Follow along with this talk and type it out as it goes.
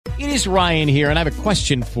It is Ryan here, and I have a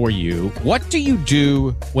question for you. What do you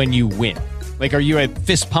do when you win? Like, are you a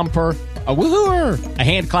fist pumper, a woohooer, a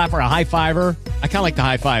hand clapper, a high fiver? I kind of like the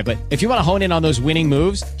high five, but if you want to hone in on those winning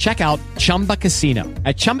moves, check out Chumba Casino.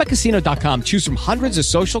 At ChumbaCasino.com, choose from hundreds of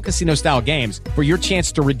social casino-style games for your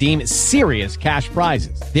chance to redeem serious cash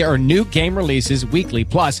prizes. There are new game releases weekly,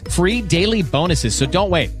 plus free daily bonuses. So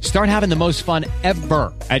don't wait. Start having the most fun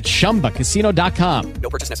ever at ChumbaCasino.com.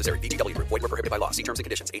 No purchase necessary. VGW. Void were prohibited by law. See terms and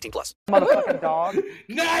conditions. 18+. Motherfucking dog.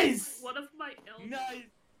 Nice! One of my elves. Nice!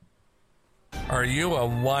 Are you a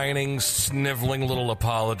whining, sniveling little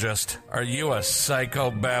apologist? Are you a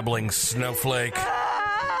psycho-babbling snowflake?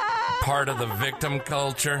 Part of the victim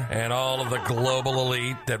culture and all of the global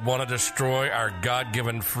elite that want to destroy our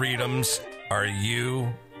God-given freedoms? Are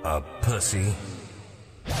you a pussy?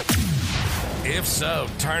 If so,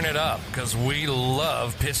 turn it up, because we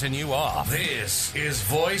love pissing you off. This is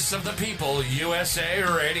Voice of the People USA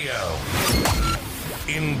Radio.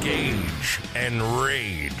 Engage and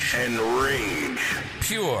rage. And rage.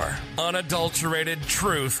 Pure, unadulterated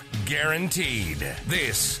truth guaranteed.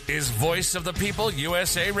 This is Voice of the People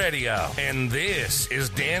USA Radio. And this is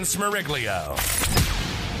Dan Smeriglio.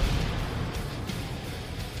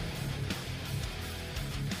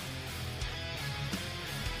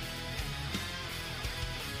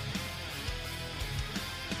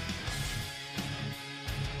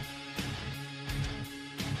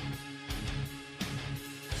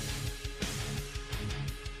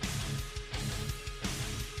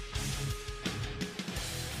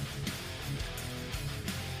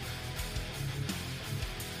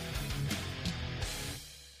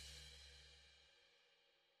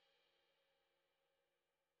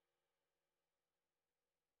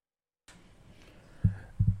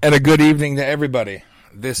 And a good evening to everybody.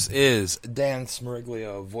 This is Dan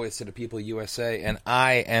Smeriglio, Voice of the People USA, and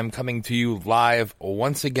I am coming to you live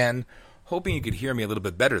once again, hoping you could hear me a little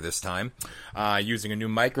bit better this time, using a new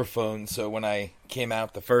microphone. So when I came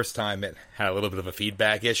out the first time, it had a little bit of a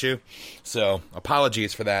feedback issue, so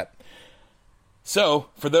apologies for that. So,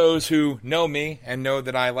 for those who know me and know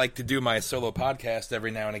that I like to do my solo podcast every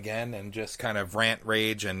now and again and just kind of rant,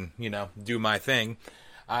 rage, and, do my thing,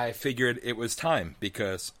 I figured it was time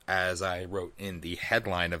because, as I wrote in the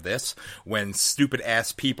headline of this, when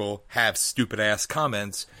stupid-ass people have stupid-ass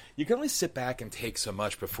comments, you can only sit back and take so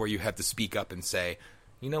much before you have to speak up and say,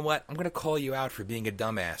 you know what, I'm going to call you out for being a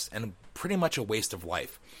dumbass and pretty much a waste of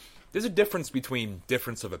life. There's a difference between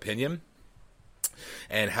difference of opinion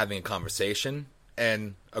and having a conversation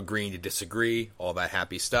and agreeing to disagree, all that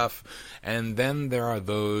happy stuff. And then there are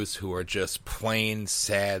those who are just plain,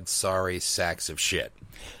 sad, sorry sacks of shit.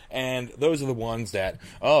 And those are the ones that,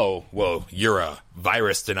 oh, well, you're a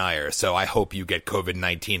virus denier, so I hope you get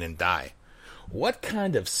COVID-19 and die. What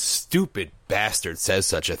kind of stupid bastard says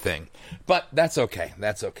such a thing? But that's okay.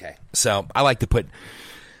 That's okay. So I like to put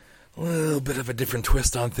a little bit of a different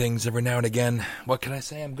twist on things every now and again. What can I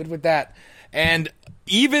say? I'm good with that. And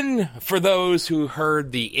even for those who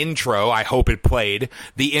heard the intro, I hope it played,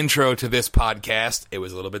 the intro to this podcast, it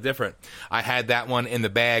was a little bit different. I had that one in the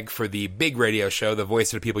bag for the big radio show, the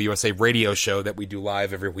Voice of the People USA radio show that we do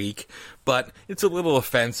live every week, but it's a little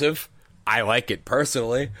offensive. I like it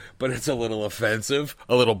personally, but it's a little offensive,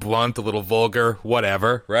 a little blunt, a little vulgar,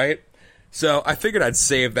 whatever, right? So I figured I'd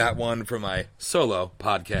save that one for my solo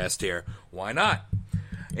podcast here. Why not?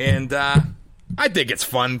 And, I think it's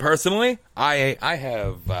fun, personally. I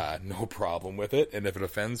have no problem with it, and if it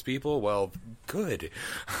offends people, well, good.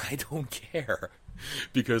 I don't care,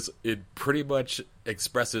 because it pretty much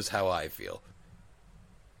expresses how I feel.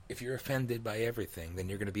 If you're offended by everything, then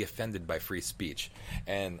you're going to be offended by free speech,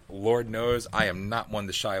 and Lord knows I am not one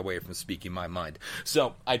to shy away from speaking my mind.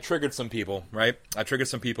 So, I triggered some people, right? I triggered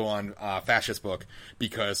some people on Fascist Book,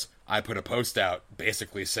 because I put a post out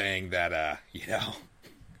basically saying that,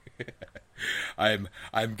 I'm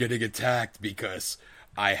getting attacked because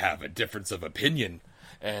I have a difference of opinion,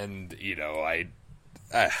 and I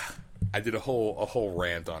did a whole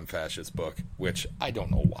rant on Fascist Book, which I don't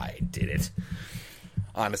know why I did it.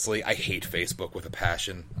 Honestly, I hate Facebook with a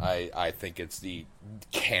passion. I think it's the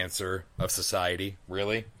cancer of society,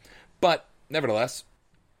 really. But nevertheless,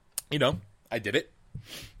 I did it,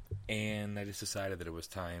 and I just decided that it was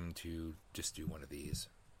time to just do one of these.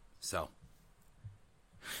 So,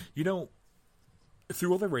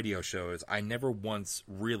 through all the radio shows, I never once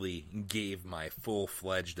really gave my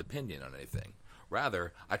full-fledged opinion on anything.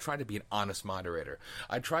 Rather, I tried to be an honest moderator.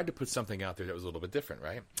 I tried to put something out there that was a little bit different,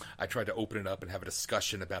 right? I tried to open it up and have a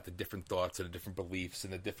discussion about the different thoughts and the different beliefs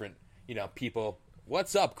and the different, people.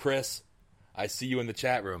 What's up, Chris? I see you in the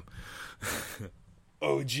chat room.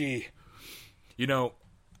 Oh, gee.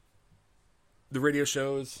 the radio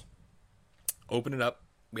shows, open it up.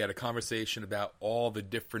 We had a conversation about all the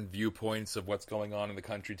different viewpoints of what's going on in the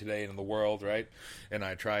country today and in the world, right? And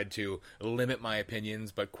I tried to limit my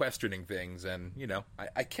opinions, but questioning things. And, you know,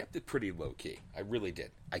 I kept it pretty low-key. I really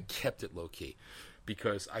did. I kept it low-key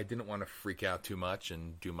because I didn't want to freak out too much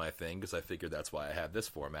and do my thing, because I figured that's why I have this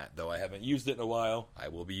format. Though I haven't used it in a while, I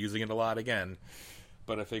will be using it a lot again.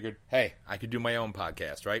 But I figured, hey, I could do my own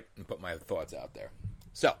podcast, right? And put my thoughts out there.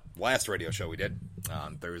 So, last radio show we did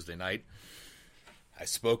on Thursday night, I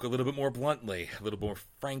spoke a little bit more bluntly, a little more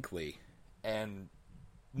frankly, and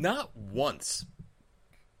not once,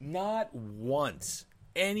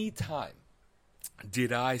 any time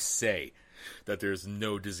did I say that there's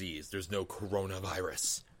no disease, there's no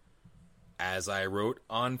coronavirus. As I wrote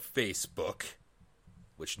on Facebook,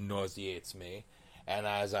 which nauseates me, and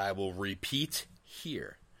as I will repeat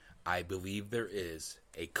here, I believe there is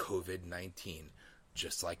a COVID-19.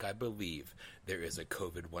 Just like I believe there is a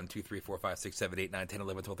COVID 1, 2, 3, 4, 5, 6, 7, 8, 9, 10,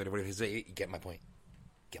 11, 12, 13, 14, 15, 16, 17. You get my point.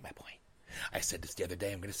 Get my point. I said this the other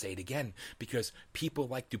day. I'm going to say it again because people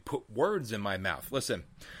like to put words in my mouth. Listen,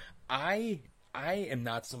 I am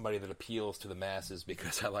not somebody that appeals to the masses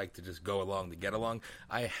because I like to just go along to get along.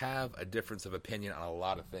 I have a difference of opinion on a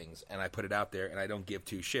lot of things, and I put it out there, and I don't give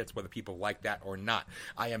two shits whether people like that or not.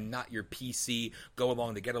 I am not your PC, go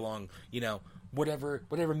along to get along, you know, whatever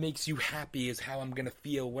makes you happy is how I'm going to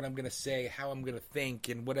feel, what I'm going to say, how I'm going to think,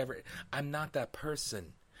 and whatever. I'm not that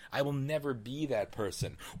person. I will never be that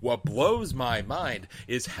person. What blows my mind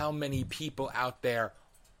is how many people out there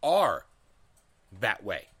are that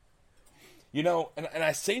way. You know, and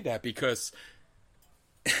I say that because,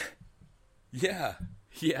 yeah,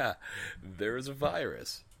 there is a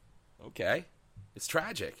virus. Okay, it's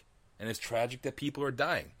tragic. And it's tragic that people are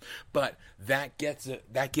dying. But that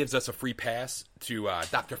gives us a free pass to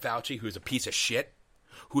Dr. Fauci, who's a piece of shit,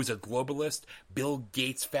 who's a globalist, Bill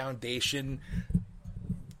Gates Foundation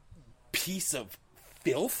piece of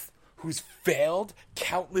filth, who's failed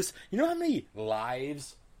countless... You know how many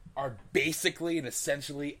lives are basically and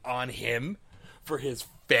essentially on him for his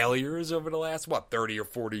failures over the last, 30 or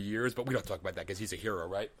 40 years? But we don't talk about that because he's a hero,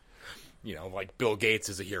 right? You know, like Bill Gates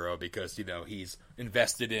is a hero because, you know, he's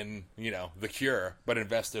invested in, you know, the cure, but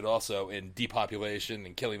invested also in depopulation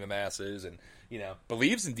and killing the masses and, you know,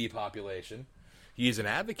 believes in depopulation. He's an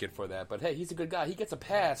advocate for that, but hey, he's a good guy. He gets a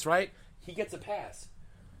pass, right? He gets a pass.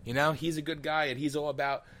 You know, he's a good guy and he's all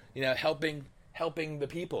about, you know, helping the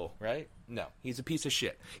people, right? No, he's a piece of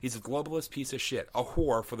shit. He's a globalist piece of shit. A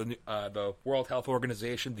whore for the World Health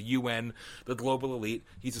Organization, the UN, the global elite.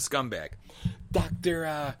 He's a scumbag.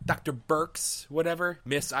 Dr. Birx, whatever.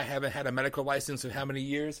 Miss, I haven't had a medical license in how many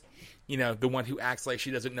years? You know, the one who acts like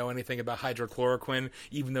she doesn't know anything about hydrochloroquine,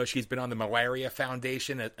 even though she's been on the Malaria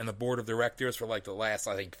Foundation and the board of directors for like the last,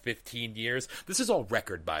 I think, 15 years. This is all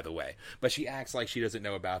record, by the way. But she acts like she doesn't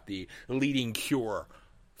know about the leading cure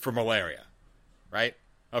for malaria. Right?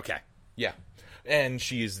 Okay. Yeah. And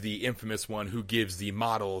she's the infamous one who gives the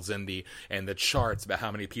models and the charts about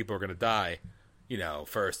how many people are going to die. You know,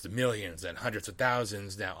 first millions and hundreds of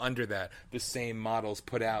thousands. Now, under that, the same models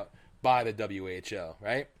put out by the WHO,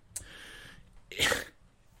 right?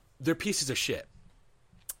 They're pieces of shit.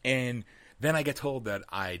 And then I get told that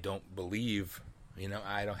I don't believe, you know,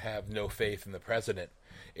 I don't have no faith in the president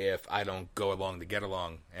if I don't go along to get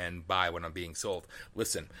along and buy when I'm being sold.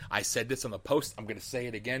 Listen, I said this on the post. I'm going to say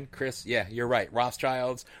it again. Chris, yeah, you're right.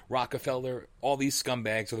 Rothschilds, Rockefeller, all these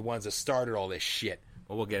scumbags are the ones that started all this shit.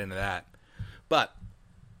 Well, we'll get into that. But,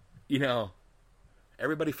 you know,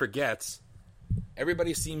 everybody seems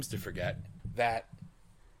to forget that,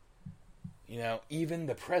 you know, even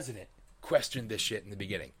the president questioned this shit in the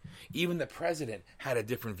beginning. Even the president had a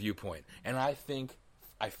different viewpoint. And I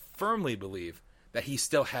firmly believe that he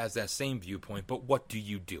still has that same viewpoint, but what do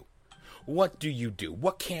you do? What do you do?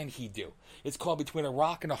 What can he do? It's called between a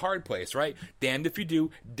rock and a hard place, right? Damned if you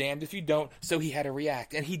do, damned if you don't, so he had to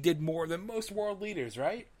react. And he did more than most world leaders,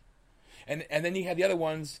 right? And then you had the other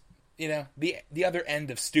ones, you know, the other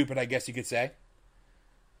end of stupid, I guess you could say.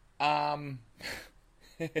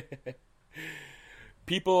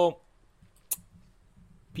 People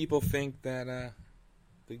think that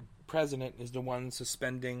the president is the one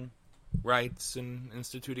suspending rights and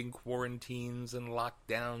instituting quarantines and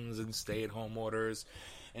lockdowns and stay-at-home orders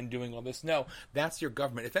and doing all this. No, that's your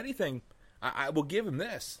government. If anything, I will give him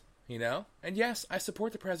this, you know? And yes, I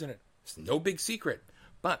support the president. It's no big secret.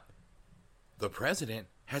 But the president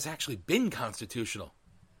has actually been constitutional.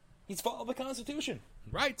 He's followed the Constitution.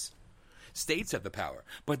 Rights. States have the power.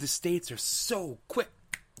 But the states are so quick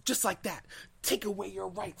Just like that. Take away your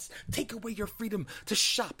rights. Take away your freedom to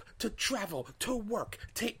shop, to travel, to work,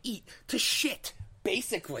 to eat, to shit,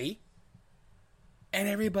 basically. And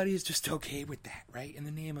everybody's just okay with that, right? In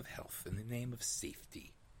the name of health, in the name of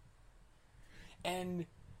safety. And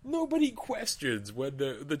nobody questions when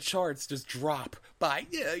the charts just drop by,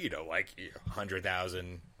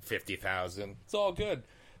 100,000, 50,000. It's all good.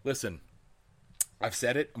 Listen, I've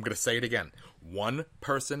said it. I'm going to say it again. One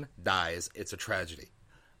person dies. It's a tragedy.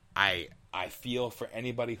 I feel for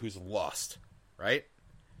anybody who's lost, right?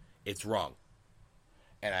 It's wrong.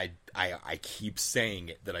 And I keep saying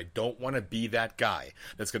it, that I don't want to be that guy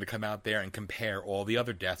that's going to come out there and compare all the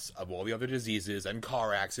other deaths of all the other diseases and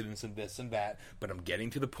car accidents and this and that. But I'm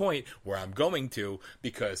getting to the point where I'm going to,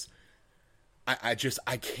 because I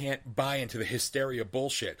can't buy into the hysteria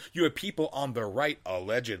bullshit. You have people on the right,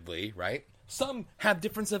 allegedly, right? Some have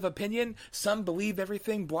difference of opinion. Some believe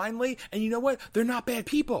everything blindly. And you know what? They're not bad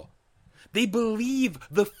people. They believe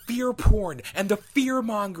the fear porn and the fear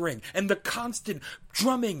mongering and the constant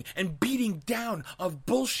drumming and beating down of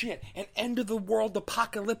bullshit and end of the world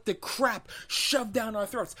apocalyptic crap shoved down our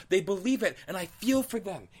throats. They believe it, and I feel for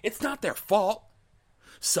them. It's not their fault.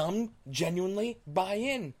 Some genuinely buy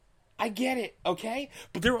in. I get it, okay?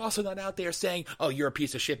 But they're also not out there saying, oh, you're a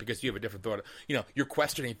piece of shit because you have a different thought. You're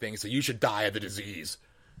questioning things, so you should die of the disease.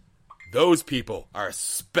 Those people are a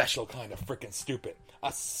special kind of freaking stupid.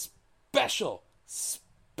 A special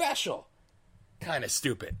kind of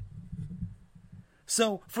stupid.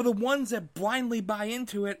 So, for the ones that blindly buy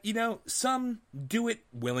into it, some do it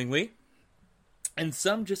willingly, and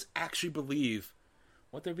some just actually believe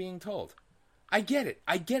what they're being told. I get it.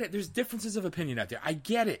 There's differences of opinion out there. I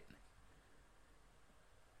get it.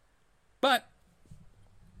 But,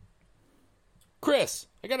 Chris,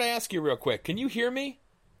 I gotta ask you real quick. Can you hear me?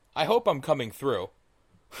 I hope I'm coming through.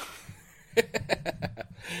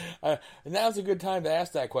 Now's a good time to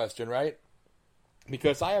ask that question, right?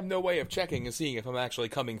 Because I have no way of checking and seeing if I'm actually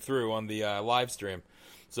coming through on the live stream.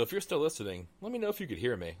 So if you're still listening, let me know if you could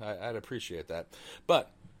hear me. I'd appreciate that.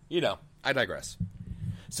 But, I digress.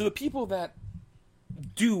 So the people that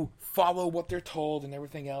do follow what they're told and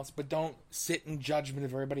everything else, but don't sit in judgment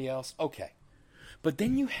of everybody else, okay. But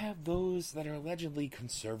then you have those that are allegedly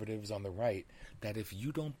conservatives on the right, that if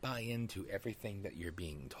you don't buy into everything that you're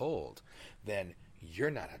being told, then you're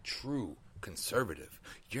not a true conservative.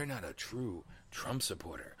 You're not a true Trump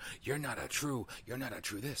supporter. You're not a true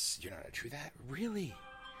this. You're not a true that. Really?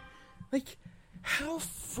 Like, how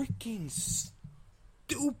freaking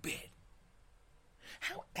stupid.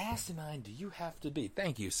 How asinine do you have to be?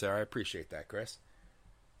 Thank you, sir. I appreciate that, Chris.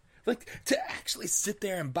 Like, to actually sit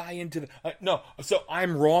there and buy into the... no, so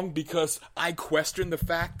I'm wrong because I question the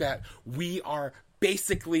fact that we are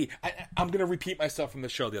basically... I'm going to repeat myself from the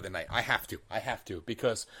show the other night. I have to,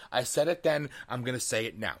 because I said it then, I'm going to say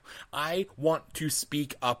it now. I want to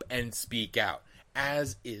speak up and speak out,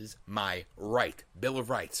 as is my right. Bill of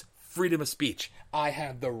Rights. Freedom of speech. I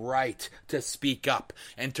have the right to speak up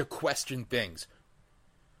and to question things.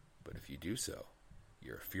 But if you do so,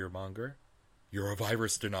 you're a fearmonger, you're a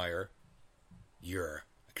virus denier, you're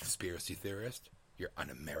a conspiracy theorist, you're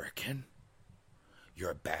un-American,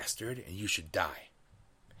 you're a bastard, and you should die.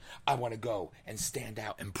 I want to go and stand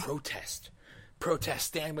out and protest.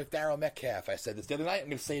 Stand with Daryl Metcalf. I said this the other night. I'm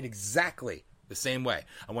going to say it exactly the same way.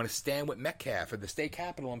 I want to stand with Metcalf at the state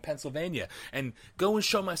capitol in Pennsylvania and go and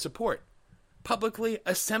show my support. Publicly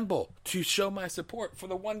assemble to show my support for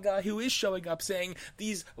the one guy who is showing up saying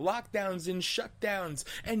these lockdowns and shutdowns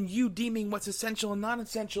and you deeming what's essential and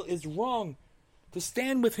non-essential is wrong. To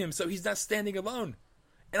stand with him so he's not standing alone.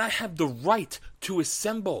 And I have the right to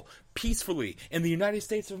assemble peacefully in the United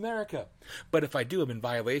States of America. But if I do, I'm in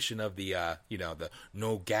violation of the, the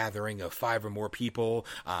no gathering of 5 or more people,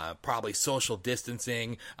 probably social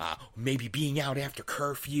distancing, maybe being out after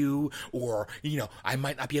curfew, or, I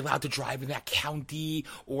might not be allowed to drive in that county,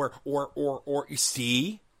 or, you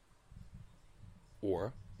see?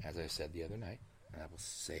 Or, as I said the other night, and I will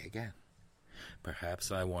say again, perhaps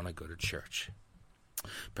I want to go to church.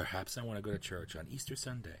 Perhaps I want to go to church on Easter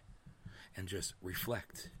Sunday and just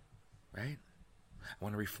reflect, right? I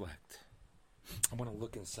want to reflect. I want to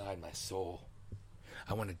look inside my soul.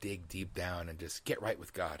 I want to dig deep down and just get right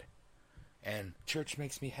with God. And church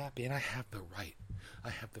makes me happy, and I have the right. I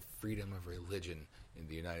have the freedom of religion in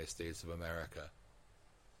the United States of America.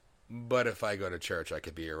 But if I go to church, I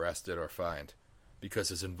could be arrested or fined because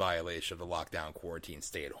it's in violation of the lockdown, quarantine,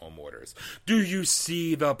 stay-at-home orders. Do you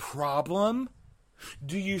see the problem?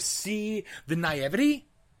 Do you see the naivety?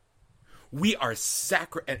 We are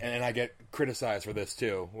and I get criticized for this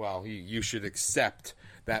too. Well, you should accept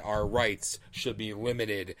that our rights should be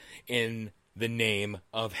limited in the name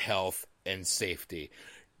of health and safety.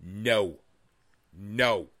 No.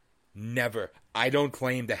 No. Never. I don't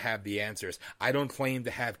claim to have the answers. I don't claim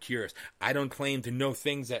to have cures. I don't claim to know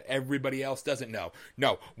things that everybody else doesn't know.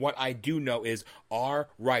 No, what I do know is our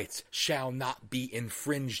rights shall not be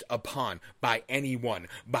infringed upon by anyone,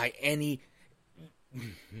 by any...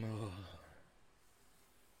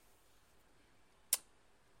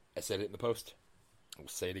 I said it in the post. I will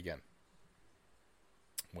say it again.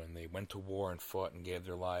 When they went to war and fought and gave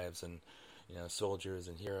their lives, and soldiers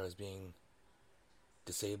and heroes being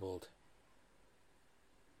disabled,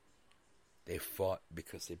 they fought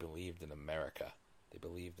because they believed in America. They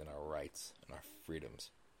believed in our rights and our freedoms.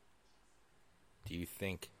 Do you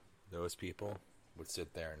think those people would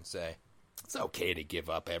sit there and say, it's okay to give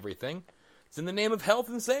up everything? It's in the name of health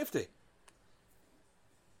and safety.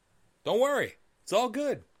 Don't worry. It's all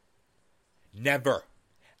good. Never.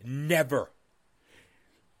 Never.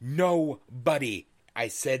 Nobody. I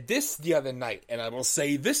said this the other night, and I will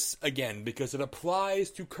say this again because it applies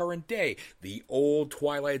to current day. The old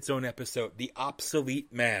Twilight Zone episode, The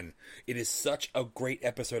Obsolete Man. It is such a great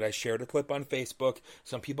episode. I shared a clip on Facebook.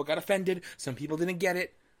 Some people got offended. Some people didn't get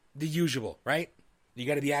it. The usual, right? You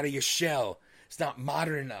got to be out of your shell. It's not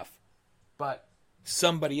modern enough. But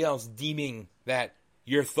somebody else deeming that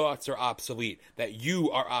your thoughts are obsolete, that you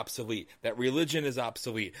are obsolete, that religion is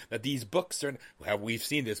obsolete, that these books are... Well, we've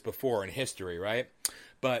seen this before in history, right?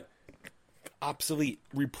 But obsolete,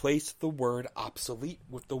 replace the word obsolete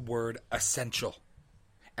with the word essential.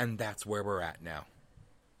 And that's where we're at now.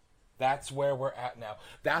 That's where we're at now.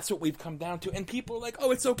 That's what we've come down to. And people are like, oh,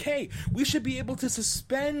 it's okay. We should be able to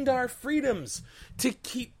suspend our freedoms to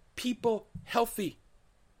keep people healthy.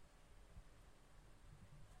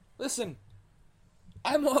 Listen,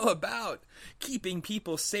 I'm all about keeping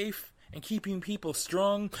people safe and keeping people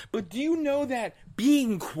strong, but do you know that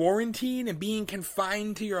being quarantined and being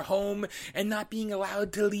confined to your home and not being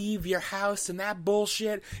allowed to leave your house and that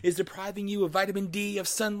bullshit is depriving you of vitamin D, of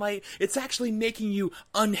sunlight? It's actually making you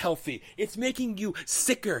unhealthy. It's making you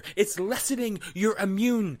sicker. It's lessening your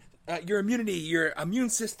immunity, your immune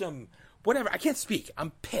system, whatever. I can't speak.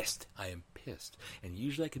 I'm pissed. I am pissed. And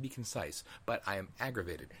usually I can be concise, but I am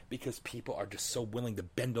aggravated because people are just so willing to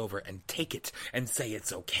bend over and take it and say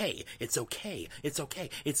it's okay. It's okay. It's okay.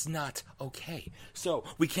 It's not okay. So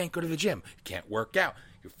we can't go to the gym. You can't work out.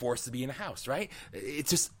 You're forced to be in a house, right? It's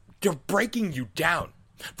just, they're breaking you down.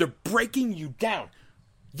 They're breaking you down.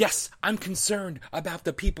 Yes, I'm concerned about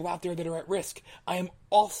the people out there that are at risk. I am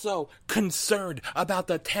also concerned about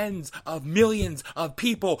the tens of millions of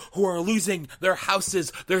people who are losing their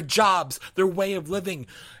houses, their jobs, their way of living.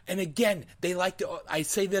 And again, they like to, I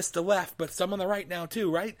say this the left, but some on the right now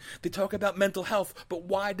too, right? They talk about mental health, but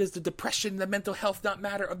why does the depression, the mental health not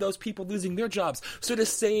matter of those people losing their jobs? So to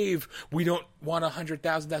save, we don't want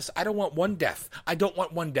 100,000 deaths. I don't want one death. I don't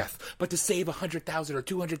want one death. But to save 100,000 or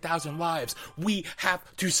 200,000 lives, we have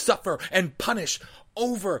to suffer and punish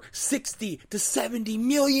over 60 to 70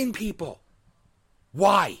 million people.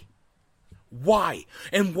 Why? Why?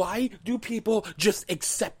 And why do people just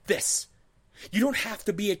accept this? You don't have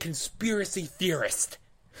to be a conspiracy theorist.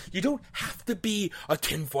 You don't have to be a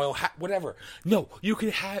tinfoil hat, whatever. No, you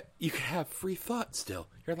can have free thought still.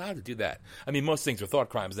 You're allowed to do that. I mean, most things are thought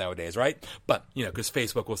crimes nowadays, right? But, because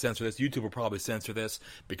Facebook will censor this. YouTube will probably censor this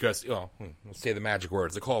because, let's say the magic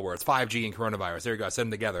words, the call words, 5G and coronavirus. There you go. Send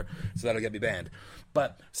them together. So that'll get me banned.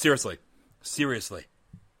 But seriously,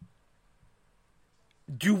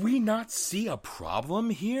 do we not see a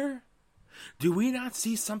problem here? Do we not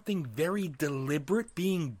see something very deliberate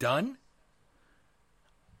being done?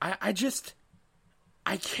 I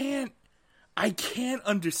can't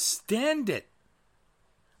understand it.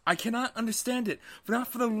 I cannot understand it. Not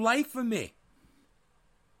for the life of me.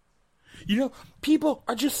 People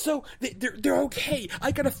are just so, they're okay.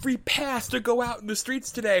 I got a free pass to go out in the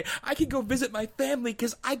streets today. I can go visit my family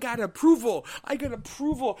because I got approval. I got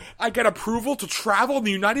approval to travel in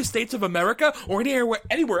the United States of America or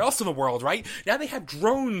anywhere else in the world, right? Now they have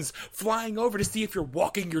drones flying over to see if you're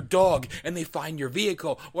walking your dog and they find your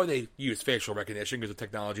vehicle, or they use facial recognition because the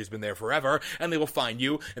technology has been there forever, and they will find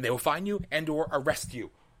you and or arrest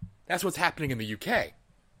you. That's what's happening in the UK,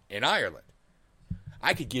 in Ireland.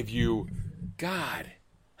 I could give you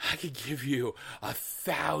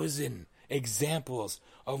 1,000 examples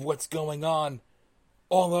of what's going on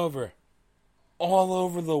all over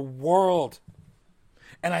the world.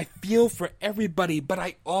 And I feel for everybody, but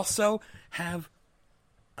I also have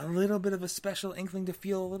a little bit of a special inkling to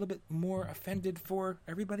feel a little bit more offended for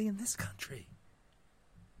everybody in this country.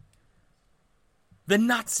 The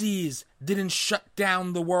Nazis didn't shut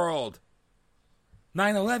down the world.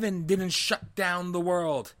 9/11 didn't shut down the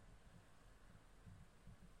world.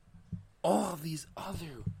 All these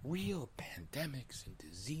other real pandemics and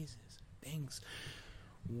diseases and things.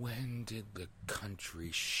 When did the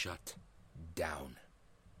country shut down?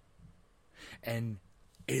 And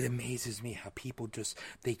it amazes me how people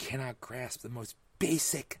they cannot grasp the most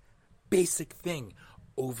basic thing.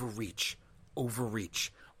 Overreach.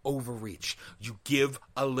 You give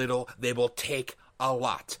a little, they will take a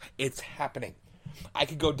lot. It's happening. I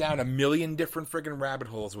could go down a million different friggin' rabbit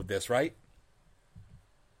holes with this, right?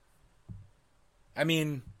 I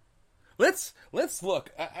mean, let's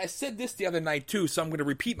look. I said this the other night too, so I'm going to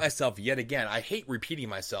repeat myself yet again. I hate repeating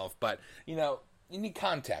myself, but, you need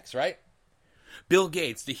context, right? Bill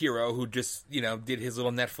Gates, the hero who just, did his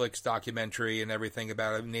little Netflix documentary and everything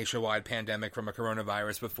about a nationwide pandemic from a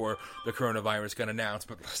coronavirus before the coronavirus got announced,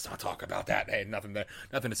 but let's not talk about that. Hey, nothing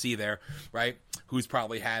to see there, right? Who's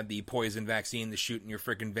probably had the poison vaccine to shoot in your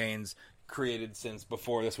freaking veins created since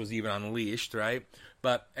before this was even unleashed, right?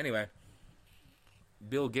 But anyway,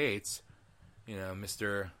 Bill Gates,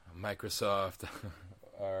 Mr. Microsoft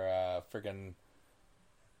or freaking...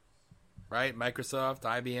 right? Microsoft,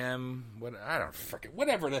 IBM,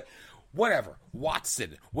 whatever.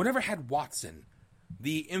 Watson. Whatever had Watson.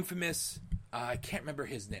 The infamous, I can't remember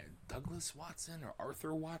his name. Douglas Watson or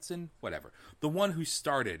Arthur Watson? Whatever. The one who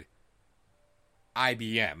started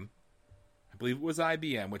IBM. I believe it was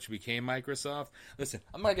IBM, which became Microsoft. Listen,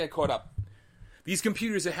 I'm going to get caught up. These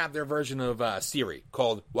computers that have their version of Siri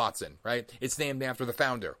called Watson, right? It's named after the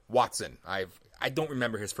founder, Watson. I don't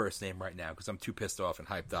remember his first name right now because I'm too pissed off and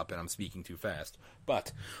hyped up and I'm speaking too fast.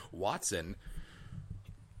 But Watson,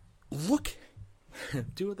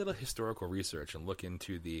 do a little historical research and look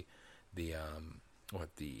into the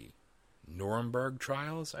Nuremberg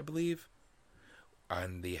trials, I believe.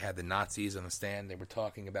 And they had the Nazis on the stand. They were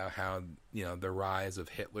talking about how, the rise of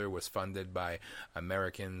Hitler was funded by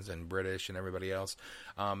Americans and British and everybody else.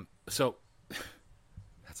 So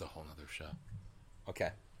that's a whole nother show.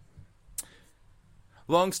 Okay.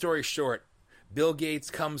 Long story short, Bill Gates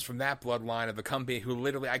comes from that bloodline of a company who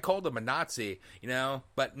literally, I called him a Nazi,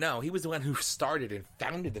 but no, he was the one who started and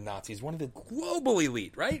founded the Nazis, one of the global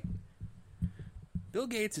elite, right? Bill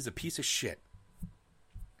Gates is a piece of shit.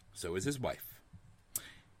 So is his wife.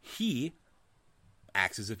 He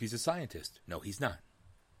acts as if he's a scientist. No, he's not.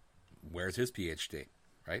 Where's his PhD,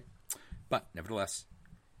 right? But nevertheless,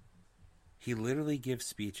 he literally gives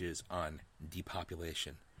speeches on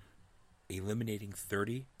depopulation. Eliminating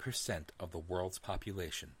 30% of the world's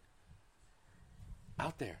population.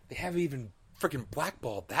 Out there. They haven't even freaking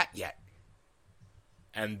blackballed that yet.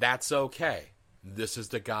 And that's okay. This is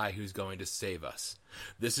the guy who's going to save us.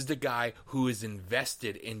 This is the guy who is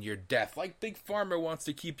invested in your death. Like Big Pharma wants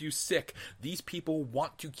to keep you sick. These people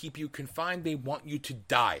want to keep you confined. They want you to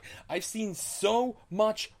die. I've seen so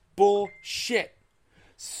much bullshit.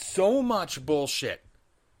 So much bullshit.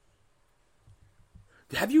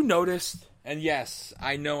 Have you noticed, and yes,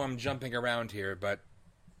 I know I'm jumping around here, but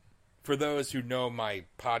for those who know my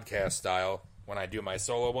podcast style, when I do my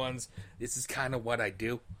solo ones, this is kind of what I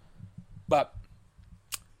do. But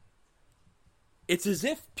it's as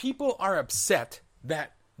if people are upset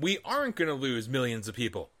that we aren't going to lose millions of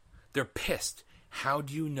people. They're pissed. How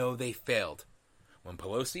do you know they failed? When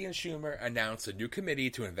Pelosi and Schumer announced a new committee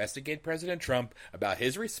to investigate President Trump about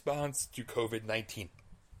his response to COVID-19.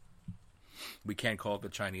 We can't call it the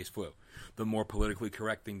Chinese flu. The more politically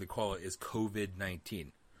correct thing to call it is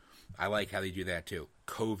COVID-19. I like how they do that too.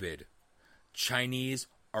 COVID. Chinese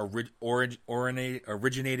originated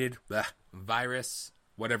virus,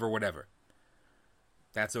 whatever.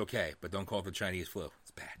 That's okay, but don't call it the Chinese flu.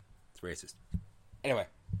 It's bad. It's racist. Anyway.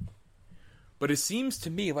 But it seems to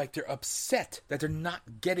me like they're upset that they're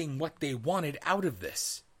not getting what they wanted out of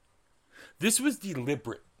this. This was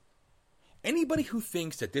deliberate. Anybody who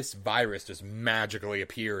thinks that this virus just magically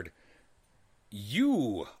appeared,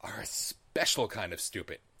 you are a special kind of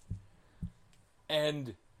stupid.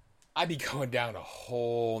 And I'd be going down a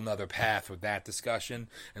whole nother path with that discussion,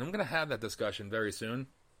 and I'm going to have that discussion very soon.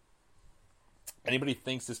 Anybody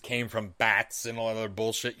thinks this came from bats and all that other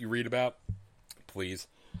bullshit you read about? Please.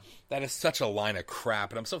 That is such a line of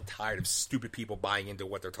crap, and I'm so tired of stupid people buying into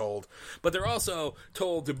what they're told. But they're also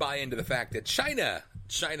told to buy into the fact that China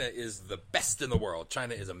is the best in the world.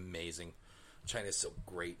 China is amazing. China is so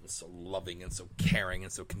great and so loving and so caring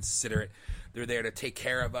and so considerate. They're there to take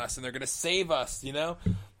care of us, and they're going to save us, They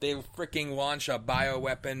freaking launch a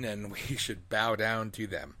bioweapon, and we should bow down to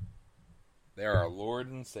them. They're our Lord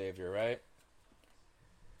and Savior, right?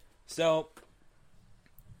 So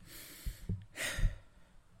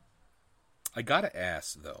I gotta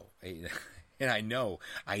ask, though, and I know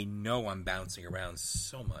I'm bouncing around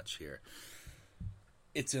so much here.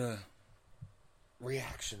 It's a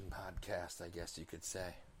reaction podcast, I guess you could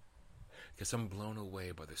say. Because I'm blown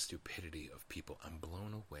away by the stupidity of people. I'm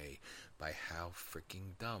blown away by how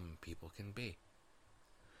freaking dumb people can be.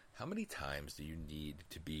 How many times do you need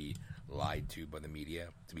to be lied to by the media,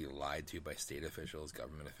 to be lied to by state officials,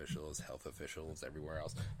 government officials, health officials, everywhere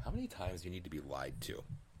else? How many times do you need to be lied to?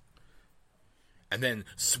 And then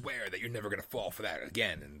swear that you're never going to fall for that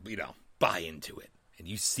again and, buy into it. And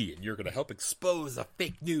you see it, and you're going to help expose the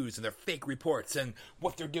fake news and their fake reports and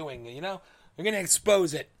what they're doing, They're going to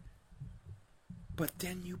expose it. But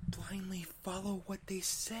then you blindly follow what they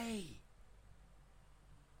say.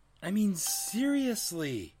 I mean,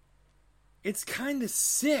 seriously. It's kind of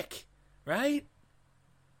sick, right?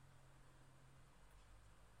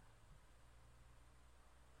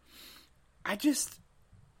 I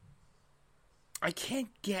can't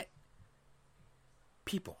get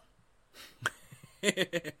people.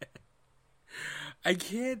 I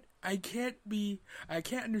can't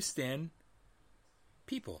understand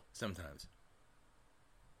people sometimes.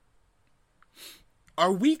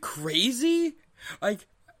 Are we crazy? All right.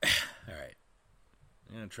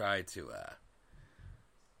 I'm going to try to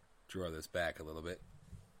draw this back a little bit.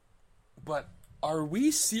 But are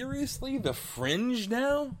we seriously the fringe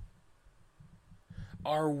now?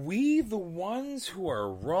 Are we the ones who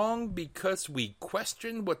are wrong because we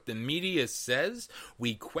question what the media says?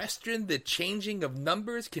 We question the changing of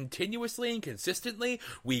numbers continuously and consistently?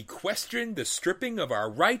 We question the stripping of our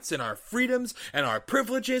rights and our freedoms and our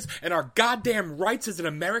privileges and our goddamn rights as an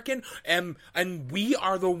American? And we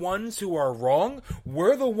are the ones who are wrong?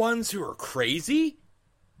 We're the ones who are crazy?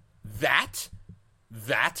 That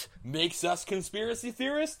makes us conspiracy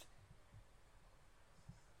theorists?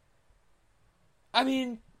 I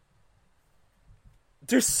mean,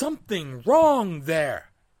 there's something wrong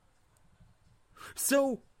there.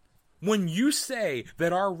 So, when you say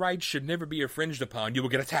that our rights should never be infringed upon, you will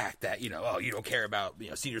get attacked. That, you don't care about,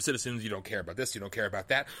 senior citizens, you don't care about this, you don't care about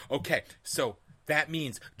that. Okay, so that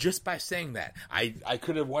means, just by saying that, I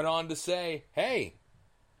could have went on to say, hey,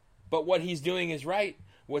 but what he's doing is right.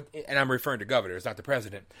 And I'm referring to governors, not the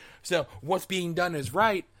president. So, what's being done is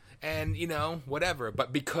right. And, whatever.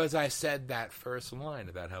 But because I said that first line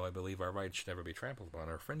about how I believe our rights should never be trampled upon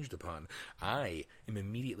or infringed upon, I am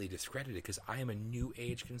immediately discredited because I am a new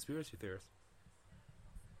age conspiracy theorist.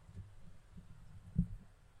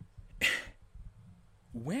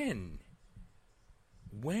 When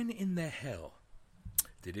in the hell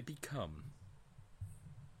did it become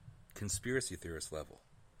conspiracy theorist level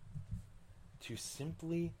to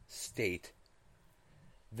simply state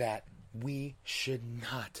that we should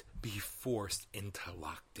not be forced into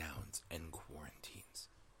lockdowns and quarantines?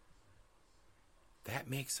 That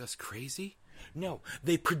makes us crazy? No,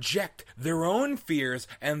 they project their own fears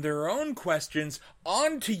and their own questions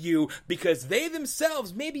onto you because they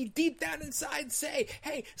themselves, maybe deep down inside, say,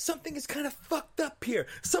 hey, something is kind of fucked up here.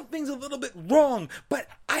 Something's a little bit wrong, but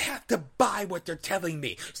I have to buy what they're telling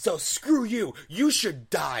me. So screw you. You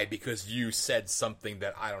should die because you said something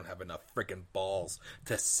that I don't have enough freaking balls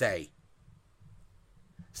to say.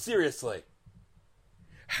 Seriously.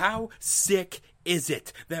 How sick is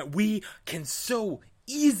it that we can so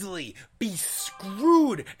easily be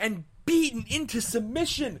screwed and beaten into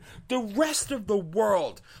submission? The rest of the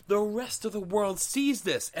world sees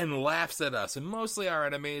this and laughs at us, and mostly our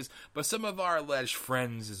enemies, but some of our alleged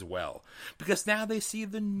friends as well. Because now they see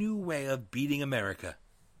the new way of beating America.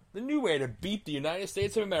 The new way to beat the United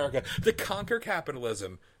States of America, to conquer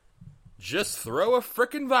capitalism. Just throw a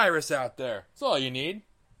frickin' virus out there. That's all you need.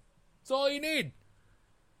 That's all you need.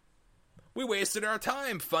 We wasted our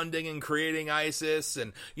time funding and creating ISIS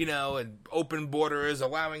and, and open borders,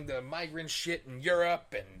 allowing the migrant shit in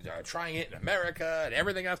Europe and trying it in America and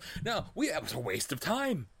everything else. No, that was a waste of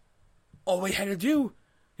time. All we had to do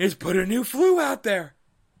is put a new flu out there.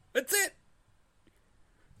 That's it.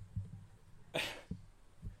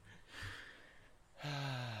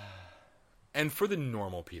 And for the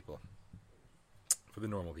normal people,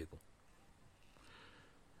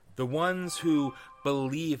 the ones who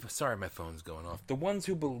believe, sorry, my phone's going off. The ones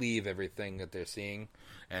who believe everything that they're seeing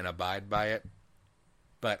and abide by it,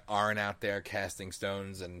 but aren't out there casting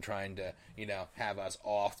stones and trying to, have us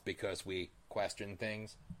off because we question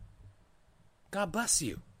things. God bless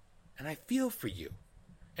you. And I feel for you.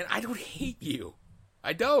 And I don't hate you.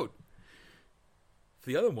 I don't. For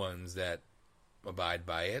the other ones that abide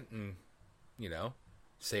by it and,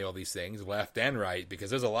 say all these things left and right,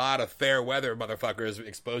 because there's a lot of fair weather motherfuckers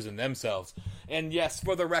exposing themselves. And yes,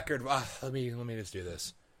 for the record, let me just do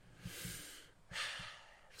this.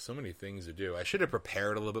 So many things to do. I should have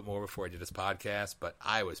prepared a little bit more before I did this podcast, but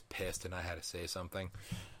I was pissed and I had to say something.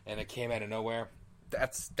 And it came out of nowhere.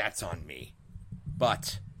 That's on me.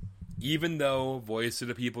 But even though Voice of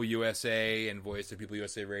the People USA and Voice of the People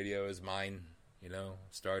USA Radio is mine,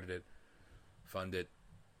 started it, fund it,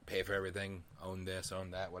 pay for everything, own this, own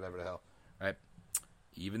that, whatever the hell, right?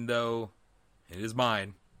 Even though it is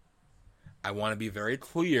mine, I want to be very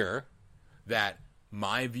clear that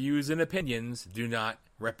my views and opinions do not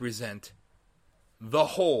represent the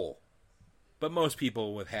whole. But most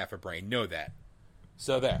people with half a brain know that.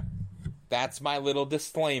 So there. That's my little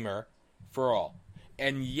disclaimer for all.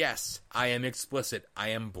 And yes, I am explicit. I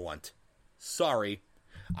am blunt. Sorry.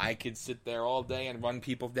 I could sit there all day and run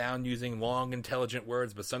people down using long, intelligent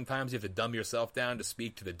words, but sometimes you have to dumb yourself down to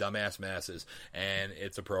speak to the dumbass masses, and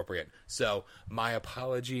it's appropriate. So, my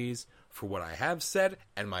apologies for what I have said,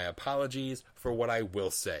 and my apologies for what I will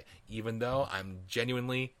say. Even though I'm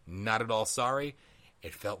genuinely not at all sorry,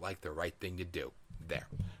 it felt like the right thing to do. There.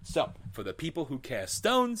 So, for the people who cast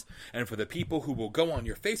stones, and for the people who will go on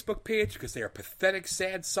your Facebook page because they are pathetic,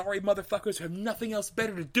 sad, sorry motherfuckers who have nothing else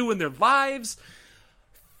better to do in their lives,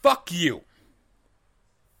 fuck you.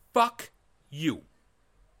 Fuck you.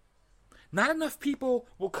 Not enough people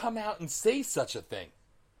will come out and say such a thing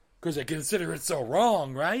because they consider it so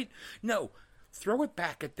wrong, right? No, throw it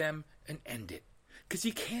back at them and end it. Because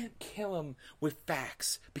you can't kill them with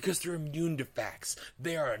facts because they're immune to facts.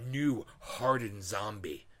 They are a new hardened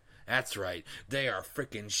zombie. That's right. They are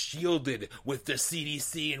freaking shielded with the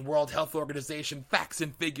CDC and World Health Organization facts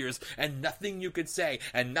and figures, and nothing you could say,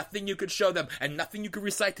 and nothing you could show them, and nothing you could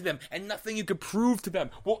recite to them, and nothing you could prove to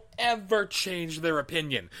them will ever change their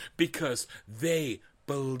opinion because they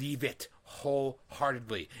believe it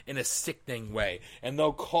wholeheartedly in a sickening way, and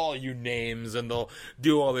they'll call you names and they'll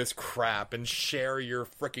do all this crap and share your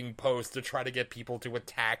freaking posts to try to get people to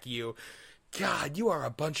attack you. God, you are a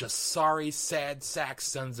bunch of sorry, sad sack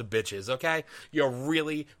sons of bitches, okay? You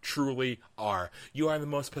really, truly are. You are the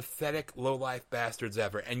most pathetic, low-life bastards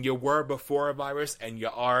ever, and you were before a virus, and you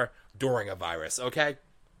are during a virus, okay?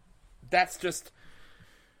 That's just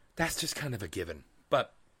kind of a given.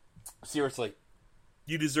 But, seriously,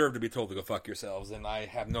 you deserve to be told to go fuck yourselves, and I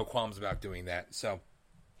have no qualms about doing that. So,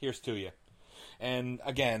 here's to you. And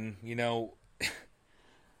again,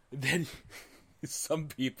 then some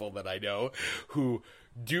people that I know who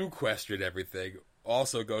do question everything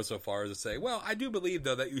also go so far as to say, well, I do believe,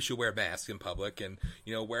 though, that you should wear masks in public and,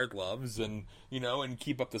 wear gloves and, and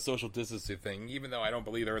keep up the social distancing thing, even though I don't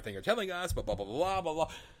believe everything you're telling us, but blah, blah, blah, blah, blah.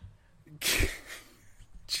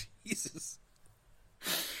 Jesus.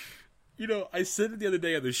 I said it the other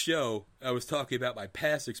day on the show, I was talking about my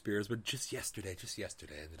past experience, but just yesterday,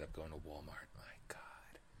 I ended up going to Walmart.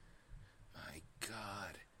 My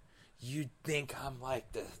God. You'd think I'm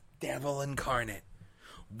like the devil incarnate,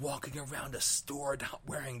 walking around a store not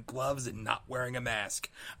wearing gloves and not wearing a mask.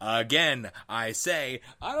 Again, I say,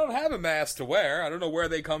 I don't have a mask to wear. I don't know where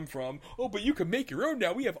they come from. Oh, but you can make your own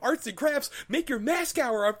now. We have arts and crafts. Make your mask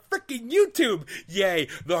hour on freaking YouTube. Yay,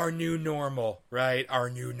 our new normal, right? Our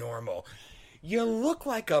new normal. You look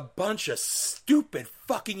like a bunch of stupid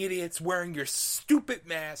fucking idiots wearing your stupid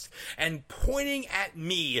mask and pointing at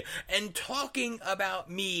me and talking about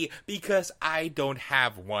me because I don't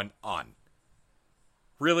have one on.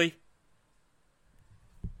 Really?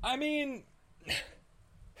 I mean,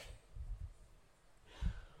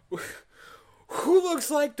 who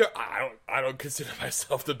looks like I don't consider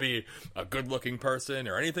myself to be a good-looking person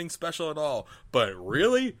or anything special at all, but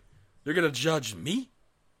really? They're gonna judge me?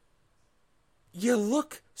 You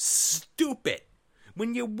look stupid.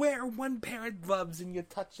 When you wear one pair of gloves and you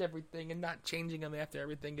touch everything and not changing them after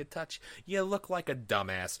everything you touch, you look like a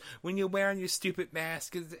dumbass. When you're wearing your stupid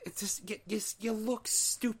mask, it's just you look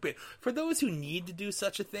stupid. For those who need to do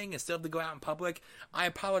such a thing and still have to go out in public, I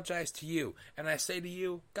apologize to you. And I say to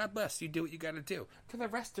you, God bless you, do what you gotta do. To the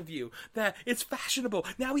rest of you, that it's fashionable.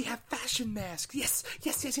 Now we have fashion masks. Yes.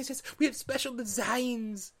 We have special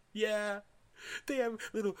designs. Yeah. They have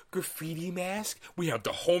little graffiti masks. We have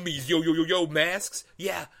the homies yo masks.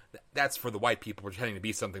 Yeah, that's for the white people pretending to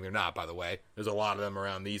be something they're not, by the way. There's a lot of them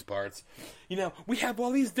around these parts. We have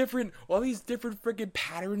all these different freaking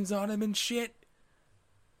patterns on them and shit.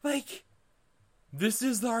 Like, this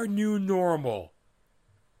is our new normal.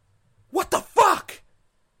 What the fuck?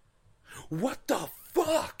 What the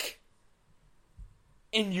fuck?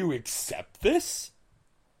 And you accept this?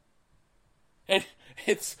 And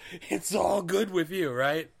it's all good with you,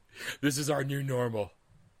 right? This is our new normal.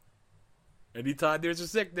 Anytime there's a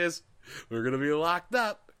sickness, we're going to be locked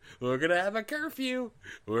up. We're going to have a curfew.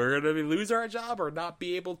 We're going to lose our job or not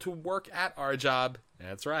be able to work at our job.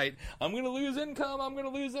 That's right. I'm going to lose income. I'm going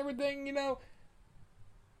to lose everything, you know.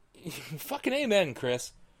 Fucking amen,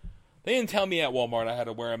 Chris. They didn't tell me at Walmart I had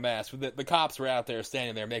to wear a mask. The cops were out there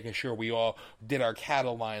standing there making sure we all did our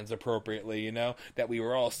cattle lines appropriately, you know? That we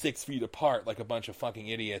were all 6 feet apart like a bunch of fucking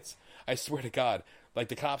idiots. I swear to God. Like,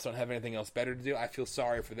 the cops don't have anything else better to do. I feel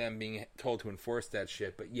sorry for them being told to enforce that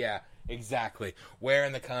shit. But yeah, exactly. Where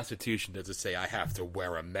in the Constitution does it say I have to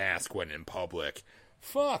wear a mask when in public?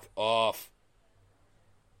 Fuck off.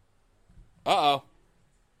 Uh-oh.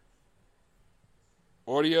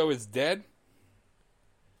 Audio is dead?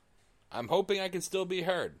 I'm hoping I can still be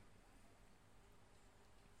heard.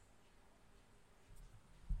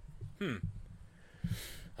 I'm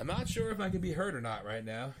not sure if I can be heard or not right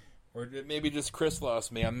now. Or maybe just Chris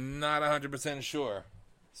lost me. I'm not 100% sure.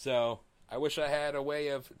 So, I wish I had a way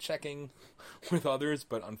of checking with others,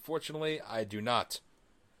 but unfortunately, I do not.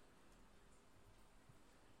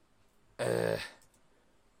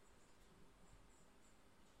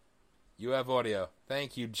 You have audio.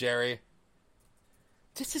 Thank you, Jerry.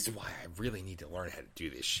 This is why I really need to learn how to do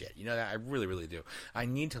this shit. You know that? I really, really do. I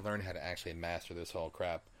need to learn how to actually master this whole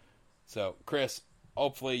crap. So, Chris,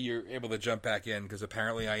 hopefully you're able to jump back in, because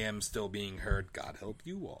apparently I am still being heard. God help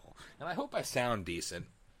you all. And I hope I sound decent.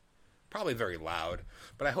 Probably very loud.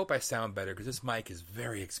 But I hope I sound better, because this mic is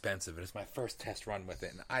very expensive. And it's my first test run with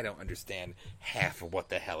it, and I don't understand half of what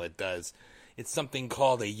the hell it does. It's something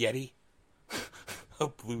called a Yeti. A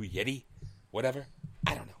Blue Yeti. Whatever.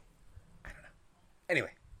 I don't know.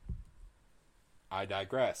 Anyway, I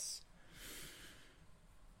digress.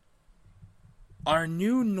 Our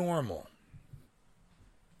new normal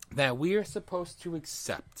that we are supposed to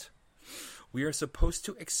accept. We are supposed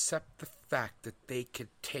to accept the fact that they could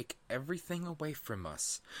take everything away from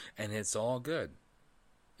us, and it's all good.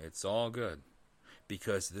 It's all good.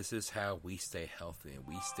 Because this is how we stay healthy and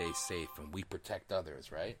we stay safe and we protect others,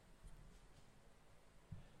 right?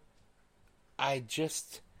 I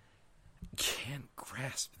just can't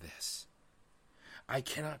grasp this. I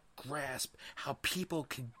cannot grasp how people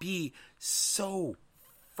can be so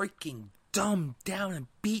freaking dumbed down and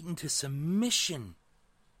beaten to submission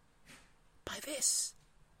by this.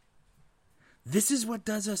 This is what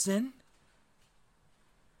does us in?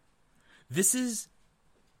 This is...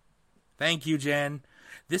 Thank you, Jen.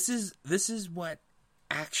 This is what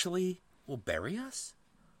actually will bury us?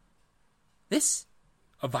 This?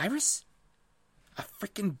 A virus? A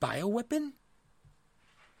freaking bioweapon?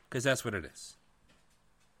 Because that's what it is.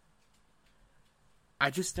 I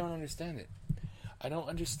just don't understand it. I don't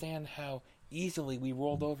understand how easily we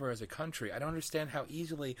rolled over as a country. I don't understand how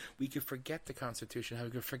easily we could forget the Constitution, how we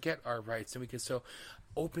could forget our rights, and we could so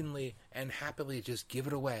openly and happily just give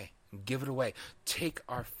it away. Give it away. Take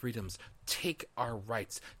our freedoms. Take our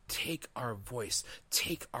rights. Take our voice.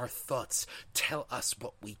 Take our thoughts. Tell us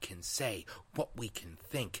what we can say, what we can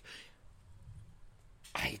think.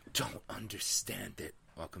 I don't understand it.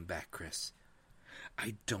 Welcome back, Chris.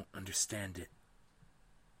 I don't understand it.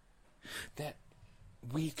 That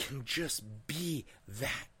we can just be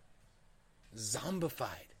that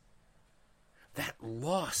zombified, that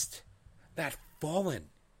lost, that fallen.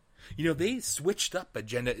 You know, they switched up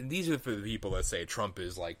agenda, and these are for the people that say Trump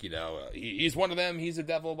is like, you know, he's one of them, he's a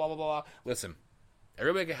devil, blah, blah, blah. Listen,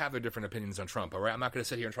 everybody can have their different opinions on Trump, all right? I'm not going to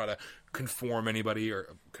sit here and try to conform anybody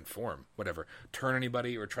or turn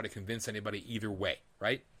anybody or try to convince anybody either way,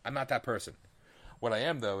 right? I'm not that person. What I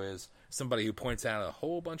am, though, is somebody who points out a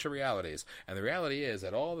whole bunch of realities. And the reality is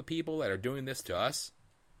that all the people that are doing this to us,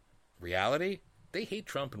 reality, they hate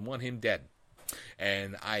Trump and want him dead.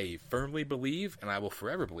 And I firmly believe, and I will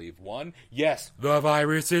forever believe, one, yes, the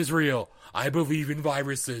virus is real. I believe in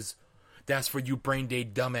viruses. That's for you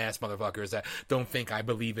brain-dead dumbass motherfuckers that don't think I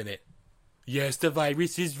believe in it. Yes, the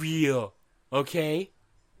virus is real. Okay?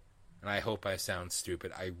 And I hope I sound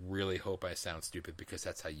stupid. I really hope I sound stupid because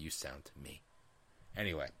that's how you sound to me.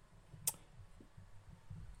 Anyway.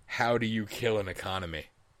 How do you kill an economy?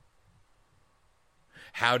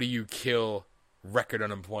 How do you kill record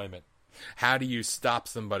unemployment? How do you stop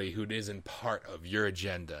somebody who isn't part of your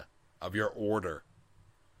agenda, of your order?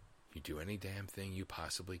 You do any damn thing you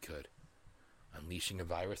possibly could. Unleashing a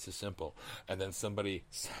virus is simple. And then somebody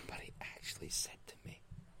actually said to me,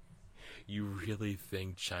 you really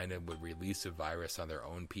think China would release a virus on their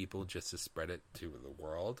own people just to spread it to the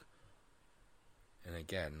world? And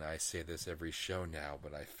again, I say this every show now,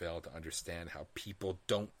 but I fail to understand how people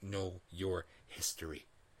don't know your history.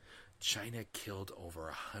 China killed over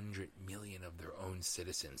 100 million of their own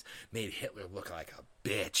citizens, made Hitler look like a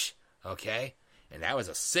bitch, okay? And that was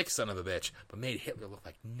a sick son of a bitch, but made Hitler look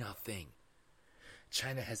like nothing.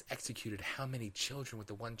 China has executed how many children with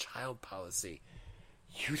the one-child policy?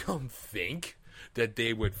 You don't think that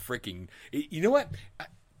they would freaking... You know what?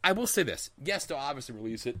 I will say this. Yes, they'll obviously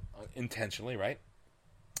release it intentionally, right?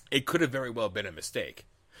 It could have very well been a mistake.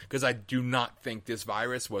 Because I do not think this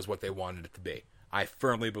virus was what they wanted it to be. I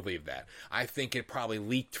firmly believe that. I think it probably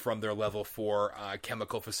leaked from their level 4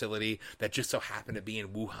 chemical facility that just so happened to be in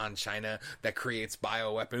Wuhan, China, that creates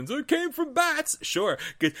bioweapons. It came from bats. Sure.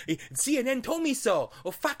 CNN told me so.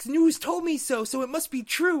 Well, Fox News told me so it must be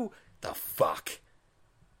true. The fuck?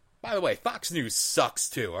 By the way, Fox News sucks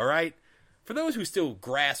too, alright? For those who still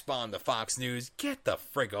grasp on the Fox News, get the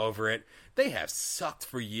frig over it. They have sucked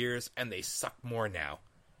for years, and they suck more now.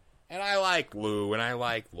 And I like Lou, and I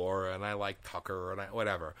like Laura, and I like Tucker, and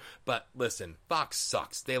whatever. But listen, Fox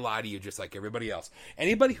sucks. They lie to you just like everybody else.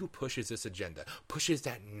 Anybody who pushes this agenda, pushes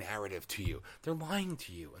that narrative to you, they're lying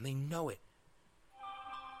to you, and they know it.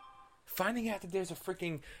 Finding out that there's a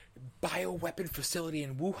freaking bioweapon facility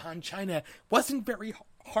in Wuhan, China, wasn't very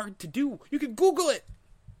hard to do. You can Google it.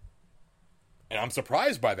 And I'm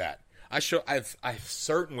surprised by that. I've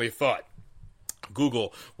certainly thought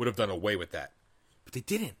Google would have done away with that. But they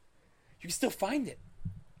didn't. You can still find it.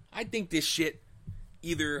 I think this shit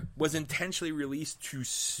either was intentionally released too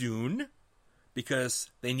soon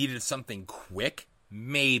because they needed something quick,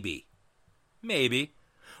 maybe,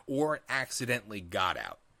 or it accidentally got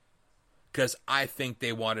out. Because I think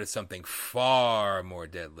they wanted something far more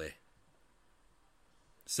deadly.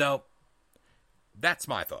 So, that's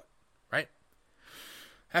my thought, right?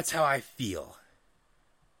 That's how I feel.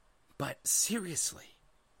 But seriously,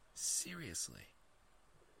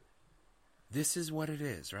 this is what it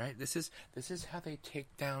is, right? This is how they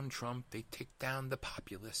take down Trump. They take down the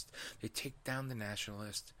populist. They take down the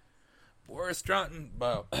nationalist. Boris Johnson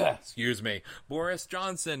got the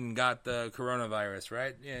coronavirus,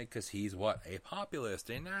 right? Yeah, because he's what? A populist,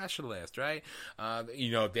 a nationalist, right?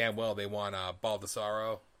 You know damn well they want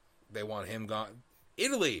Baldessaro. They want him gone.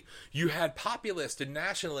 Italy, you had populists and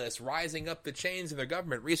nationalists rising up the chains of their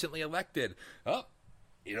government, recently elected. Oh,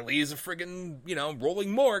 Italy is a friggin',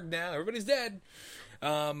 rolling morgue now. Everybody's dead.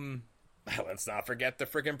 Let's not forget the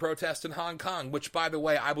friggin' protest in Hong Kong, which, by the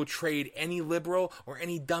way, I will trade any liberal or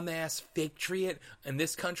any dumbass fake patriot in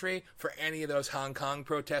this country for any of those Hong Kong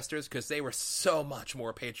protesters, because they were so much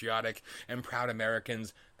more patriotic and proud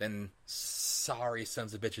Americans than sorry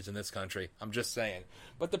sons of bitches in this country. I'm just saying.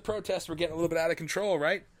 But the protests were getting a little bit out of control,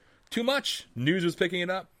 right? Too much. News was picking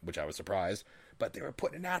it up, which I was surprised. But they were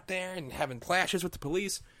putting it out there and having clashes with the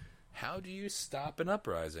police. How do you stop an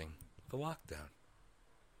uprising? The lockdown.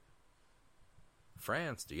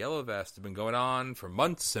 France, the Yellow Vest, have been going on for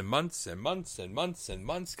months and months and months and months and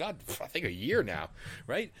months. God, I think a year now,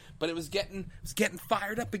 right? But it was getting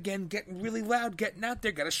fired up again, getting really loud, getting out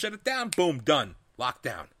there. Got to shut it down. Boom, done.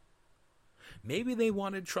 Lockdown. Maybe they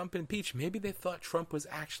wanted Trump impeached. Maybe they thought Trump was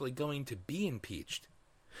actually going to be impeached.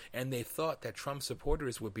 And they thought that Trump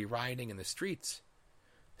supporters would be rioting in the streets.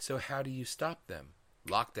 So how do you stop them?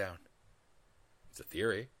 Lockdown. It's a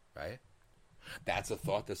theory, right? That's a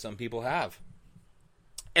thought that some people have.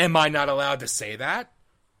 Am I not allowed to say that?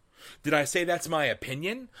 Did I say that's my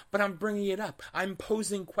opinion? But I'm bringing it up. I'm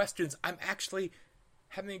posing questions. I'm actually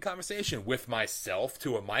having a conversation with myself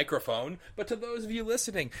to a microphone, but to those of you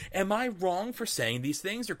listening, am I wrong for saying these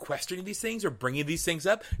things or questioning these things or bringing these things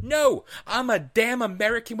up? No, I'm a damn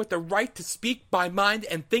American with the right to speak my mind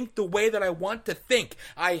and think the way that I want to think.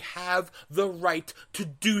 I have the right to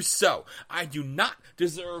do so. I do not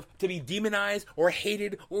deserve to be demonized or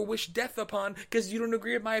hated or wished death upon because you don't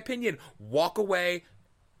agree with my opinion. Walk away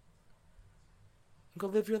and go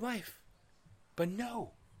live your life. But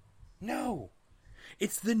no.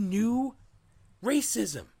 It's the new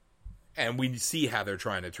racism. And we see how they're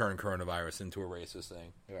trying to turn coronavirus into a racist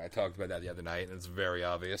thing. I talked about that the other night, and it's very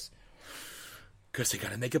obvious. Because they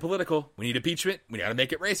got to make it political. We need impeachment. We got to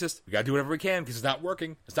make it racist. We got to do whatever we can because it's not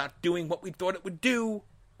working. It's not doing what we thought it would do.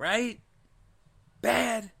 Right?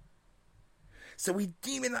 Bad. So we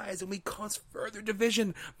demonize and we cause further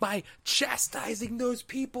division by chastising those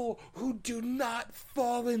people who do not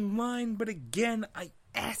fall in line. But again, I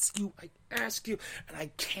ask you, and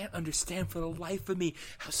I can't understand for the life of me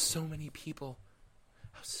how so many people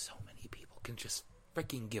can just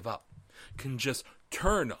freaking give up, can just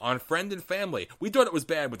turn on friend and family. We thought it was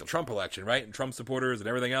bad with the Trump election, right? And Trump supporters and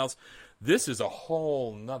everything else. This is a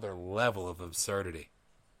whole nother level of absurdity.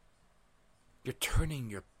 You're turning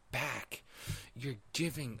your back. You're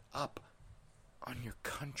giving up on your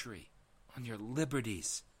country, on your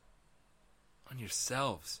liberties, on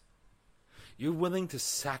yourselves. You're willing to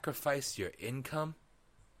sacrifice your income,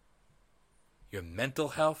 your mental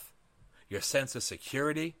health, your sense of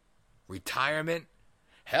security, retirement.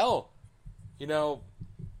 Hell,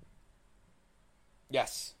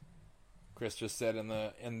 Yes. Chris just said in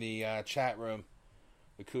the chat room,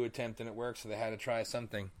 the coup attempt didn't work, so they had to try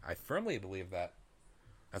something. I firmly believe that.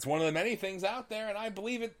 That's one of the many things out there, and I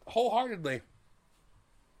believe it wholeheartedly.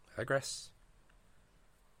 I digress.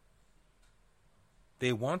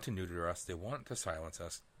 They want to neuter us. They want to silence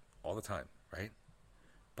us all the time, right?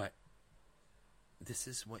 But this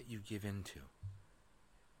is what you give into.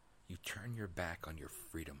 You turn your back on your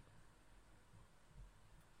freedom.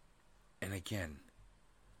 And again,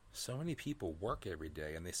 so many people work every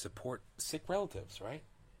day and they support sick relatives, right?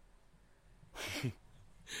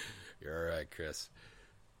 You're all right, Chris.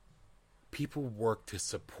 People work to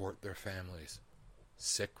support their families,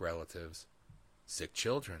 sick relatives, sick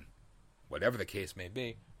children, whatever the case may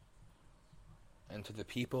be. And to the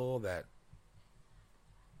people that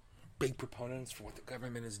big proponents for what the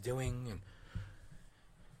government is doing and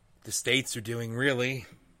the states are doing, really,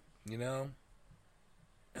 you know,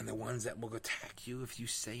 and the ones that will attack you if you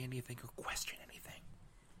say anything or question anything.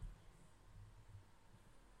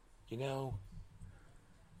 You know,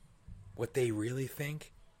 what they really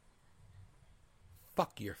think?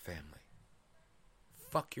 Fuck your family.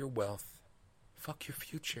 Fuck your wealth. Fuck your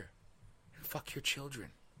future. And fuck your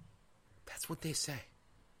children. That's what they say.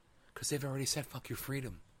 Because they've already said fuck your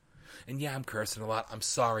freedom. And yeah, I'm cursing a lot. I'm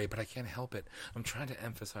sorry, but I can't help it. I'm trying to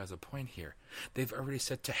emphasize a point here. They've already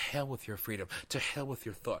said to hell with your freedom, to hell with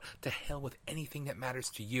your thought, to hell with anything that matters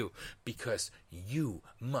to you, because you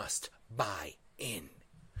must buy in.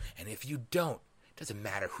 And if you don't, it doesn't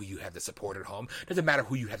matter who you have to support at home. It doesn't matter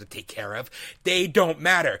who you have to take care of. They don't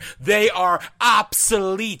matter. They are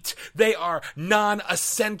obsolete. They are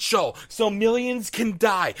non-essential. So millions can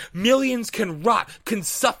die. Millions can rot, can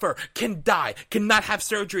suffer, can die, cannot have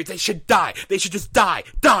surgeries. They should die. They should just die.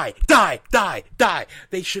 Die, die, die, die.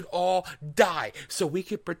 They should all die so we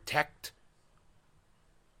could protect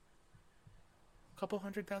a couple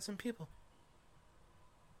 100,000 people.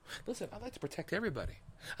 Listen, I like to protect everybody.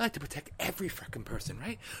 I like to protect every frickin' person,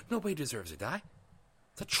 right? Nobody deserves to die.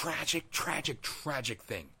 It's a tragic, tragic, tragic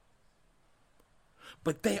thing.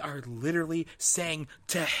 But they are literally saying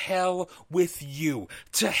to hell with you.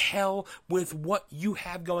 To hell with what you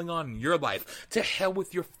have going on in your life. To hell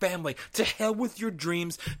with your family. To hell with your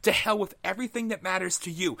dreams. To hell with everything that matters to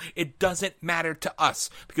you. It doesn't matter to us.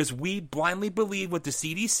 Because we blindly believe what the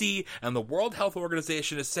CDC and the World Health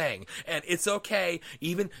Organization is saying. And it's okay,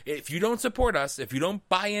 even if you don't support us, if you don't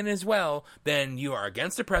buy in as well, then you are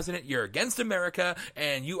against the president, you're against America,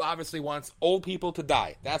 and you obviously want old people to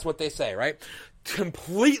die. That's what they say, right?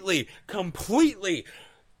 Completely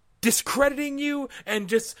discrediting you and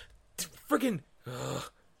just freaking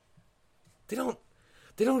they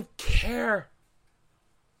don't care.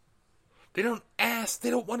 They don't ask. They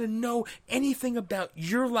don't want to know anything about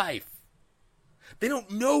your life. They don't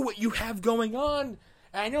know what you have going on.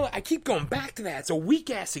 And I know I keep going back to that. It's a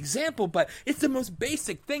weak-ass example, but it's the most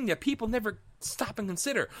basic thing that people never stop and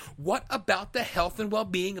consider. What about the health and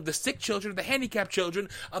well-being of the sick children, the handicapped children,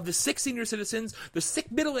 of the sick senior citizens, the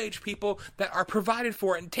sick middle-aged people that are provided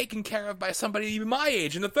for and taken care of by somebody even my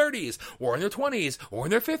age in the 30s or in their 20s or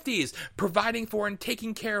in their 50s, providing for and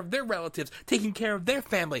taking care of their relatives, taking care of their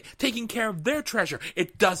family, taking care of their treasure?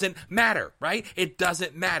 It doesn't matter, right? It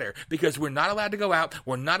doesn't matter because we're not allowed to go out.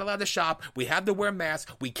 We're not allowed to shop. We have to wear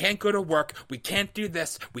masks. We can't go to work. We can't do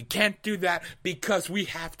this. We can't do that because we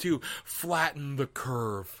have to flatten the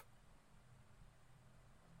curve.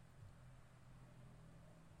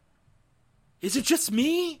 Is it just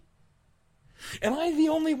me? Am I the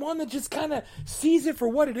only one that just kind of sees it for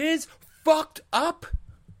what it is? Fucked up?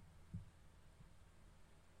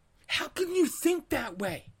 How can you think that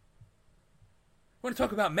way? Want to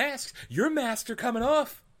talk about masks? Your masks are coming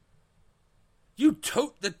off. You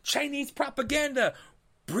tote the Chinese propaganda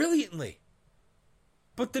brilliantly.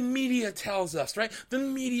 But the media tells us, right? The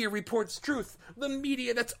media reports truth. The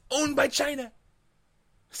media that's owned by China.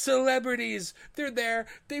 Celebrities, they're there.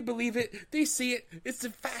 They believe it. They see it. It's the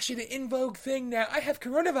fashion and in vogue thing now. I have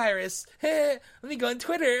coronavirus. Let me go on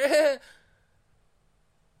Twitter.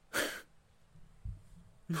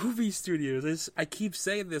 Movie studios. I keep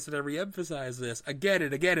saying this and I re-emphasize this again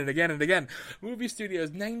and again and again and again. Movie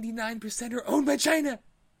studios, 99% are owned by China.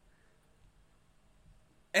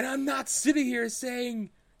 And I'm not sitting here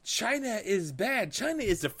saying China is bad. China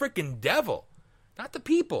is the freaking devil. Not the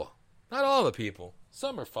people. Not all the people.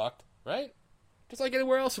 Some are fucked, right? Just like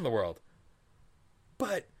anywhere else in the world.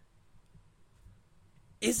 But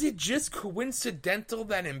is it just coincidental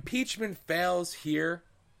that impeachment fails here?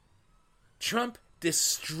 Trump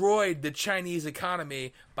destroyed the Chinese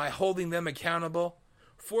economy by holding them accountable,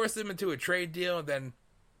 forced them into a trade deal, and then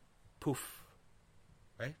poof.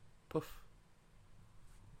 Right? Poof.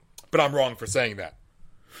 But I'm wrong for saying that.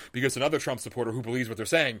 Because another Trump supporter who believes what they're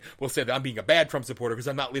saying will say that I'm being a bad Trump supporter because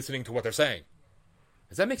I'm not listening to what they're saying.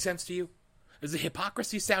 Does that make sense to you? Does the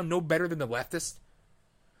hypocrisy sound no better than the leftists?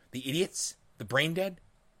 The idiots? The brain dead?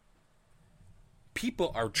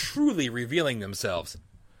 People are truly revealing themselves.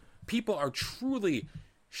 People are truly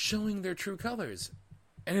showing their true colors.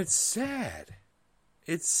 And it's sad.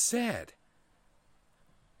 It's sad.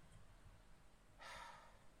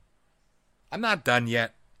 I'm not done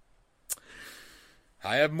yet.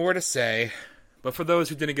 I have more to say, but for those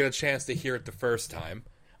who didn't get a chance to hear it the first time,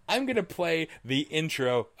 I'm going to play the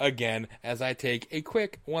intro again as I take a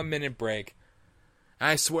quick 1-minute break.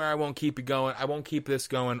 I swear I won't keep it going. I won't keep this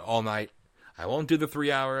going all night. I won't do the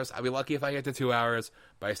 3 hours. I'll be lucky if I get to 2 hours,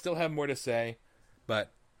 but I still have more to say.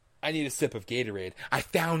 But I need a sip of Gatorade. I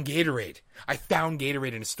found Gatorade. I found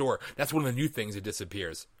Gatorade in a store. That's one of the new things that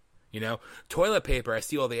disappears. You know, toilet paper, I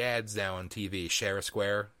see all the ads now on TV. Share a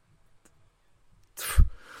Square.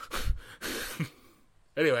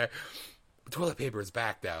 Anyway, toilet paper is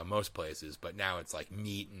back now in most places, but now it's like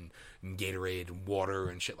meat and Gatorade and water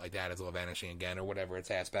and shit like that is all vanishing again or whatever.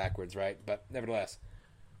 It's ass backwards, right? But nevertheless,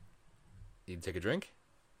 you can take a drink,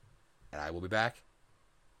 and I will be back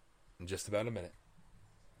in just about a minute.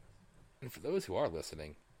 And for those who are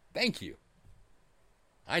listening, thank you.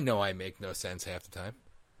 I know I make no sense half the time,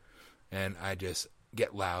 and I just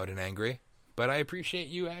get loud and angry, but I appreciate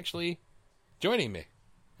you actually joining me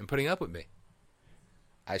and putting up with me.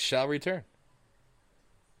 I shall return.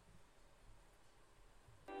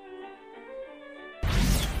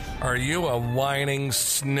 Are you a whining,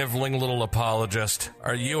 sniveling little apologist?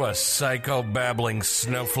 Are you a psycho-babbling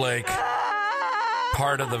snowflake?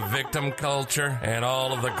 Part of the victim culture and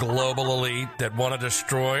all of the global elite that want to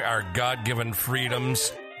destroy our God-given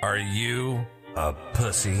freedoms? Are you a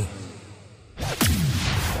pussy?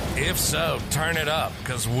 If so, turn it up,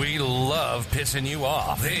 because we love pissing you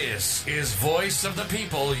off. This is Voice of the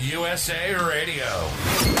People USA Radio.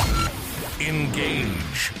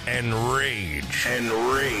 Engage and rage. And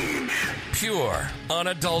rage. Pure,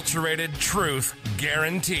 unadulterated truth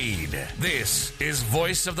guaranteed. This is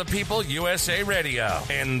Voice of the People USA Radio.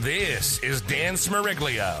 And this is Dan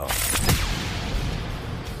Smeriglio.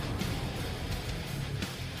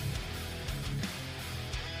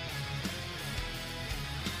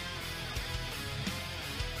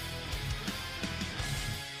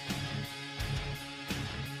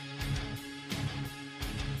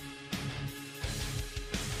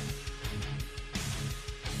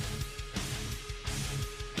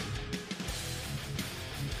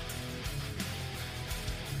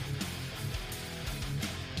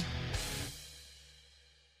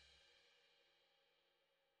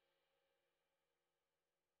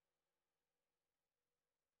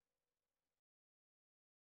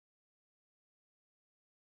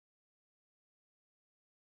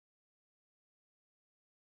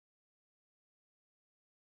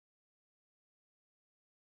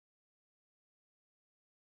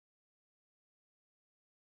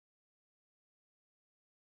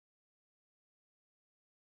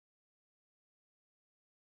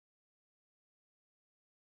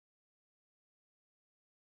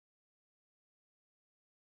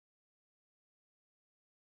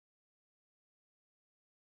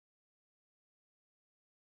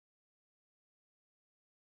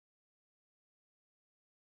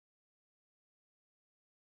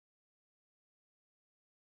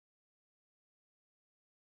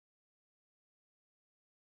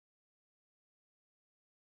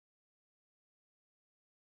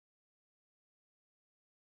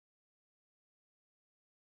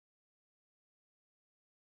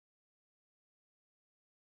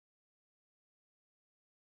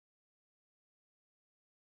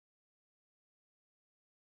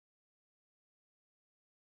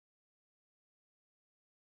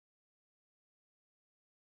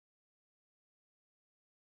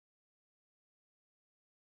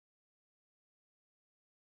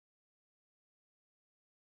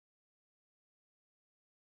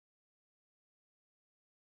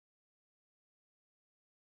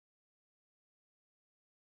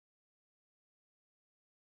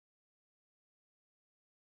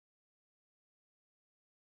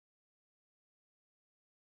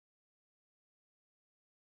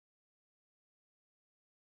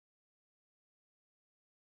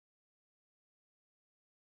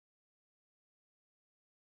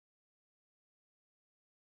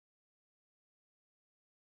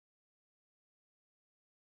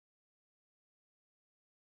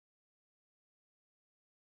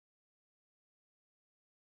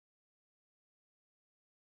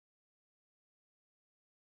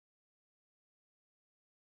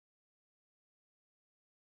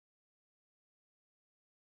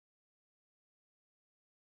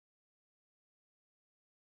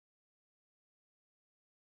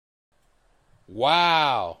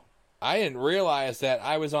 Wow. I didn't realize that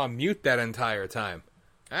I was on mute that entire time.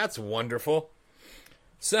 That's wonderful.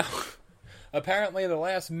 So, apparently the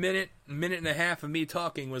last minute and a half of me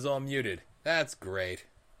talking was all muted. That's great.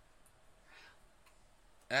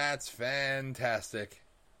 That's fantastic.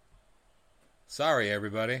 Sorry,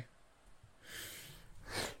 everybody.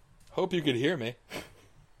 Hope you could hear me.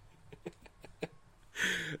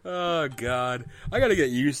 Oh, God. I gotta get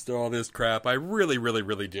used to all this crap. I really, really,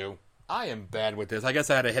 really do. I am bad with this. I guess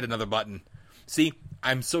I had to hit another button. See,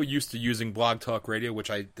 I'm so used to using Blog Talk Radio,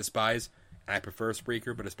 which I despise, and I prefer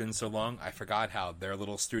Spreaker, but it's been so long, I forgot how their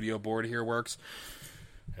little studio board here works.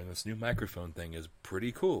 And this new microphone thing is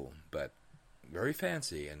pretty cool, but very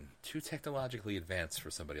fancy and too technologically advanced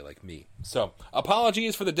for somebody like me. So,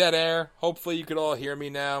 apologies for the dead air. Hopefully you could all hear me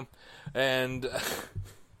now. And,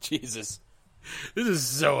 Jesus. This is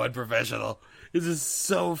so unprofessional. This is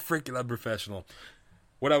so freaking unprofessional.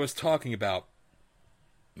 What I was talking about,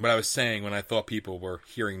 what I was saying when I thought people were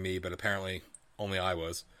hearing me, but apparently only I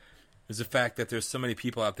was, is the fact that there's so many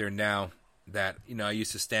people out there now that, you know, I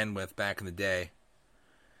used to stand with back in the day.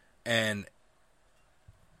 And,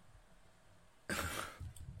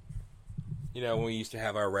 you know, when we used to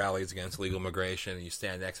have our rallies against legal immigration, and you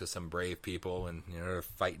stand next to some brave people, and, you know, they're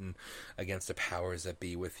fighting against the powers that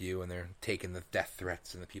be with you, and they're taking the death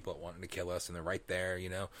threats and the people that wanting to kill us, and they're right there, you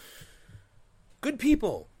know. Good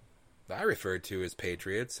people that I refer to as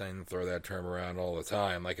patriots. I throw that term around all the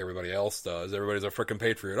time like everybody else does. Everybody's a frickin'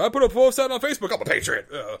 patriot. I put a post out on Facebook, I'm a patriot.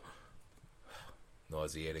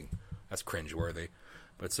 Nauseating. That's cringeworthy.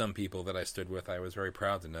 But some people that I stood with, I was very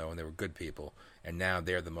proud to know, and they were good people. And now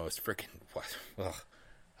they're the most freaking,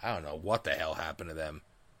 I don't know what the hell happened to them.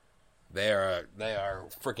 They are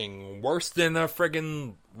freaking worse than a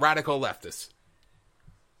freaking radical leftist.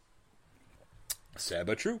 Sad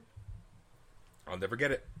but true. I'll never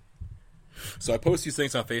get it. So I post these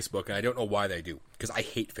things on Facebook, and I don't know why they do. Because I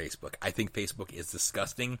hate Facebook. I think Facebook is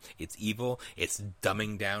disgusting. It's evil. It's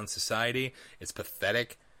dumbing down society. It's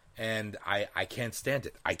pathetic. And I can't stand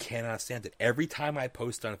it. I cannot stand it. Every time I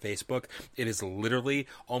post on Facebook, it is literally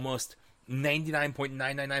almost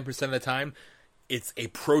 99.999% of the time, it's a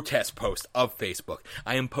protest post of Facebook.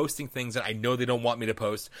 I am posting things that I know they don't want me to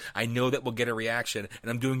post. I know that will get a reaction,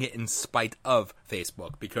 and I'm doing it in spite of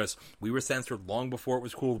Facebook, because we were censored long before it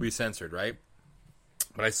was cool to be censored, right?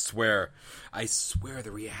 But I swear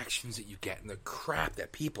the reactions that you get and the crap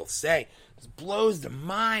that people say just blows the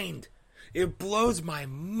mind. It blows my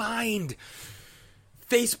mind.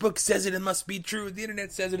 Facebook says it must be true. The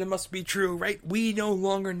internet says it must be true, right? We no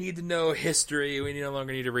longer need to know history. We no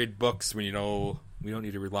longer need to read books. We don't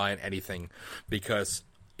need to rely on anything, because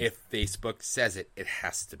if Facebook says it, it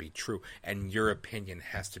has to be true, and your opinion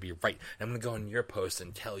has to be right. And I'm going to go on your post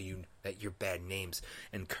and tell you that you're bad names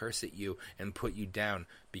and curse at you and put you down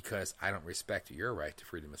because I don't respect your right to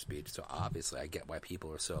freedom of speech. So obviously I get why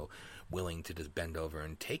people are so willing to just bend over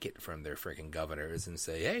and take it from their freaking governors and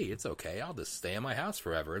say, hey, it's okay, I'll just stay in my house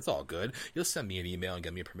forever. It's all good. You'll send me an email and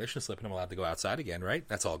give me a permission slip and I'm allowed to go outside again, right?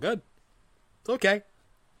 That's all good. It's okay.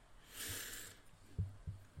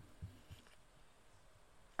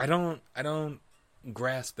 I don't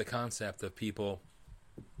grasp the concept of people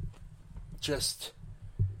just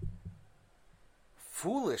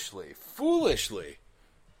foolishly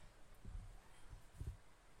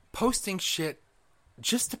posting shit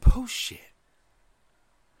just to post shit.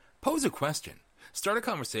 Pose a question. Start a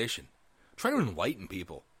conversation. Try to enlighten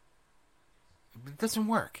people. It doesn't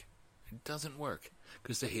work. It doesn't work,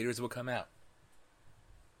 because the haters will come out.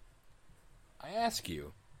 I ask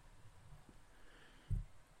you,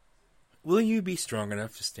 will you be strong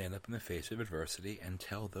enough to stand up in the face of adversity and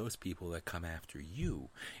tell those people that come after you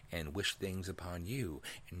and wish things upon you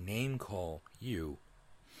and name call you?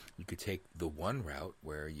 You could take the one route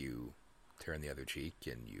where you turn the other cheek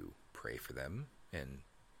and you pray for them and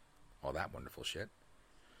all that wonderful shit.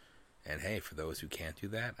 And hey, for those who can't do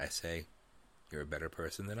that, I say, you're a better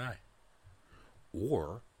person than I.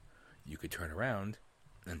 Or you could turn around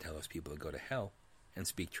and tell those people to go to hell and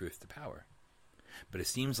speak truth to power. But it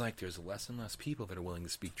seems like there's less and less people that are willing to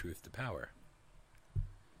speak truth to power.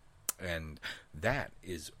 And that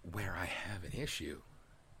is where I have an issue.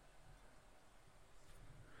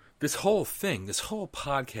 This whole thing, this whole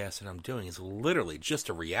podcast that I'm doing is literally just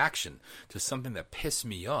a reaction to something that pissed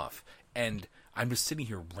me off. And I'm just sitting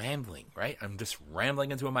here rambling, right? I'm just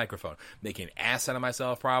rambling into a microphone, making an ass out of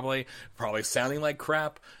myself probably sounding like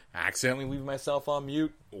crap, accidentally leaving myself on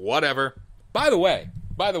mute, whatever. By the way,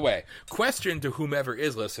 question to whomever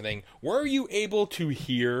is listening, were you able to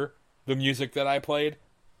hear the music that I played?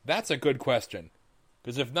 That's a good question.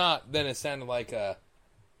 Because if not, then it sounded like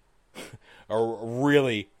a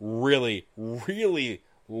really, really, really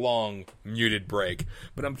long muted break.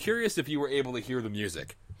 But I'm curious if you were able to hear the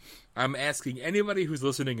music. I'm asking anybody who's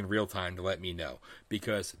listening in real time to let me know,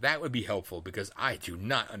 because that would be helpful, because I do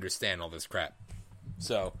not understand all this crap.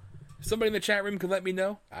 So, if somebody in the chat room could let me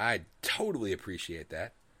know, I'd totally appreciate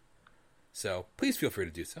that. So, please feel free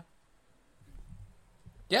to do so.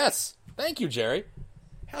 Yes! Thank you, Jerry.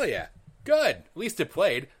 Hell yeah. Good. At least it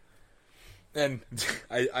played. And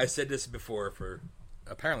I said this before for...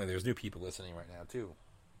 Apparently there's new people listening right now, too.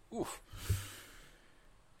 Oof.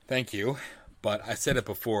 Thank you. But I said it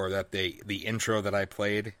before that the intro that I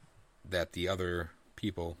played, that the other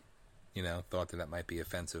people, thought that might be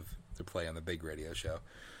offensive to play on the big radio show.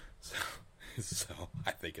 So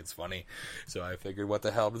I think it's funny. So I figured, what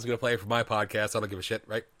the hell? I'm just going to play it for my podcast. I don't give a shit,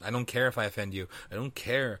 right? I don't care if I offend you. I don't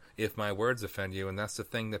care if my words offend you. And that's the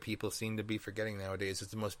thing that people seem to be forgetting nowadays.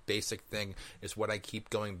 It's the most basic thing. It's what I keep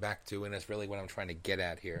going back to, and it's really what I'm trying to get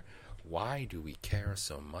at here. Why do we care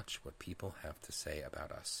so much what people have to say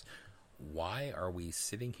about us? Why are we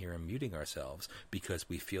sitting here and muting ourselves? Because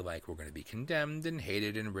we feel like we're going to be condemned and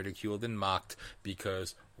hated and ridiculed and mocked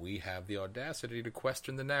because we have the audacity to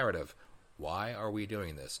question the narrative. Why are we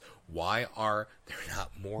doing this? Why are there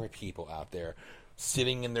not more people out there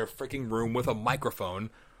sitting in their freaking room with a microphone,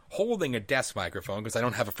 holding a desk microphone, because I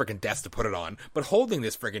don't have a freaking desk to put it on, but holding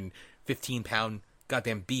this freaking 15-pound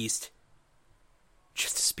goddamn beast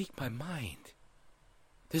just to speak my mind?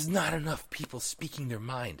 There's not enough people speaking their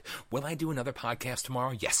mind. Will I do another podcast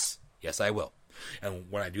tomorrow? Yes. Yes, I will. And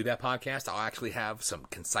when I do that podcast, I'll actually have some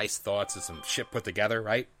concise thoughts and some shit put together,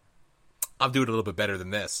 right? I'll do it a little bit better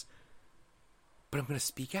than this. But I'm going to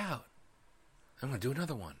speak out. I'm going to do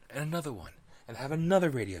another one, and have another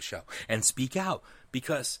radio show, and speak out,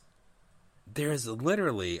 because there's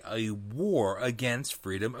literally a war against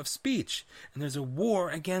freedom of speech, and there's a war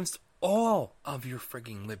against all of your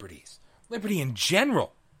frigging liberties. Liberty in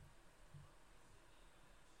general.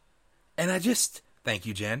 And thank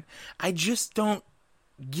you, Jen, I just don't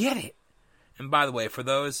get it. And by the way, for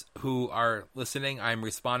those who are listening, I'm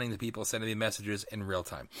responding to people sending me messages in real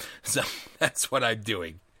time. So that's what I'm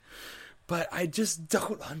doing. But I just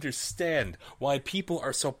don't understand why people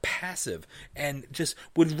are so passive and just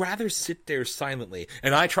would rather sit there silently.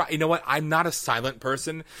 And I try, you know what? I'm not a silent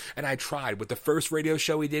person. And I tried with the first radio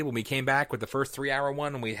show we did when we came back with the first 3-hour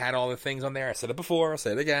one and we had all the things on there. I said it before, I'll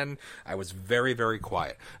say it again. I was very, very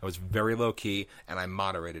quiet. I was very low key, and I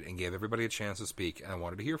moderated and gave everybody a chance to speak. And I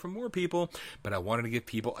wanted to hear from more people, but I wanted to give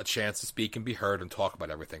people a chance to speak and be heard and talk about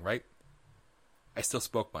everything, right? I still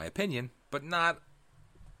spoke my opinion, but not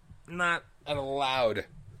at a loud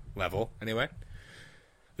level, anyway.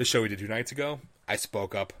 The show we did 2 nights ago, I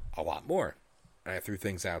spoke up a lot more. I threw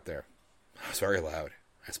things out there. I was very loud.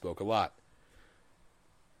 I spoke a lot.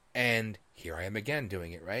 And here I am again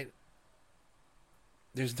doing it, right?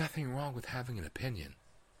 There's nothing wrong with having an opinion.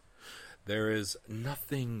 There is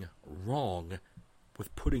nothing wrong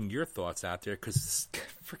with putting your thoughts out there, because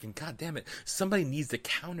freaking goddamn it, somebody needs to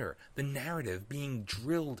counter the narrative being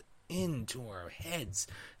drilled into our heads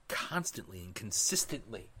constantly and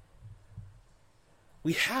consistently.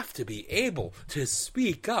 We have to be able to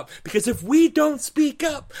speak up, because if we don't speak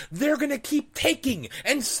up, they're going to keep taking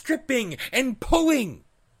and stripping and pulling.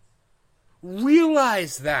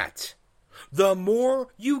 Realize that. The more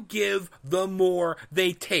you give, the more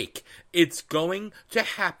they take. It's going to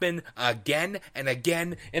happen again and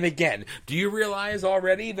again and again. Do you realize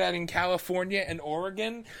already that in California and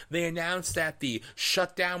Oregon, they announced that the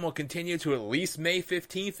shutdown will continue to at least May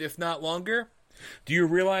 15th, if not longer? Do you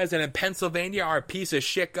realize that in Pennsylvania, our piece of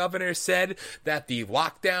shit governor said that the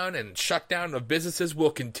lockdown and shutdown of businesses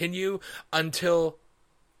will continue until...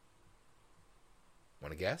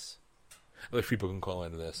 Want to guess? I wish people can call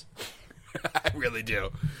into this. I really do.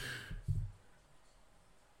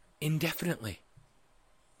 Indefinitely.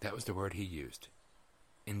 That was the word he used.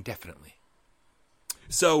 Indefinitely.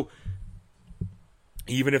 So,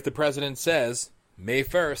 even if the president says, May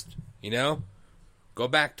 1st, go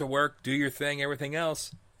back to work, do your thing, everything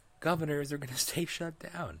else, governors are going to stay shut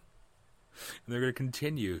down. And they're going to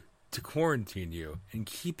continue to quarantine you and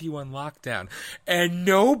keep you on lockdown. And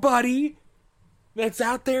nobody that's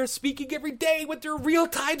out there speaking every day with their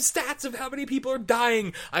real-time stats of how many people are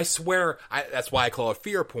dying. I swear, that's why I call it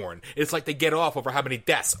fear porn. It's like they get off over how many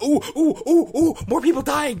deaths. Ooh, more people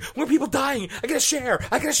dying. I gotta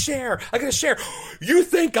share. You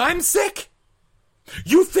think I'm sick?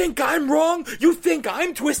 You think I'm wrong? You think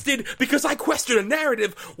I'm twisted because I question a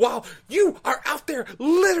narrative while you are out there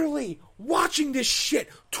literally watching this shit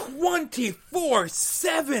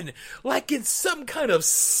 24/7 like it's some kind of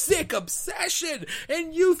sick obsession,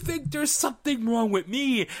 and you think there's something wrong with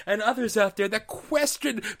me and others out there that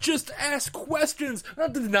question, just ask questions,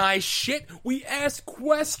 not deny shit. We ask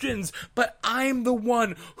questions, but I'm the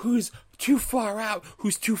one who's too far out,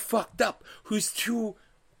 who's too fucked up, who's too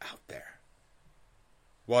out there.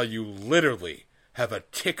 While you literally have a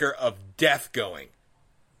ticker of death going.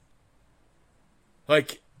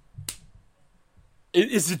 Like,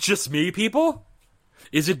 is it just me, people?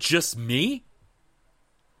 Is it just me?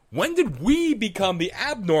 When did we become the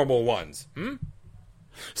abnormal ones?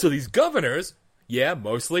 So these governors, yeah,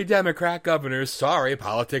 mostly Democrat governors, sorry,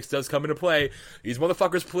 politics does come into play. These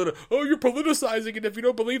motherfuckers, you're politicizing it if you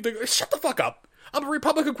don't believe the... Shut the fuck up! I'm a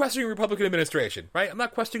Republican questioning a Republican administration, right? I'm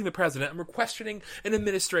not questioning the president. I'm questioning an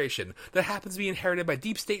administration that happens to be inherited by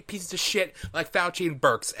deep state pieces of shit like Fauci and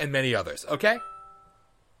Birx and many others, okay?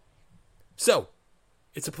 So,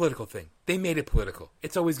 it's a political thing. They made it political.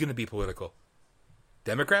 It's always going to be political.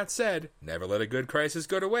 Democrats said, never let a good crisis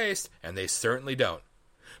go to waste, and they certainly don't.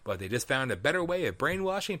 But they just found a better way of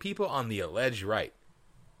brainwashing people on the alleged right.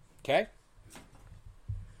 Okay?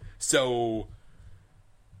 So,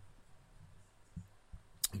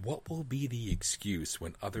 what will be the excuse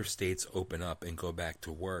when other states open up and go back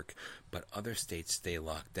to work, but other states stay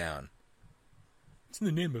locked down? It's in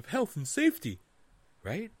the name of health and safety,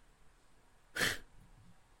 right?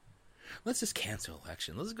 Let's just cancel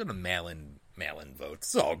election. Let's go to mail-in votes.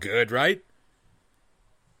 It's all good, right?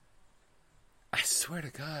 I swear to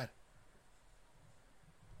God,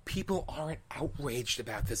 people aren't outraged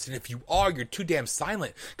about this, and if you are, you're too damn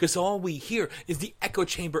silent, because all we hear is the echo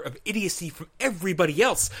chamber of idiocy from everybody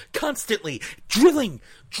else, constantly drilling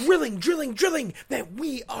that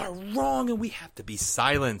we are wrong, and we have to be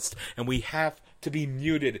silenced, and we have to be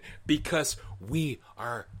muted, because we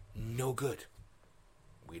are no good.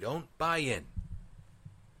 We don't buy in.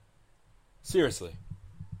 Seriously.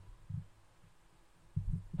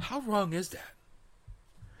 How wrong is that?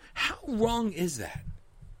 How wrong is that?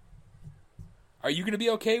 Are you going to be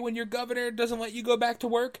okay when your governor doesn't let you go back to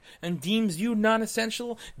work and deems you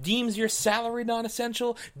non-essential, deems your salary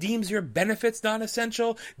non-essential, deems your benefits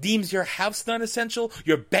non-essential, deems your house non-essential,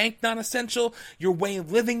 your bank non-essential, your way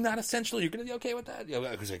of living non-essential? You're going to be okay with that?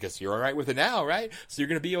 Because I guess you're all right with it now, right? So you're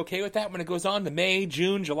going to be okay with that when it goes on to May,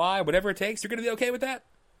 June, July, whatever it takes? You're going to be okay with that?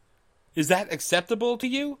 Is that acceptable to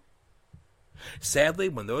you? Sadly,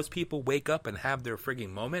 when those people wake up and have their frigging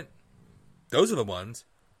moment, those are the ones,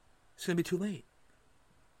 it's going to be too late.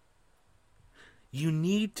 You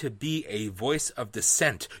need to be a voice of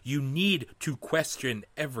dissent. You need to question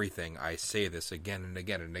everything. I say this again and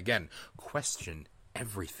again and again. Question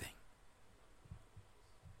everything.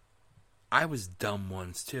 I was dumb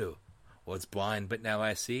once too. Was blind, but now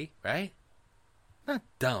I see, right? Not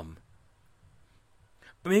dumb.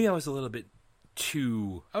 But maybe I was a little bit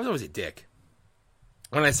too... I was always a dick.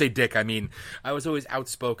 When I say dick, I mean I was always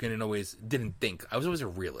outspoken and always didn't think. I was always a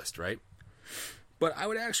realist, right? But I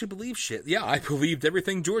would actually believe shit. Yeah, I believed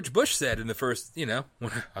everything George Bush said in the first,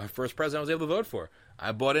 when our first president I was able to vote for.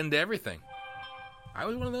 I bought into everything. I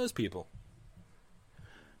was one of those people.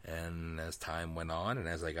 And as time went on, and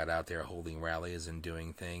as I got out there holding rallies and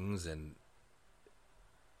doing things, and,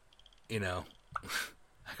 I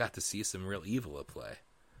got to see some real evil at play.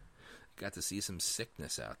 I got to see some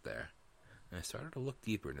sickness out there. And I started to look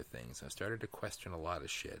deeper into things. I started to question a lot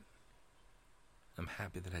of shit. I'm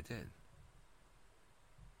happy that I did.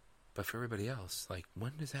 But for everybody else,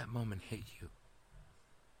 when does that moment hit you?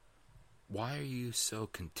 Why are you so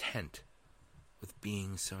content with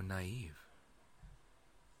being so naive?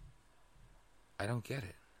 I don't get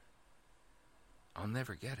it. I'll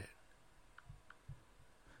never get it.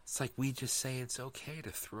 It's like we just say it's okay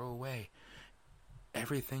to throw away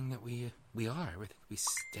everything that we are, everything we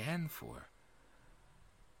stand for.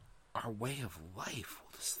 Our way of life,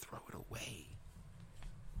 we'll just throw it away.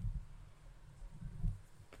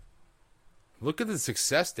 Look at the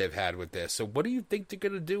success they've had with this. So what do you think they're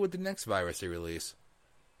going to do with the next virus they release?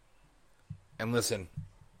 And listen,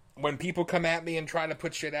 when people come at me and try to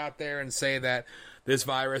put shit out there and say that this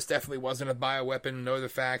virus definitely wasn't a bioweapon, know the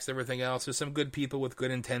facts, everything else, there's some good people with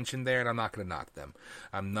good intention there, and I'm not going to knock them.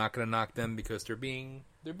 I'm not going to knock them because they're being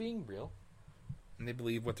real. And they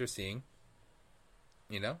believe what they're seeing.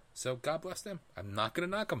 So God bless them. I'm not going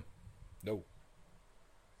to knock them. No.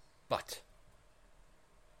 But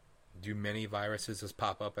do many viruses just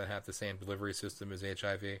pop up and have the same delivery system as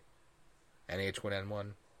HIV and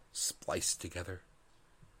H1N1 spliced together?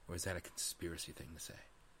 Or is that a conspiracy thing to say?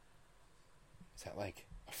 Is that like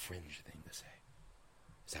a fringe thing to say?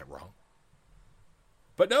 Is that wrong?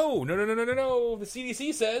 But no. The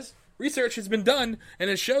CDC says research has been done, and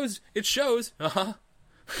it shows.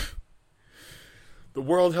 The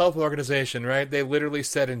World Health Organization, right? They literally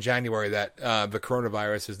said in January that the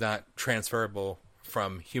coronavirus is not transferable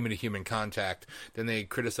from human-to-human contact. Then they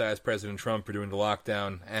criticized President Trump for doing the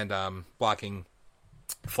lockdown and blocking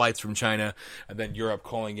flights from China, and then Europe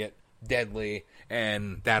calling it deadly,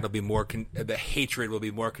 and that'll be more the hatred will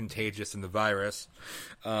be more contagious than the virus.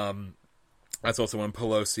 That's also when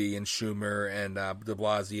Pelosi and Schumer and de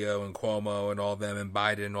Blasio and Cuomo and all them and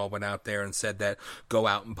Biden all went out there and said that go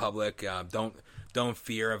out in public, don't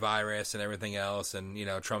fear a virus and everything else, and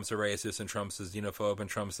Trump's a racist and Trump's a xenophobe and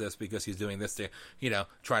Trump's this because he's doing this to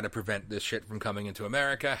try to prevent this shit from coming into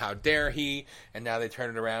America. How dare he? And now they turn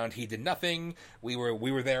it around. He did nothing. We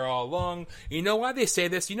were there all along. You know why they say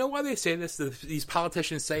this? These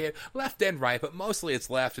politicians say it left and right, but mostly it's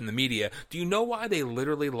left in the media. Do you know why they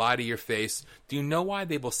literally lie to your face? Do you know why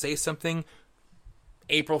they will say something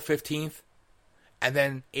April 15th and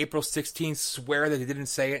then April 16th swear that they didn't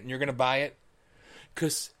say it and you're going to buy it?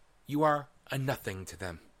 Because you are a nothing to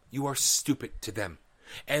them. You are stupid to them.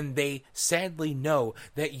 And they sadly know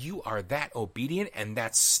that you are that obedient and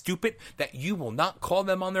that stupid that you will not call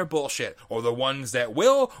them on their bullshit. Or the ones that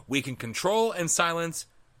will, we can control and silence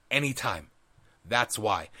anytime. That's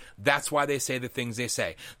why. That's why they say the things they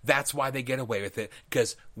say. That's why they get away with it.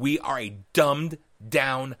 Because we are a dumbed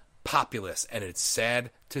down populace. And it's sad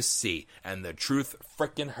to see. And the truth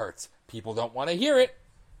frickin' hurts. People don't want to hear it.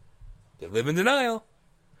 They live in denial.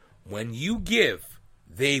 When you give,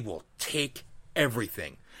 they will take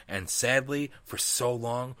everything. And sadly, for so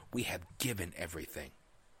long, we have given everything.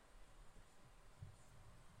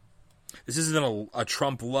 This isn't a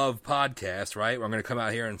Trump love podcast, right? Where I'm going to come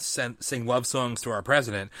out here and sing love songs to our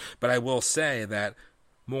president. But I will say that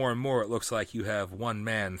more and more it looks like you have one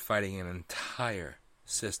man fighting an entire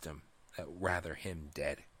system that would rather him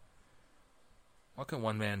dead. What can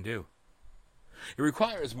one man do? It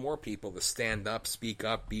requires more people to stand up, speak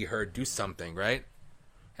up, be heard, do something, right?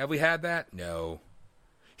 Have we had that? No.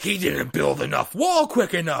 He didn't build enough wall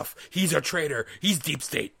quick enough. He's a traitor. He's deep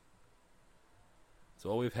state. It's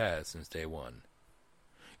all we've had since day one.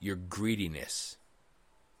 Your greediness,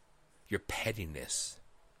 your pettiness,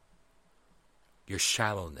 your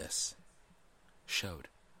shallowness showed.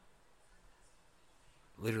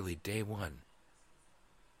 Literally day one.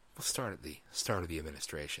 We'll start at the start of the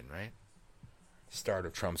administration, right? Start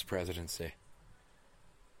of Trump's presidency.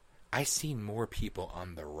 I seen more people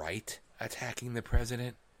on the right attacking the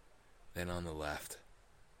president than on the left.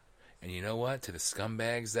 And you know what? To the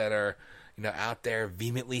scumbags that are, out there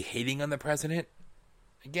vehemently hating on the president,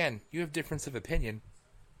 again, you have difference of opinion.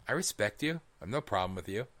 I respect you. I have no problem with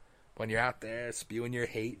you. When you're out there spewing your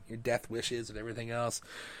hate, your death wishes, and everything else,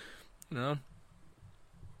 you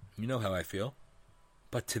know how I feel.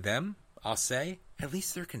 But to them, I'll say, at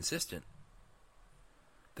least they're consistent.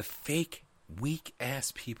 The fake,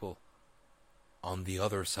 weak-ass people on the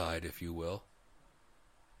other side, if you will,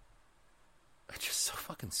 are just so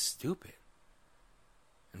fucking stupid.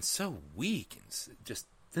 And so weak and just,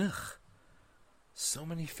 ugh. So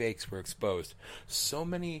many fakes were exposed. So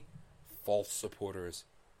many false supporters.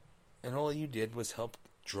 And all you did was help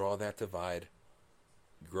draw that divide.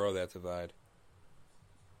 Grow that divide.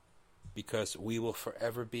 Because we will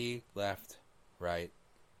forever be left, right.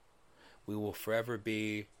 We will forever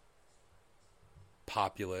be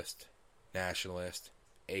populist, nationalist,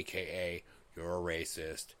 a.k.a. you're a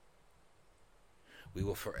racist. We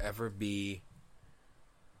will forever be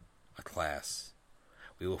a class.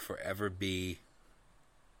 We will forever be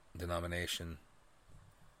denomination.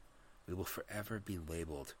 We will forever be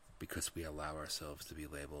labeled because we allow ourselves to be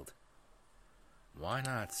labeled. Why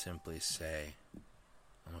not simply say,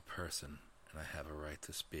 I'm a person and I have a right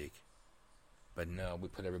to speak? But no, we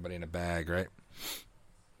put everybody in a bag, right?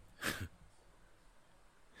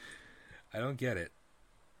 I don't get it.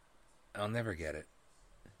 I'll never get it.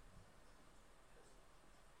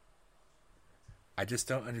 I just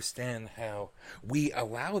don't understand how we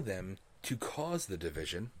allow them to cause the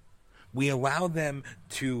division. We allow them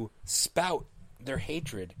to spout their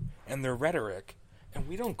hatred and their rhetoric, and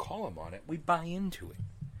we don't call them on it. We buy into it.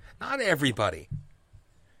 Not everybody.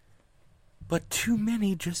 But too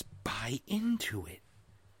many just buy into it.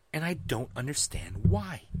 And I don't understand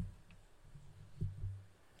why.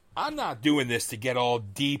 I'm not doing this to get all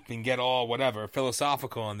deep and get all whatever,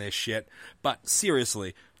 philosophical on this shit. But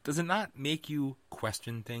seriously, does it not make you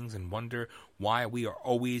question things and wonder why we are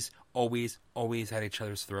always at each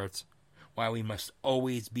other's throats? why we must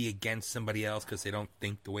always be against somebody else because they don't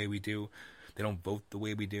think the way we do, they don't vote the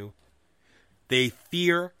way we do. They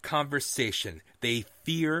fear conversation. They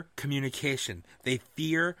fear communication. They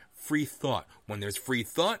fear free thought. When there's free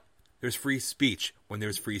thought, there's free speech. When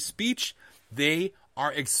there's free speech, they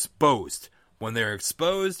are exposed. When they're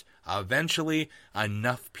exposed, eventually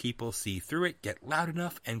enough people see through it, get loud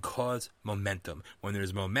enough, and cause momentum. When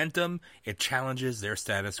there's momentum, it challenges their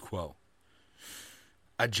status quo.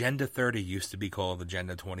 Agenda 30 used to be called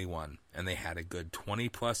Agenda 21, and they had a good 20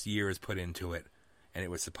 plus years put into it, and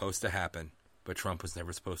it was supposed to happen, but Trump was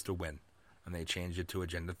never supposed to win, and they changed it to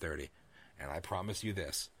Agenda 30. And I promise you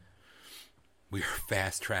this, we are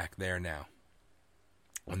fast-tracked there now.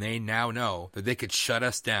 When they now know that they could shut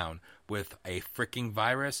us down with a freaking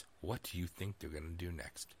virus, what do you think they're going to do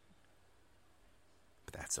next?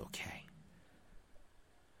 But that's okay.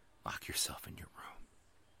 Lock yourself in your room.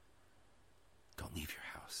 Don't leave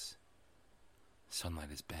your house.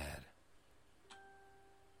 Sunlight is bad.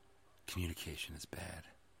 Communication is bad.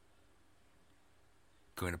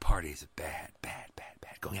 Going to parties is bad.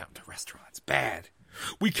 Going out to restaurants, bad.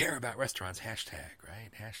 We care about restaurants, hashtag,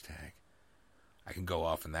 right? Hashtag. I can go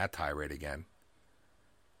off on that tirade again.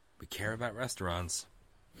 We care about restaurants.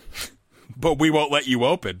 But we won't let you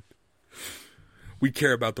open. We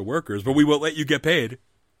care about the workers, but we won't let you get paid.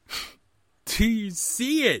 Do you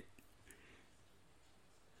see it?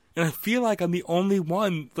 And I feel like I'm the only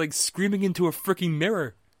one, like, screaming into a freaking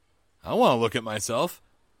mirror. I want to look at myself.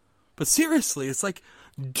 But seriously, it's like,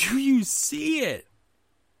 do you see it?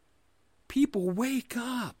 People, wake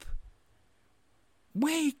up.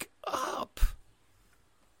 Wake up.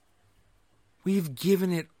 We've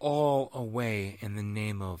given it all away in the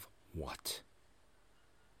name of what?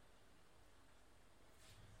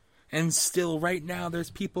 And still, right now,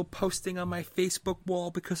 there's people posting on my Facebook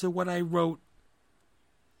wall because of what I wrote.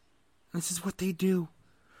 This is what they do.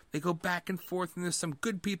 They go back and forth, and there's some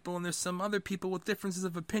good people, and there's some other people with differences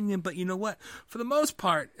of opinion. But you know what? For the most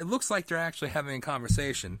part, it looks like they're actually having a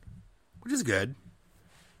conversation, which is good.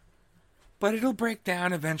 But it'll break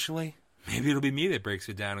down eventually. Maybe it'll be me that breaks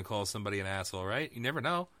it down and calls somebody an asshole, right? You never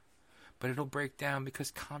know. But it'll break down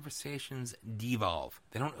because conversations devolve.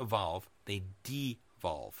 They don't evolve, they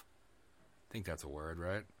devolve. I think that's a word,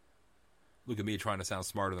 right? Look at me trying to sound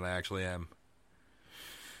smarter than I actually am.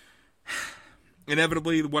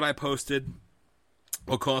 Inevitably, what I posted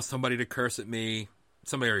will cause somebody to curse at me.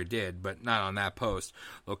 Somebody already did, but not on that post.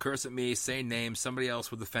 They'll curse at me, say names, somebody else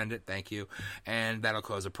will defend it, thank you, and that'll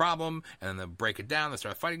cause a problem, and then they'll break it down, they'll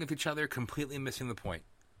start fighting with each other, completely missing the point.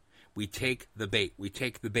 We take the bait, we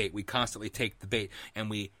constantly take the bait, and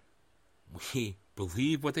we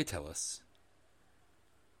believe what they tell us.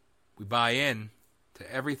 We buy in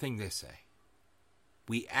to everything they say.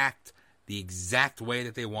 We act the exact way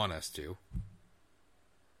that they want us to,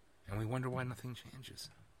 and we wonder why nothing changes.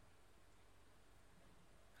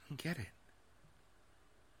 Get it.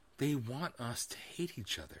 They want us to hate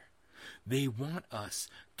each other. They want us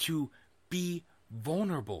to be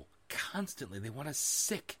vulnerable constantly. They want us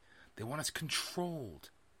sick. They want us controlled.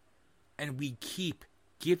 And we keep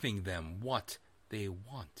giving them what they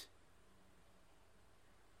want.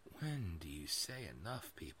 When do you say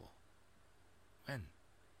enough, people? When?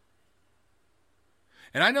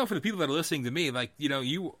 And I know for the people that are listening to me, like, you know,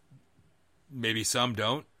 you, maybe some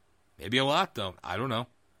don't, maybe a lot don't, I don't know.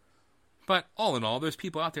 But all in all, there's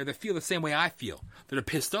people out there that feel the same way I feel, that are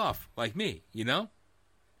pissed off like me, you know?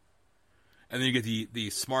 And then you get the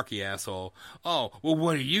smarky asshole, oh, well,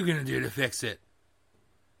 what are you going to do to fix it?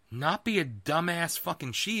 Not be a dumbass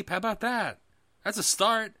fucking sheep. How about that? That's a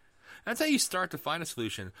start. That's how you start to find a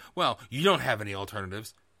solution. Well, you don't have any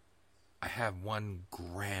alternatives. I have one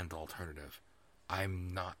grand alternative.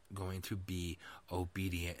 I'm not going to be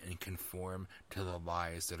obedient and conform to the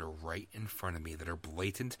lies that are right in front of me, that are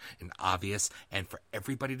blatant and obvious, and for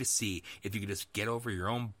everybody to see. If you could just get over your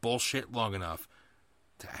own bullshit long enough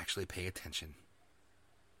to actually pay attention.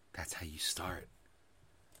 That's how you start.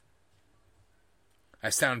 I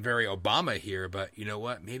sound very Obama here, but you know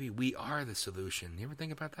what? Maybe we are the solution. You ever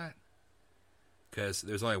think about that? Because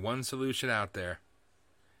there's only one solution out there.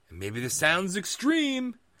 And maybe this sounds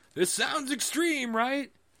extreme. This sounds extreme,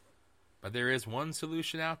 right? But there is one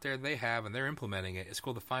solution out there they have, and they're implementing it. It's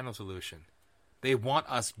called the final solution. They want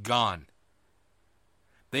us gone.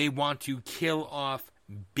 They want to kill off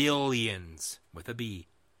billions, with a B.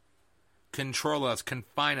 Control us,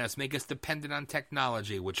 confine us, make us dependent on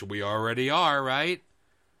technology, which we already are, right?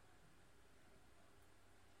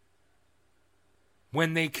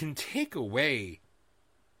 When they can take away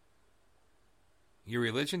your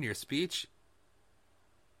religion, your speech,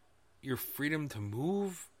 your freedom to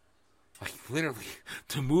move, like literally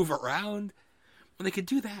to move around. When they could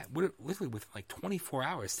do that literally within like 24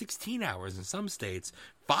 hours, 16 hours in some states,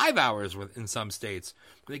 5 hours in some states,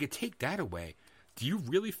 when they could take that away. Do you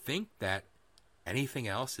really think that anything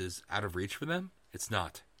else is out of reach for them? It's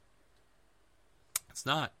not. It's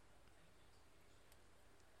not.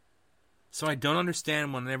 So I don't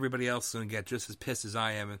understand when everybody else is going to get just as pissed as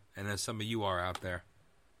I am and as some of you are out there.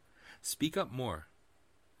 Speak up more.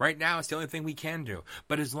 Right now, it's the only thing we can do.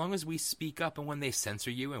 But as long as we speak up, and when they censor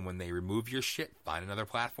you and when they remove your shit, find another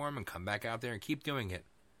platform and come back out there and keep doing it.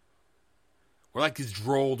 We're like these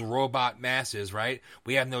drolled robot masses, right?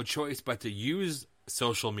 We have no choice but to use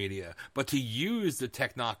social media, but to use the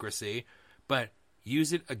technocracy, but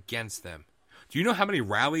use it against them. Do you know how many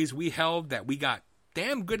rallies we held that we got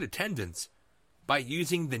damn good attendance by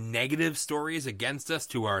using the negative stories against us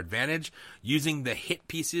to our advantage, using the hit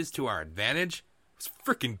pieces to our advantage? It's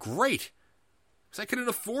freaking great. Because I couldn't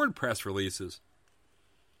afford press releases.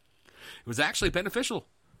 It was actually beneficial.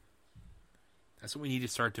 That's what we need to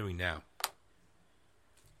start doing now.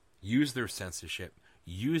 Use their censorship.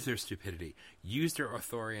 Use their stupidity. Use their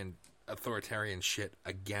authoritarian shit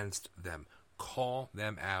against them. Call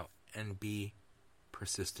them out and be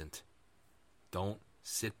persistent. Don't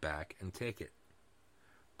sit back and take it.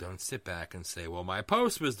 Don't sit back and say, well, my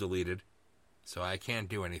post was deleted, so I can't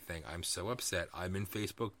do anything. I'm so upset. I'm in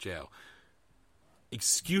Facebook jail.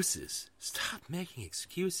 Excuses. Stop making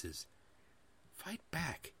excuses. Fight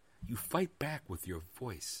back. You fight back with your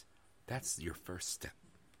voice. That's your first step.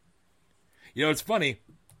 You know, it's funny.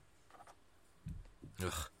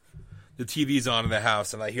 The TV's on in the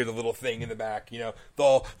house, and I hear the little thing in the back, you know,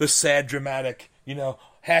 the sad, dramatic, you know,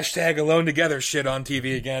 hashtag alone together shit on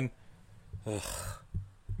TV again. Ugh.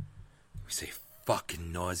 We say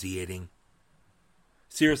fucking nauseating.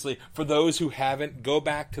 Seriously, for those who haven't, go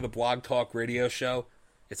back to the Blog Talk Radio show.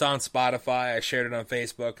 It's on Spotify. I shared it on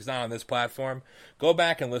Facebook. It's not on this platform. Go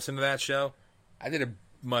back and listen to that show. I did a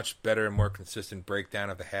much better and more consistent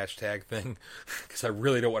breakdown of the hashtag thing, because I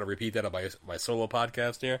really don't want to repeat that on my solo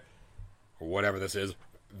podcast here, or whatever this is,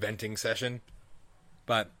 venting session.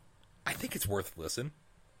 But I think it's worth a listen.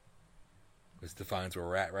 This defines where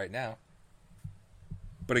we're at right now.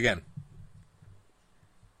 But again,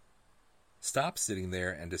 stop sitting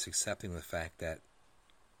there and just accepting the fact that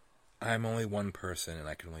I'm only one person and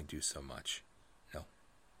I can only do so much. No.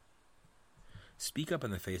 Speak up in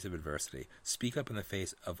the face of adversity. Speak up in the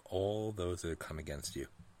face of all those that have come against you.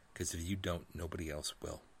 Because if you don't, nobody else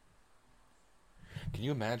will. Can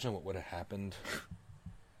you imagine what would have happened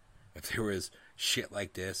if there was shit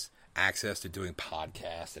like this, access to doing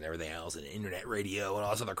podcasts and everything else, and internet radio and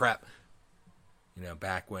all this other crap? You know,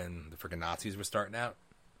 back when the freaking Nazis were starting out.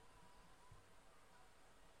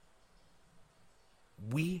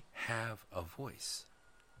 We have a voice.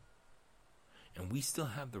 And we still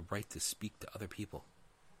have the right to speak to other people.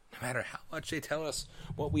 No matter how much they tell us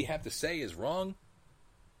what we have to say is wrong.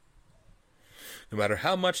 No matter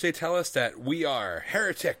how much they tell us that we are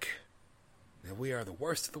heretic. That we are the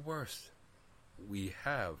worst of the worst. We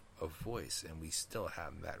have a voice and we still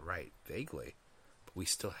have that right. Vaguely. But we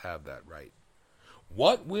still have that right.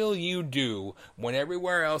 What will you do when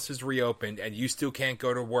everywhere else is reopened and you still can't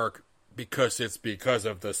go to work because it's because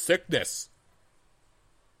of the sickness?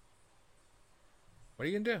 What are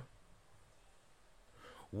you going to do?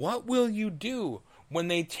 What will you do when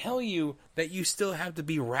they tell you that you still have to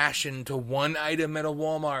be rationed to one item at a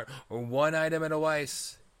Walmart or one item at a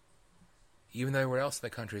Weis, even though everywhere else in the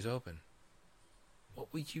country is open?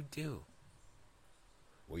 What will you do?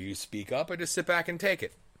 Will you speak up or just sit back and take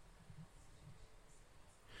it?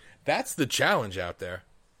 That's the challenge out there.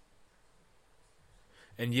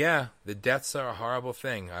 And yeah, the deaths are a horrible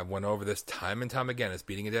thing. I went over this time and time again. It's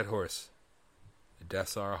beating a dead horse. The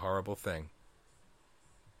deaths are a horrible thing.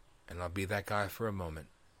 And I'll be that guy for a moment.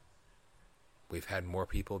 We've had more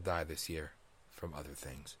people die this year from other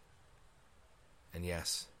things. And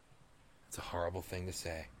yes, it's a horrible thing to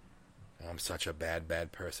say. I'm such a bad,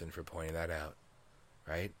 bad person for pointing that out.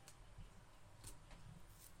 Right?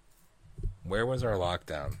 Where was our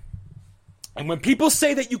lockdown? And when people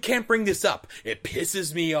say that you can't bring this up, it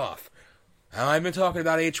pisses me off. I've been talking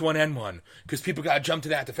about H1N1 because people got to jump to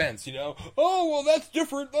that defense, you know. Oh, well, that's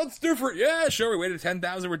different. That's different. Yeah, sure, we waited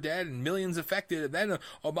 10,000 were dead and millions affected, and then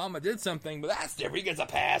Obama did something, but that's different. He gets a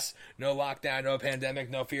pass. No lockdown, no pandemic,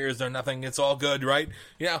 no fears, no nothing. It's all good, right?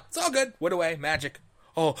 You know, it's all good. What away, magic.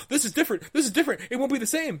 Oh, this is different. This is different. It won't be the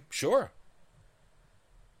same. Sure.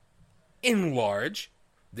 In large,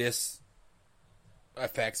 this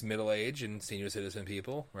affects middle-aged and senior citizen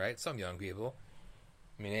people, right? Some young people.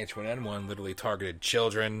 I mean, H1N1 literally targeted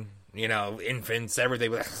children, infants,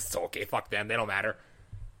 everything. It's okay, fuck them. They don't matter.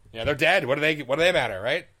 Yeah, they're dead. What do they matter,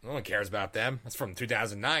 right? No one cares about them. That's from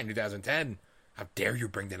 2009, 2010. How dare you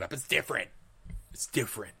bring that up? It's different. It's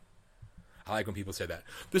different. I like when people say that.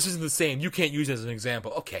 This isn't the same. You can't use it as an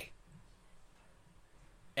example. Okay.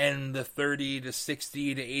 And the 30 to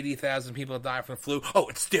 60 to 80,000 people that die from the flu. Oh,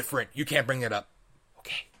 it's different. You can't bring that up.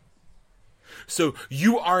 Okay. So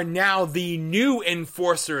you are now the new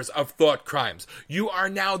enforcers of thought crimes. You are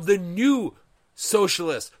now the new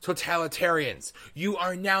socialists, totalitarians. You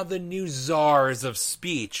are now the new czars of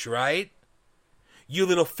speech, right? You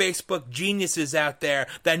little Facebook geniuses out there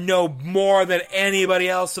that know more than anybody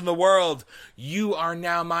else in the world. You are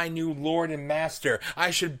now my new Lord and Master. I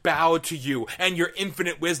should bow to you and your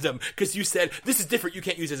infinite wisdom because you said, this is different, you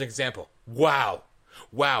can't use it as an example. Wow.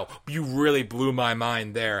 Wow, you really blew my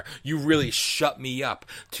mind there. You really shut me up.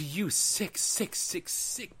 To you sick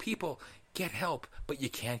people, get help. But you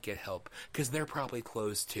can't get help because they're probably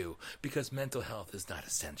closed too because mental health is not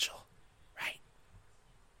essential, right?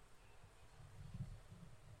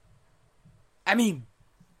 I mean,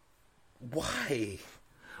 why?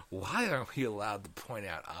 Why aren't we allowed to point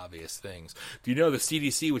out obvious things? Do you know the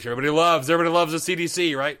CDC, which everybody loves the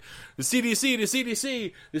CDC, right? The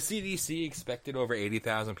CDC expected over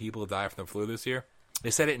 80,000 people to die from the flu this year.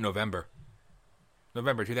 They said it in November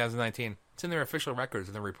 2019. It's in their official records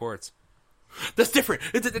and their reports. That's different.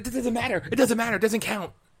 It doesn't matter. It doesn't matter. It doesn't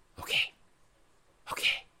count. Okay.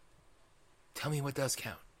 Tell me what does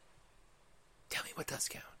count.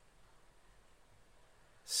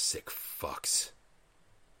 Sick fucks.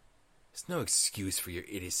 There's no excuse for your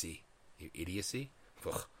idiocy.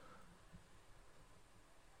 Ugh.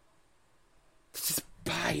 To just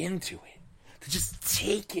buy into it. To just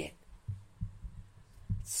take it.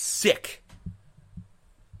 Sick.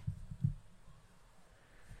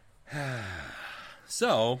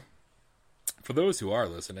 So, for those who are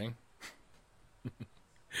listening,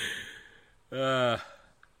 I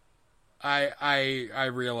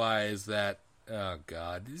realize that, oh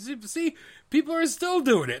God, see, people are still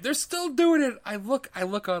doing it. They're still doing it. I look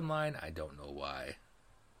online. I don't know why.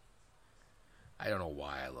 I don't know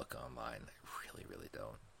why I look online. I really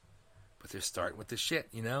don't. But they're starting with the shit,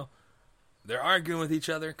 They're arguing with each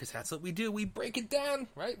other because that's what we do. We break it down,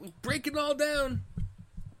 right? We break it all down.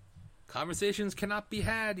 Conversations cannot be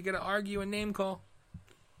had. You got to argue and name call.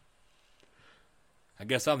 I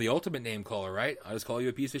guess I'm the ultimate name caller, right? I'll just call you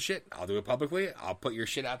a piece of shit. I'll do it publicly. I'll put your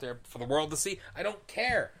shit out there for the world to see. I don't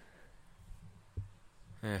care.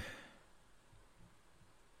 I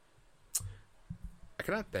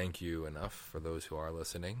cannot thank you enough for those who are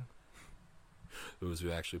listening. Those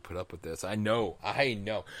who actually put up with this. I know.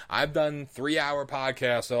 I've done 3-hour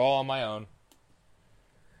podcasts all on my own.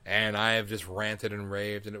 And I have just ranted and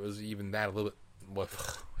raved, and it was even that a little bit... Well,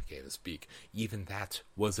 I can't even speak. Even that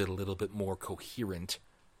was a little bit more coherent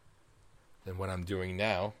than what I'm doing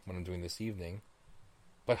now, what I'm doing this evening.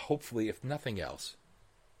 But hopefully, if nothing else,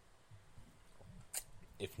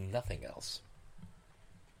 you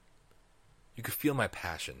could feel my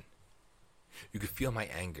passion. You could feel my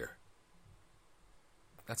anger.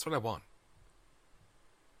 That's what I want.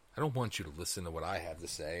 I don't want you to listen to what I have to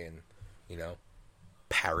say and,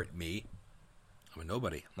 parrot me. I'm a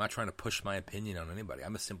nobody. I'm not trying to push my opinion on anybody.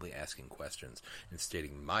 I'm just simply asking questions and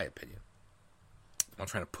stating my opinion. I'm not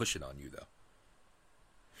trying to push it on you, though.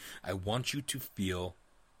 I want you to feel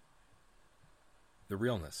the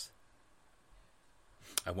realness.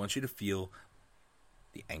 I want you to feel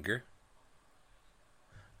the anger.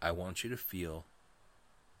 I want you to feel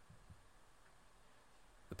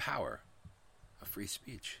the power of free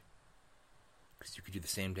speech. Because you could do the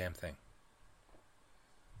same damn thing.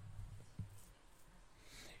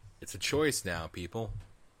 It's a choice now, people.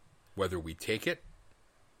 Whether we take it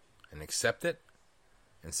and accept it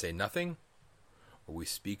and say nothing, or we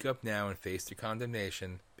speak up now and face the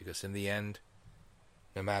condemnation, because in the end,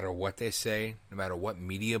 no matter what they say, no matter what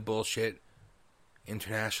media bullshit,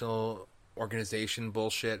 international organization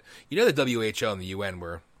bullshit, the WHO and the UN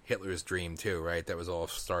were Hitler's dream too, right? That was all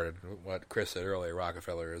started, what Chris said earlier,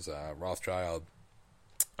 Rockefeller's, Rothschild,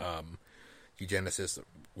 eugenicists.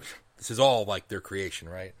 This is all like their creation,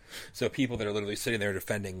 right? So people that are literally sitting there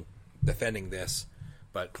defending this,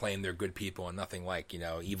 but claim they're good people and nothing like,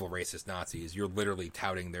 evil racist Nazis. You're literally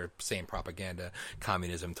touting their same propaganda,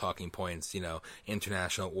 communism, talking points,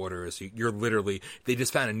 international orders. You're literally, they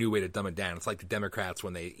just found a new way to dumb it down. It's like the Democrats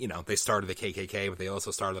when they started the KKK, but they also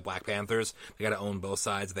started the Black Panthers. They got to own both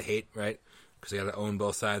sides of the hate, right? Because they got to own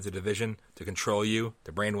both sides of the division to control you,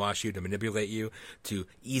 to brainwash you, to manipulate you, to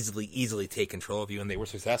easily take control of you. And they were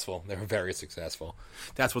successful. They were very successful.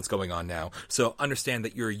 That's what's going on now. So understand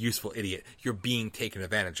that you're a useful idiot. You're being taken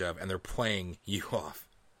advantage of, and they're playing you off.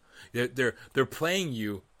 They're playing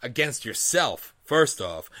you against yourself, first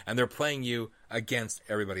off, and they're playing you against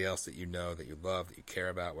everybody else that you know, that you love, that you care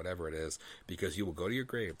about, whatever it is, because you will go to your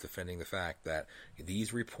grave defending the fact that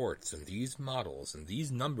these reports and these models and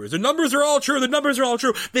these numbers, the numbers are all true, the numbers are all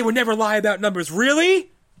true. They would never lie about numbers.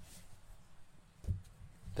 Really?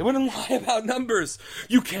 They wouldn't lie about numbers.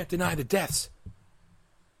 You can't deny the deaths.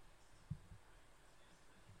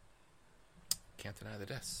 Can't deny the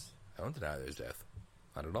deaths. I don't deny there's death.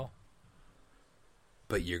 Not at all.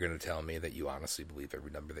 But you're going to tell me that you honestly believe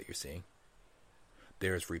every number that you're seeing?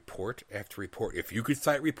 There's report after report. If you could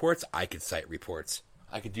cite reports, I could cite reports.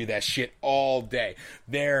 I could do that shit all day.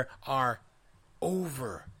 There are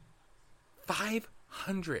over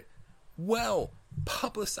 500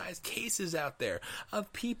 well-publicized cases out there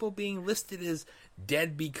of people being listed as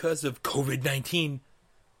dead because of COVID-19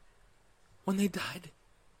 when they died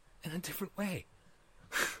in a different way.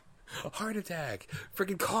 A heart attack,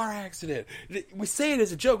 freaking car accident. We say it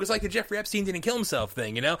as a joke. It's like the Jeffrey Epstein didn't kill himself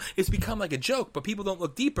thing, you know? It's become like a joke, but people don't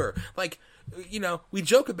look deeper. Like, you know, we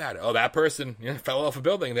joke about it. Oh, that person fell off a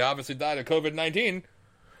building. They obviously died of COVID-19.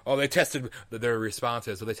 Oh, they tested their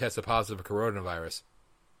responses, so they tested positive for coronavirus.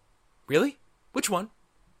 Really? Which one?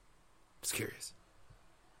 Just curious.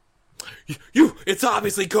 It's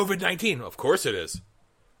obviously COVID-19. Of course it is.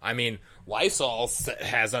 I mean, Lysol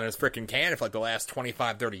has on its freaking can for like the last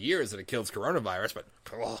 25, 30 years that it kills coronavirus, but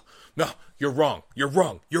no, you're wrong. You're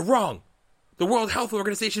wrong. You're wrong. The World Health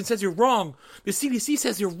Organization says you're wrong. The CDC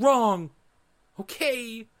says you're wrong.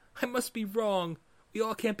 Okay, I must be wrong. We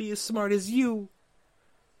all can't be as smart as you.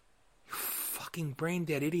 You fucking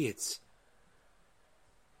brain-dead idiots.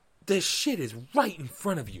 This shit is right in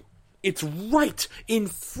front of you. It's right in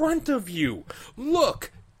front of you.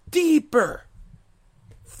 Look deeper.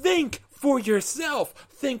 Think for yourself.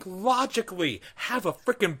 Think logically. Have a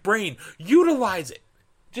freaking brain. Utilize it.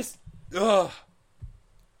 Just,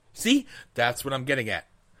 See? That's what I'm getting at.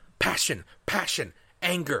 Passion,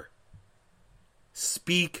 anger.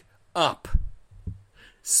 Speak up.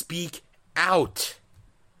 Speak out.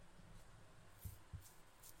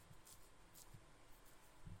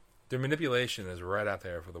 Their manipulation is right out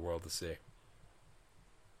there for the world to see.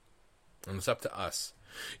 And it's up to us.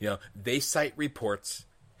 You know, they cite reports.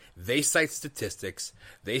 They cite statistics.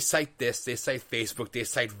 They cite this. They cite Facebook. They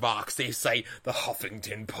cite Vox. They cite the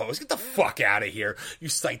Huffington Post. Get the fuck out of here. You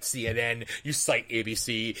cite CNN. You cite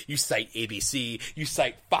ABC. You cite ABC. You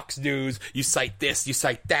cite Fox News. You cite this. You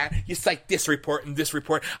cite that. You cite this report and this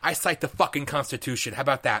report. I cite the fucking Constitution. How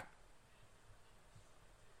about that?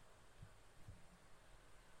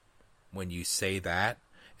 When you say that,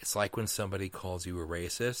 it's like when somebody calls you a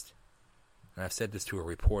racist. And I've said this to a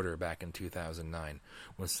reporter back in 2009.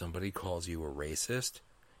 When somebody calls you a racist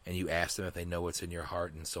and you ask them if they know what's in your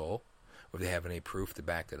heart and soul, or if they have any proof to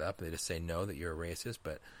back it up, and they just say no, that you're a racist,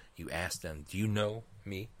 but you ask them, do you know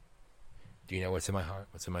me? Do you know what's in my heart?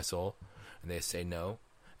 What's in my soul? And they say no.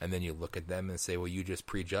 And then you look at them and say, well, you just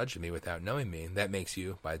prejudged me without knowing me. And that makes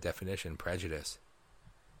you, by definition, prejudice.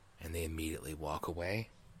 And they immediately walk away.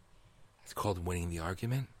 It's called winning the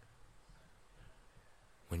argument.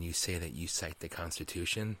 When you say that you cite the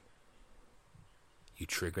Constitution, you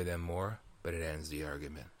trigger them more, but it ends the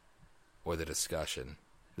argument. Or the discussion.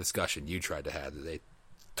 Discussion you tried to have that they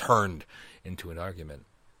turned into an argument.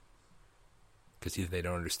 Because either they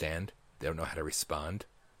don't understand, they don't know how to respond,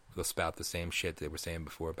 or they'll spout the same shit they were saying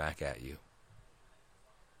before back at you.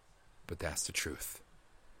 But that's the truth.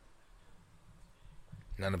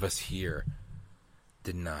 None of us here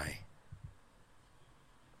deny.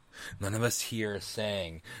 None of us here are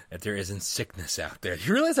saying that there isn't sickness out there.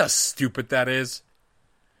 You realize how stupid that is?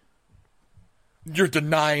 You're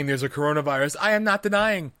denying there's a coronavirus. I am not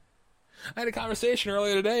denying. I had a conversation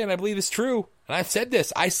earlier today, and I believe it's true. And I've said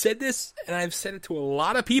this. I said this, and I've said it to a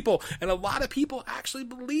lot of people. And a lot of people actually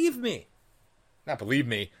believe me. Not believe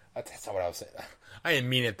me. That's not what I was saying. I didn't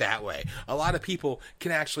mean it that way. A lot of people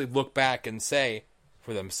can actually look back and say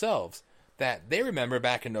for themselves that they remember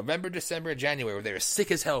back in November, December, and January where they were sick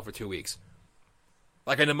as hell for 2 weeks.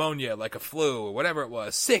 Like a pneumonia, like a flu, or whatever it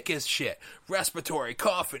was. Sick as shit. Respiratory,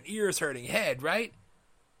 coughing, ears hurting, head, right?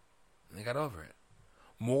 And they got over it.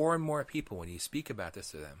 More and more people, when you speak about this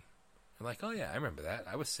to them, they're like, oh yeah, I remember that.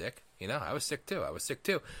 I was sick. You know, I was sick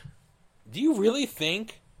too. Do you really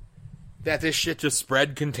think that this shit just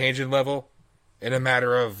spread contagion level in a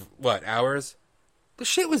matter of, hours? The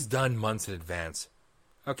shit was done months in advance.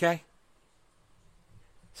 Okay?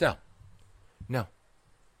 So, no,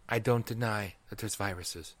 I don't deny that there's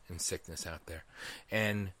viruses and sickness out there.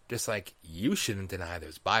 And just like you shouldn't deny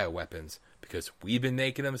there's bioweapons, because we've been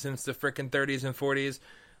making them since the frickin' 30s and 40s.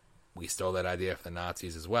 We stole that idea from the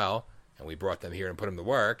Nazis as well, and we brought them here and put them to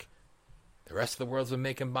work. The rest of the world's been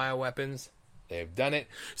making bioweapons. They've done it.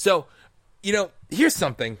 So, here's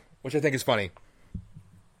something which I think is funny.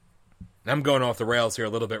 I'm going off the rails here a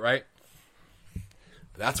little bit, right?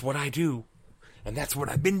 But that's what I do. And that's what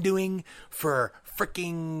I've been doing for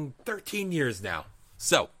freaking 13 years now.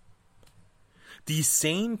 So, these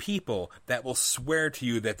same people that will swear to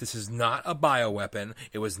you that this is not a bioweapon,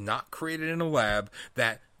 it was not created in a lab,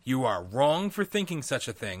 that you are wrong for thinking such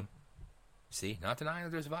a thing. See, not denying that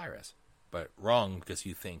there's a virus, but wrong because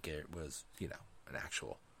you think it was, an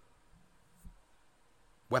actual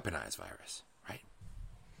weaponized virus, right?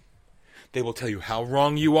 They will tell you how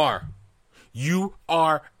wrong you are. You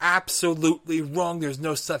are absolutely wrong. There's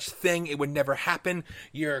no such thing. It would never happen.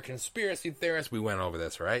 You're a conspiracy theorist. We went over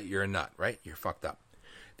this, right? You're a nut, right? You're fucked up.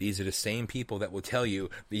 These are the same people that will tell you,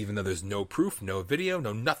 even though there's no proof, no video,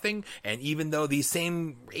 no nothing, and even though these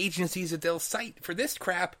same agencies that they'll cite for this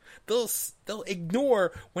crap, they'll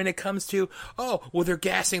ignore when it comes to, they're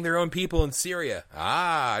gassing their own people in Syria.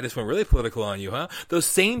 I just went really political on you, huh? Those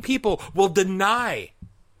same people will deny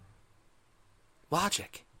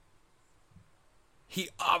logic. He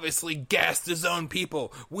obviously gassed his own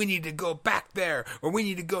people. We need to go back there, or we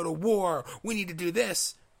need to go to war. We need to do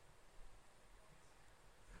this.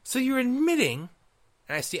 So you're admitting,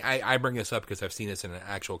 and I bring this up because I've seen this in an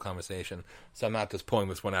actual conversation, so I'm not just pulling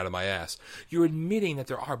this one out of my ass. You're admitting that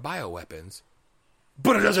there are bioweapons,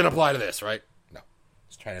 but it doesn't apply to this, right? No.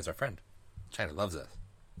 China's our friend. China loves us.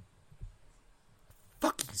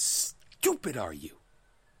 Fucking stupid are you?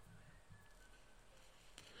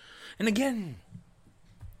 And again,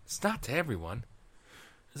 it's not to everyone.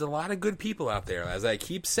 There's a lot of good people out there, as I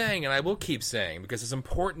keep saying, and I will keep saying, because it's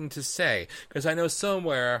important to say, because I know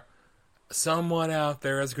somewhere, someone out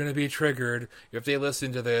there is going to be triggered if they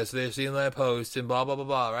listen to this, they've seen that post, and blah, blah, blah,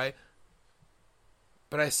 blah, right?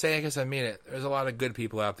 But I say it because I mean it. There's a lot of good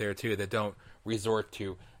people out there, too, that don't resort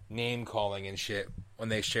to name-calling and shit when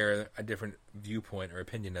they share a different viewpoint or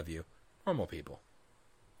opinion of you. Normal people.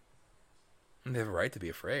 And they have a right to be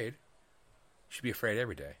afraid. You should be afraid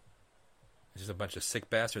every day. There's just a bunch of sick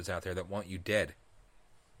bastards out there that want you dead.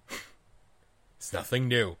 It's nothing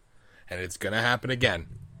new. And it's going to happen again.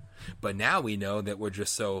 But now we know that we're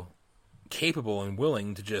just so capable and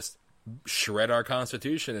willing to just shred our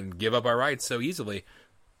Constitution and give up our rights so easily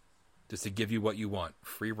just to give you what you want.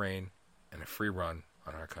 Free reign and a free run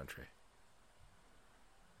on our country.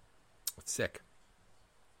 It's sick.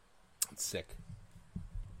 It's sick.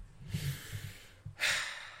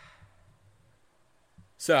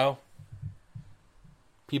 So,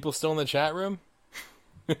 people still in the chat room?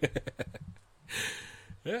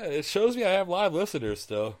 Yeah, it shows me I have live listeners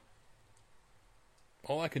still.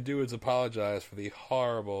 All I can do is apologize for the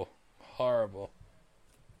horrible, horrible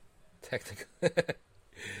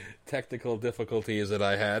technical difficulties that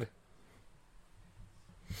I had.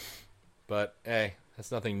 But, hey,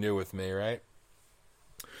 that's nothing new with me, right?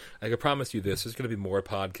 I can promise you this. There's going to be more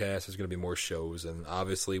podcasts. There's going to be more shows. And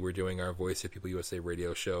obviously, we're doing our Voice of People USA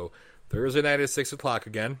radio show Thursday night at 6 o'clock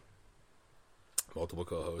again. Multiple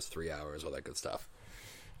co-hosts, 3 hours, all that good stuff.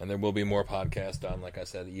 And there will be more podcasts done, like I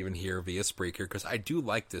said, even here via Spreaker, because I do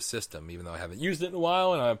like this system, even though I haven't used it in a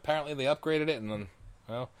while, and apparently they upgraded it, and then,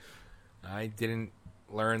 well, I didn't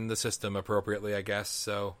learn the system appropriately, I guess,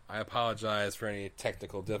 so I apologize for any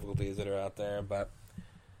technical difficulties that are out there, but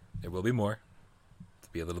there will be more.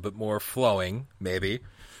 It'll be a little bit more flowing, maybe,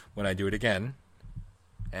 when I do it again.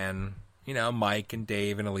 And, you know, Mike and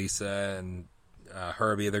Dave and Elisa and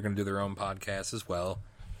Herbie, they're going to do their own podcast as well.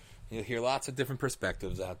 You'll hear lots of different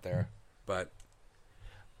perspectives out there, but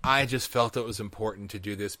I just felt it was important to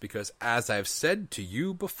do this because, as I've said to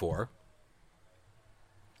you before,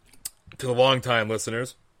 to the long-time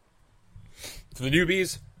listeners, to the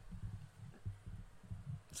newbies,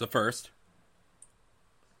 it's the first.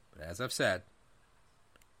 But as I've said,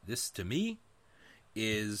 this to me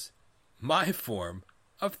is my form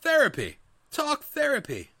of therapy. Talk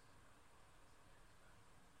therapy.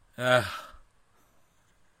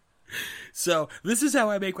 So, this is how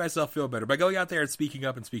I make myself feel better, by going out there and speaking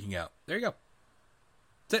up and speaking out. There you go.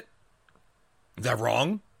 That's it. Is that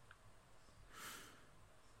wrong?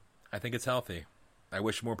 I think it's healthy. I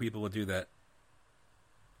wish more people would do that.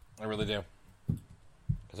 I really do.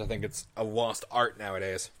 Because I think it's a lost art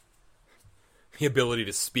nowadays. The ability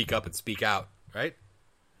to speak up and speak out, right?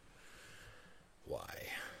 Why?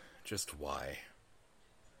 Just why?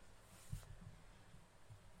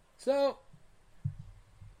 So,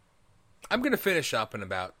 I'm going to finish up in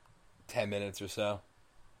about 10 minutes or so.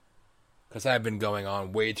 Because I've been going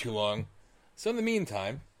on way too long. So in the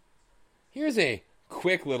meantime, here's a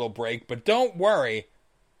quick little break. But don't worry,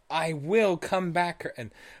 I will come back.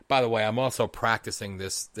 And by the way, I'm also practicing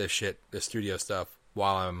this studio stuff,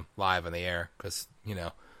 while I'm live on the air. Because,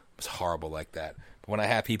 it's horrible like that. But when I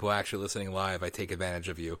have people actually listening live, I take advantage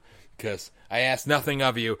of you. Because I ask nothing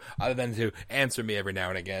of you other than to answer me every now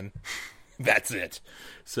and again. That's it.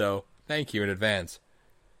 So, thank you in advance.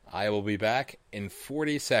 I will be back in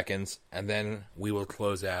 40 seconds, and then we will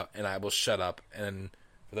close out, and I will shut up. And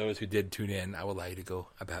for those who did tune in, I will allow you to go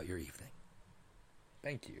about your evening.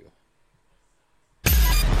 Thank you.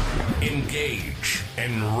 Engage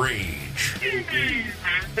and rage.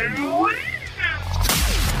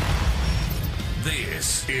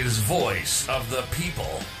 This is Voice of the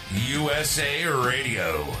People, USA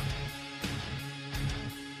Radio.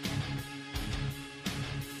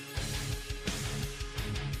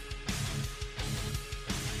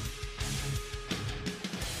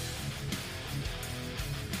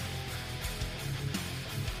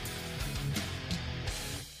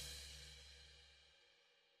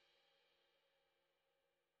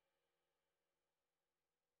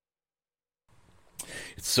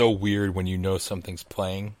 It's so weird when you know something's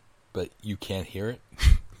playing, but you can't hear it.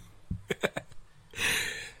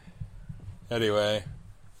 Anyway,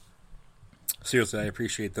 seriously, I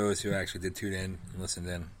appreciate those who actually did tune in and listened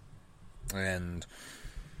in. And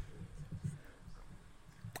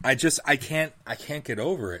I can't get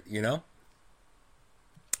over it,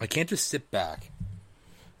 I can't just sit back.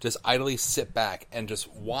 Just idly sit back and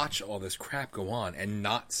just watch all this crap go on and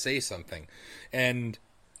not say something. And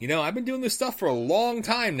I've been doing this stuff for a long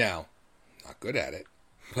time now. Not good at it.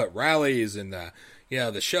 But rallies and, the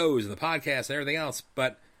shows and the podcasts and everything else.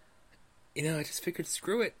 But, I just figured,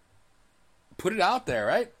 screw it. Put it out there,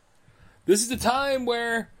 right? This is the time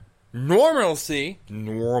where normalcy,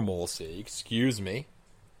 excuse me,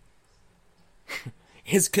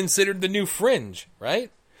 is considered the new fringe, right?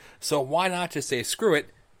 So why not just say screw it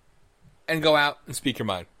and go out and speak your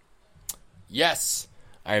mind? Yes.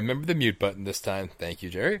 I remember the mute button this time. Thank you,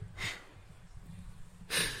 Jerry.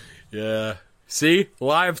 Yeah. See?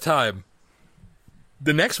 Live time.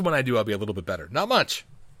 The next one I do, I'll be a little bit better. Not much.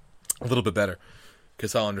 A little bit better.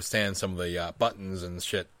 Because I'll understand some of the buttons and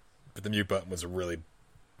shit. But the mute button was a really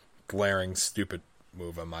glaring, stupid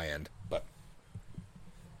move on my end. But,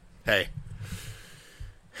 hey.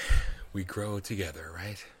 We grow together,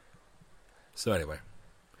 right? So anyway.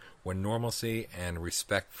 When normalcy and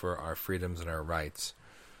respect for our freedoms and our rights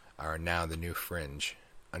are now the new fringe,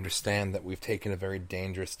 understand that we've taken a very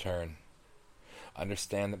dangerous turn.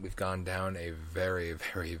 Understand that we've gone down a very,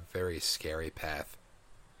 very, very scary path.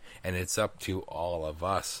 And it's up to all of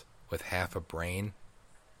us with half a brain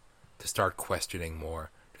to start questioning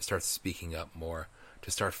more, to start speaking up more,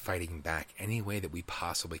 to start fighting back any way that we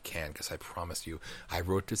possibly can. Because I promise you, I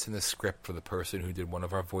wrote this in the script for the person who did one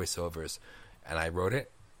of our voiceovers. And I wrote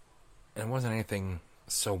it, and it wasn't anything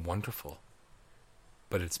so wonderful.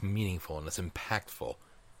 But it's meaningful and it's impactful.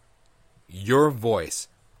 Your voice,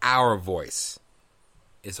 our voice,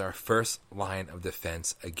 is our first line of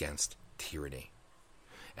defense against tyranny.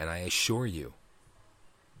 And I assure you,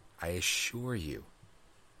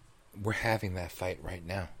 we're having that fight right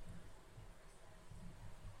now.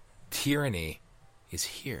 Tyranny is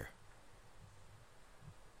here.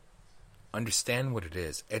 Understand what it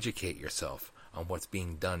is. Educate yourself on what's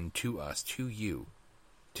being done to us, to you,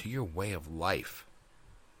 to your way of life.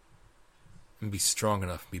 And be strong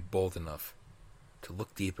enough, be bold enough to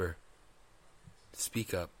look deeper,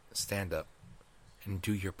 speak up, stand up, and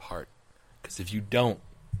do your part. Because if you don't,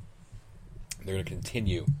 they're going to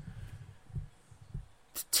continue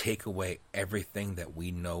to take away everything that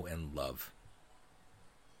we know and love.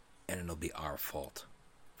 And it'll be our fault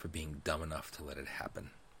for being dumb enough to let it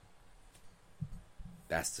happen.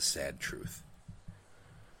 That's the sad truth.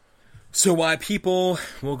 So why people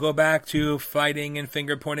will go back to fighting and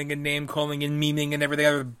finger pointing and name calling and memeing and every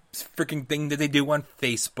other freaking thing that they do on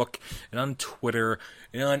Facebook and on Twitter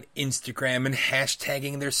and on Instagram and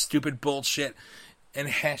hashtagging their stupid bullshit and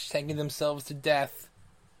hashtagging themselves to death.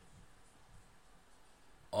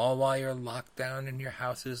 All while you're locked down in your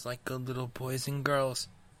houses like good little boys and girls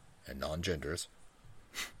and non-genders.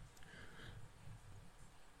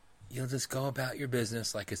 You'll just go about your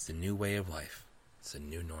business like it's the new way of life. It's the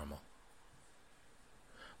new normal.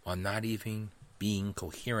 While not even being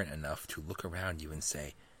coherent enough to look around you and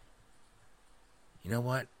say, you know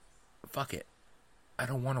what? Fuck it. I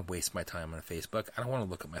don't want to waste my time on Facebook. I don't want to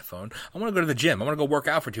look at my phone. I want to go to the gym. I want to go work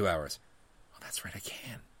out for 2 hours. Well, that's right, I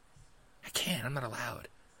can. can't. I'm not allowed.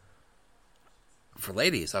 For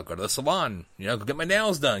ladies, I'll go to the salon, go get my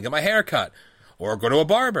nails done, get my hair cut, or go to a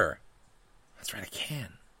barber. That's right, I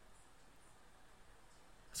can.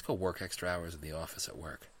 Let's go work extra hours in the office at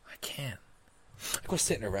work. I can. I go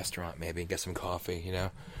sit in a restaurant maybe and get some coffee,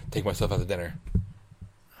 take myself out to dinner.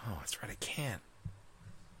 Oh, that's right, I can.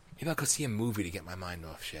 Maybe I'll go see a movie to get my mind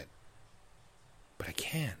off shit. But I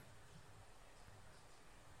can.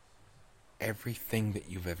 Everything that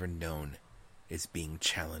you've ever known is being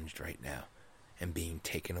challenged right now and being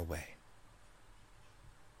taken away.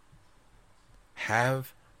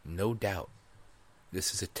 Have no doubt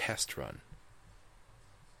this is a test run.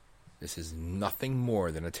 This is nothing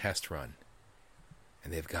more than a test run.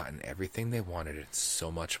 And they've gotten everything they wanted and so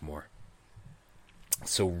much more.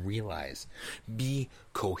 So realize, be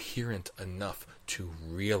coherent enough to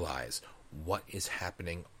realize what is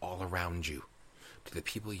happening all around you. To the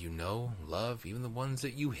people you know, love, even the ones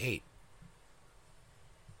that you hate.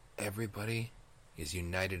 Everybody is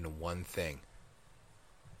united in one thing.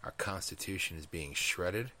 Our Constitution is being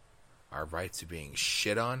shredded, our rights are being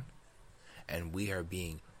shit on, and we are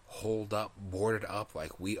being holed up, boarded up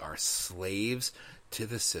like we are slaves to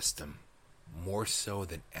the system, more so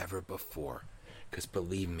than ever before. Because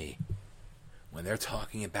believe me, when they're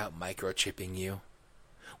talking about microchipping you,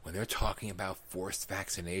 when they're talking about forced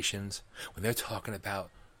vaccinations, when they're talking about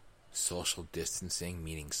social distancing,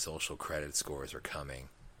 meaning social credit scores are coming,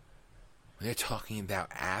 when they're talking about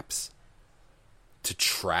apps to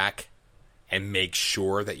track and make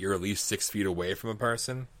sure that you're at least 6 feet away from a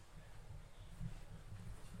person,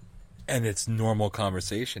 and it's normal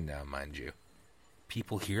conversation now, mind you.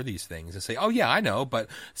 People hear these things and say, oh yeah, I know, but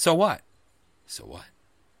so what? So what?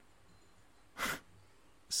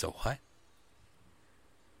 So what?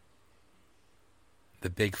 The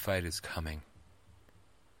big fight is coming.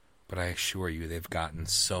 But I assure you, they've gotten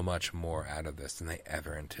so much more out of this than they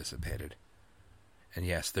ever anticipated. And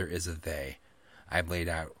yes, there is a they. I've laid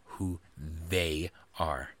out who they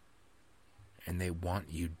are. And they want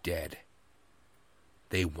you dead.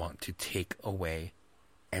 They want to take away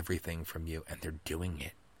everything from you, and they're doing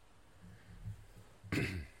it.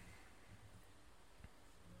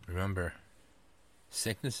 Remember,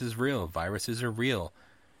 sickness is real. Viruses are real.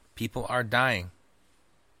 People are dying.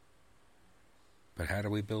 But how do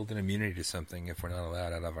we build an immunity to something if we're not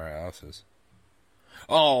allowed out of our houses?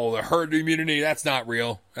 Oh, the herd immunity, that's not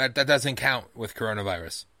real. That doesn't count with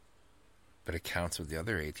coronavirus. But it counts with the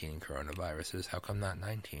other 18 coronaviruses. How come not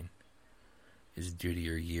 19? Is it due to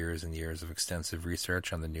your years and years of extensive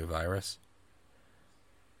research on the new virus?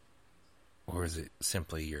 Or is it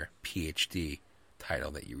simply your PhD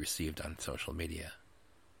title that you received on social media?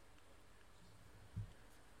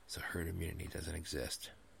 So herd immunity doesn't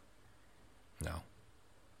exist. No.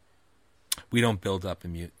 We don't build up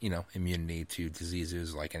immunity to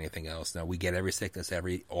diseases like anything else. No, we get every sickness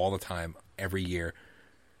all the time, every year.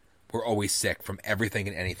 We're always sick from everything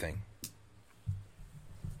and anything.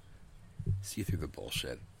 See through the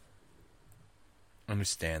bullshit.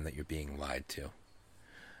 Understand that you're being lied to.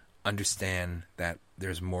 Understand that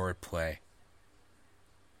there's more at play.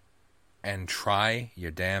 And try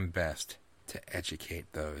your damn best to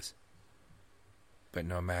educate those. But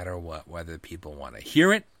no matter what, whether people want to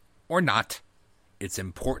hear it or not, it's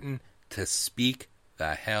important to speak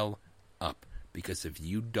the hell up. Because if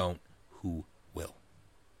you don't, who will?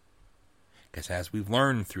 Because as we've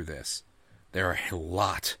learned through this, there are a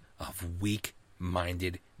lot of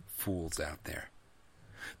weak-minded fools out there.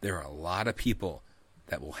 There are a lot of people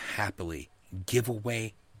that will happily give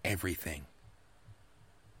away everything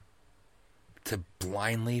to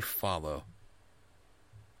blindly follow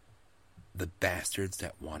the bastards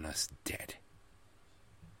that want us dead.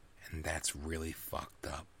 And that's really fucked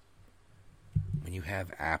up. When you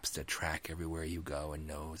have apps that track everywhere you go and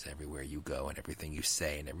knows everywhere you go and everything you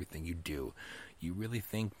say and everything you do, you really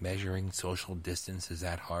think measuring social distance is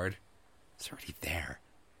that hard? It's already there.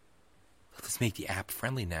 Let's make the app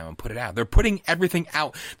friendly now and put it out. They're putting everything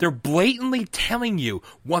out. They're blatantly telling you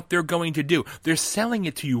what they're going to do. They're selling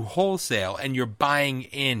it to you wholesale and you're buying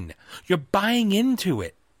in. You're buying into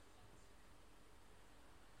it.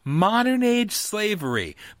 Modern age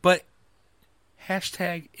slavery. But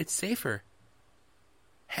hashtag it's safer.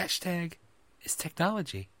 Hashtag it's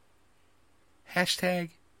technology.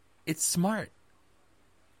 Hashtag it's smart.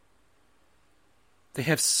 They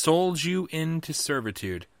have sold you into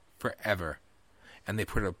servitude forever. And they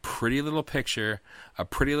put a pretty little picture, a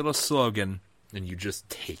pretty little slogan, and you just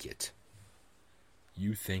take it.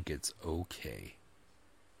 You think it's okay.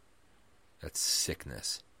 That's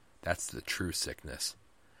sickness. That's the true sickness.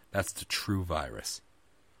 That's the true virus.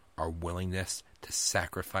 our willingness to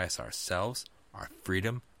sacrifice ourselves, our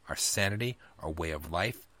freedom, our sanity, our way of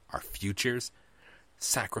life, our futures,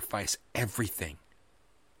 sacrifice everything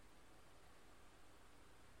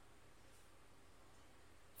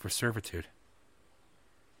for servitude.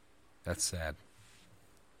 That's sad.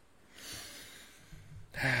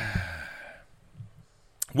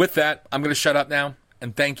 With that, I'm going to shut up now,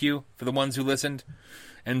 and thank you for the ones who listened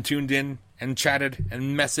and tuned in and chatted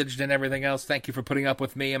and messaged and everything else. Thank you for putting up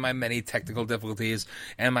with me and my many technical difficulties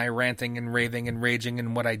and my ranting and raving and raging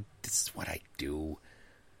and this is what I do.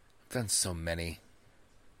 I've done so many.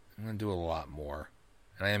 I'm going to do a lot more.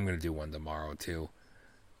 And I am going to do one tomorrow, too.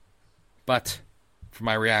 But for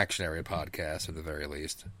my reactionary podcast, at the very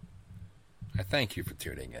least, I thank you for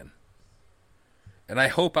tuning in. And I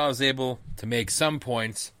hope I was able to make some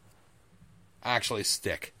points actually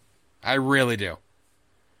stick. I really do.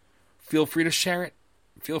 Feel free to share it.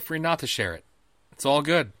 Feel free not to share it. It's all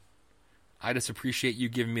good. I just appreciate you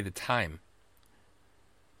giving me the time.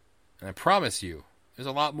 And I promise you, there's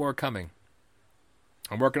a lot more coming.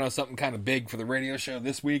 I'm working on something kind of big for the radio show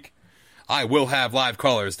this week. I will have live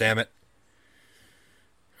callers, damn it.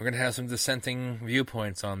 We're going to have some dissenting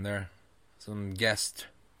viewpoints on there. Some guests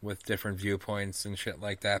with different viewpoints and shit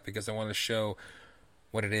like that, because I want to show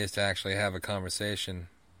what it is to actually have a conversation.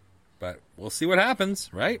 But we'll see what happens,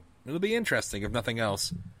 right? It'll be interesting, if nothing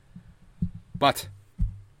else. But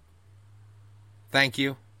thank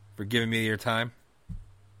you for giving me your time.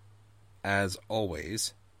 As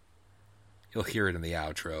always, you'll hear it in the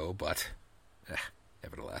outro, but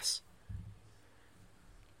nevertheless,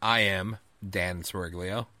 I am Dan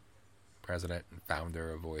Smorglio, president and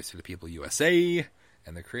founder of Voice of the People USA,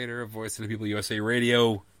 and the creator of Voice of the People USA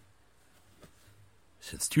Radio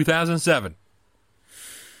since 2007.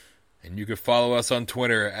 And you can follow us on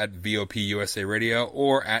Twitter at VOPUSA Radio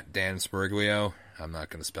or at Dan Smorglio. I'm not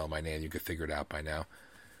going to spell my name. You could figure it out by now.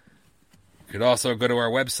 You could also go to our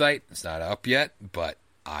website. It's not up yet, but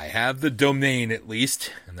I have the domain at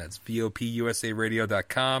least, and that's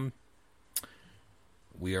VOPUSARadio.com.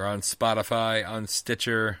 We are on Spotify, on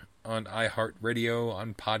Stitcher, on iHeartRadio,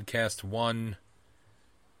 on Podcast One,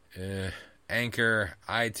 Anchor,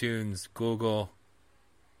 iTunes, Google.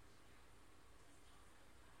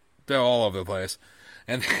 They're all over the place.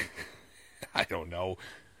 And I don't know.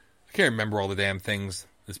 I can't remember all the damn things.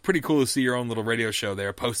 It's pretty cool to see your own little radio show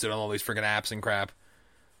there posted on all these freaking apps and crap.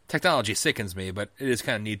 Technology sickens me, but it is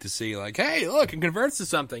kind of neat to see, like, hey, look, it converts to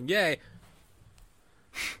something. Yay.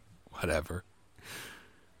 Whatever.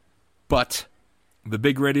 But the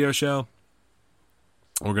big radio show,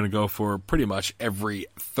 we're going to go for pretty much every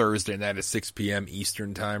Thursday night at 6 p.m.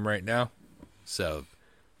 Eastern time right now. So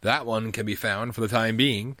that one can be found for the time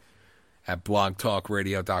being at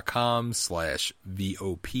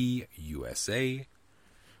blogtalkradio.com/VOPUSA.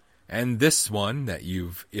 And this one that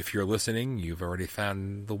if you're listening, you've already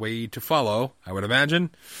found the way to follow, I would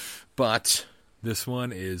imagine. But this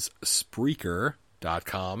one is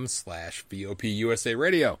Spreaker.com/VOPUSA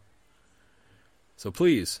Radio. So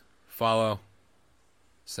please follow,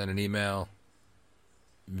 send an email,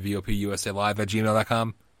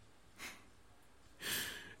 VOPUSAlive@gmail.com,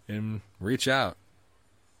 and reach out.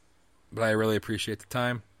 But I really appreciate the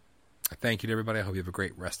time. I thank you to everybody. I hope you have a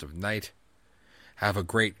great rest of the night. Have a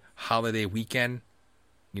great holiday weekend,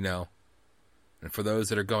 And for those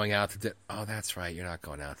that are going out to dinner, oh, that's right, you're not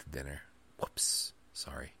going out to dinner. Whoops,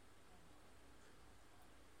 sorry.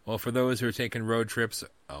 Well, for those who are taking road trips,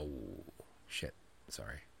 oh, shit,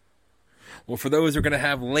 sorry. Well, for those who are going to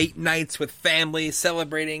have late nights with family,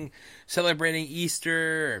 celebrating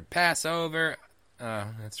Easter or Passover,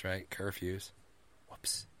 that's right, curfews.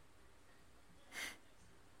 Whoops.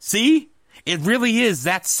 See? It really is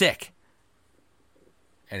that sick.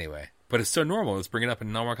 Anyway, but it's so normal. Let's bring it up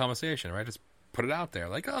in normal conversation, right? Just put it out there.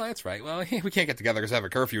 Like, oh, that's right. Well, we can't get together because I have a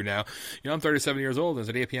curfew now. I'm 37 years old. There's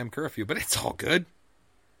an 8 p.m. curfew, but it's all good.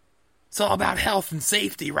 It's all about health and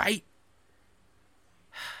safety, right?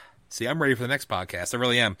 See, I'm ready for the next podcast. I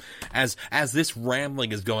really am. As this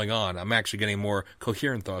rambling is going on, I'm actually getting more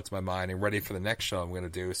coherent thoughts in my mind and ready for the next show I'm going to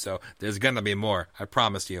do. So there's going to be more. I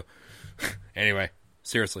promise you. Anyway,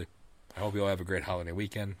 seriously, I hope you all have a great holiday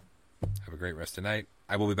weekend. Have a great rest of the night.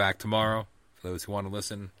 I will be back tomorrow for those who want to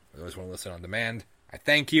listen, for those who want to listen on demand. I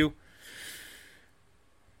thank you.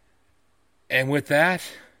 And with that,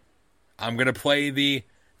 I'm going to play the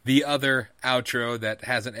other outro that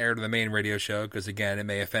hasn't aired on the main radio show, because, again, it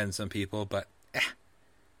may offend some people, but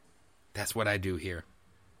that's what I do here.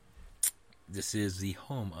 This is the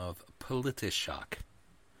home of Politishock.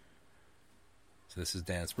 So this is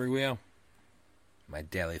Dan Smorglio. My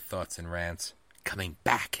daily thoughts and rants coming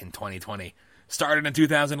back in 2020. Started in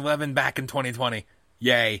 2011, back in 2020.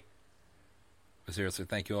 Yay. But seriously,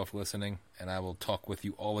 thank you all for listening, and I will talk with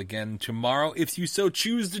you all again tomorrow if you so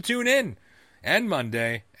choose to tune in. And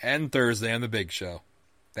Monday, and Thursday on The Big Show.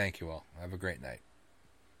 Thank you all. Have a great night.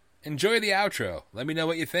 Enjoy the outro. Let me know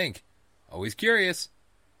what you think. Always curious.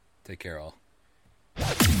 Take care, all.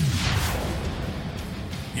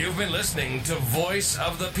 You've been listening to Voice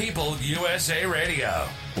of the People USA Radio.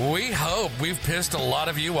 We hope we've pissed a lot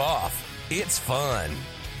of you off. It's fun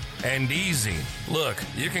and easy. Look,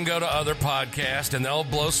 you can go to other podcasts and they'll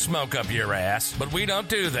blow smoke up your ass, but we don't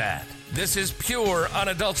do that. This is pure,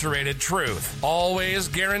 unadulterated truth. Always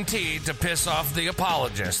guaranteed to piss off the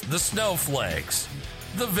apologists, the snowflakes,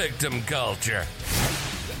 the victim culture.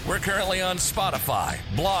 We're currently on Spotify,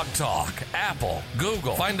 Blog Talk, Apple,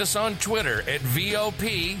 Google. Find us on Twitter at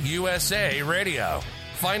VOP USA Radio.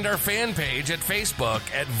 Find our fan page at Facebook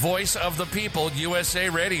at Voice of the People USA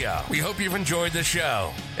Radio. We hope you've enjoyed the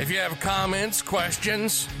show. If you have comments,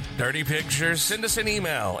 questions, dirty pictures, send us an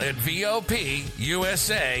email at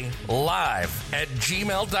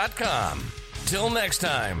VOPUSALive@gmail.com. Till next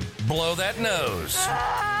time, blow that nose.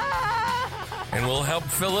 And we'll help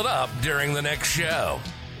fill it up during the next show.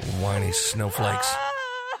 Whiny snowflakes.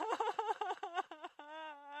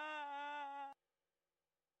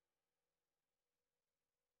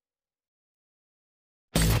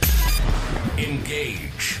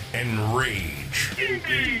 Engage and rage.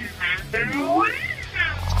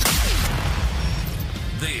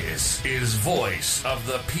 This is Voice of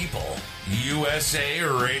the People, USA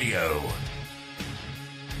Radio.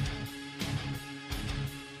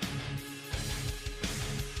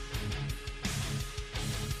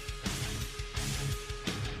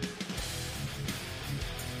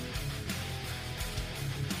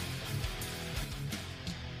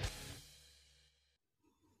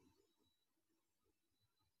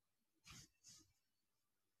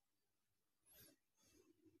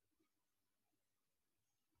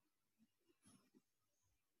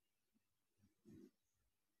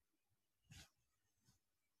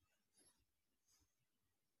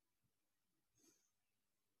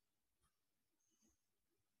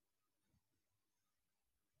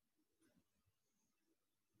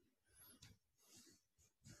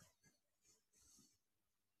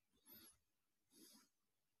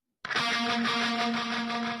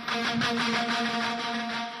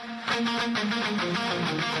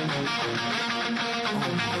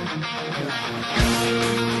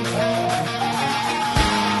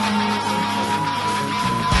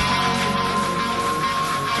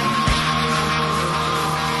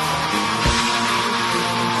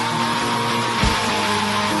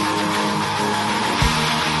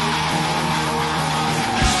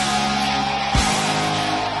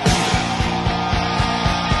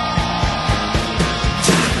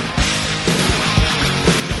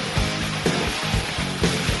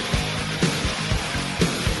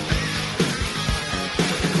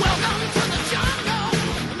 Welcome to the jungle.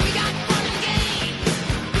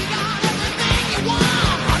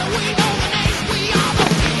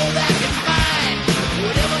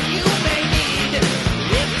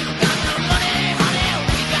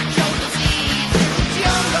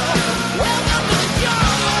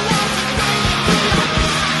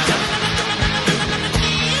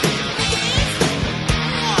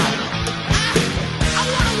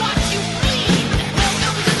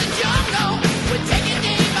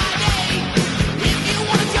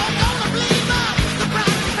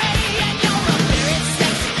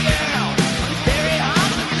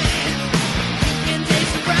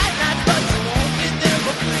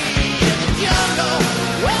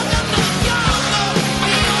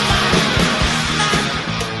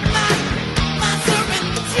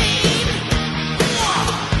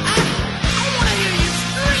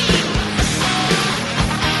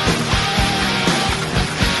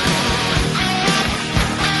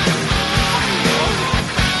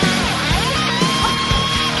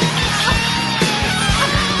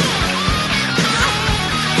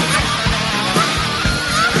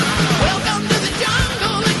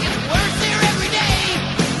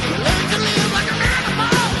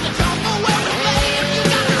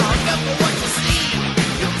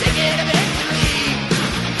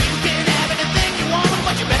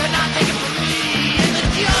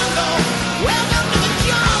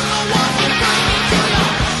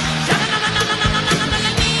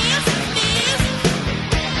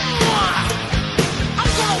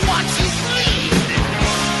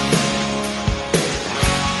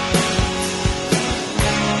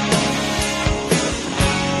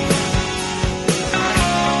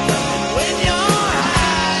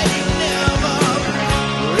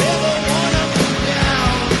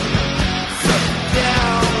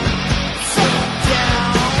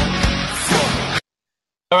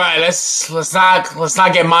 let's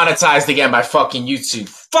not get monetized again by fucking YouTube.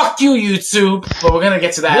 Fuck you, YouTube. But we're gonna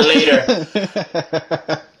get to that later.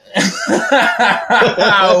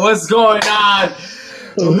 What's going on?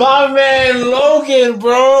 My man Logan,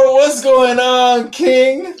 bro. What's going on,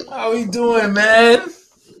 King? How we doing, man?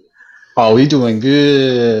 Oh, we doing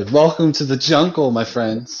good. Welcome to the jungle, my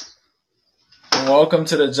friends. Welcome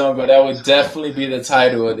to the jungle. That would definitely be the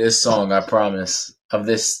title of this song, I promise. Of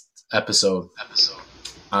this episode.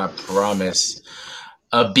 I promise.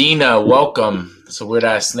 Abina, welcome. It's a weird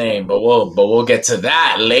ass name, but we'll get to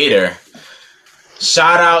that later.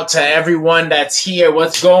 Shout out to everyone that's here.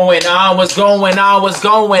 What's going on? What's going on? What's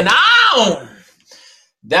going on?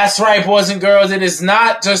 That's right, boys and girls. It is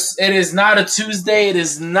not a Tuesday. It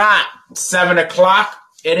is not 7 o'clock.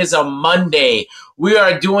 It is a Monday. We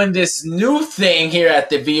are doing this new thing here at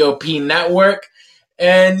the VOP Network.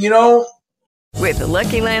 And, you know, with the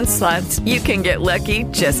Lucky Land Slots, you can get lucky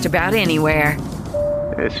just about anywhere.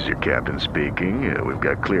 This is your captain speaking. We've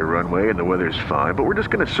got clear runway and the weather's fine, but we're just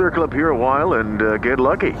going to circle up here a while and get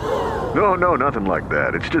lucky. No, nothing like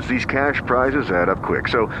that. It's just these cash prizes add up quick.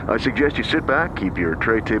 So I suggest you sit back, keep your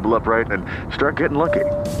tray table upright, and start getting lucky.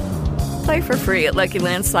 Play for free at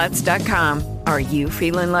LuckyLandSlots.com. Are you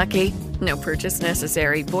feeling lucky? No purchase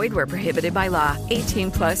necessary. Void where prohibited by law.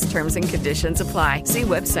 18+ terms and conditions apply. See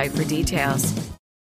website for details.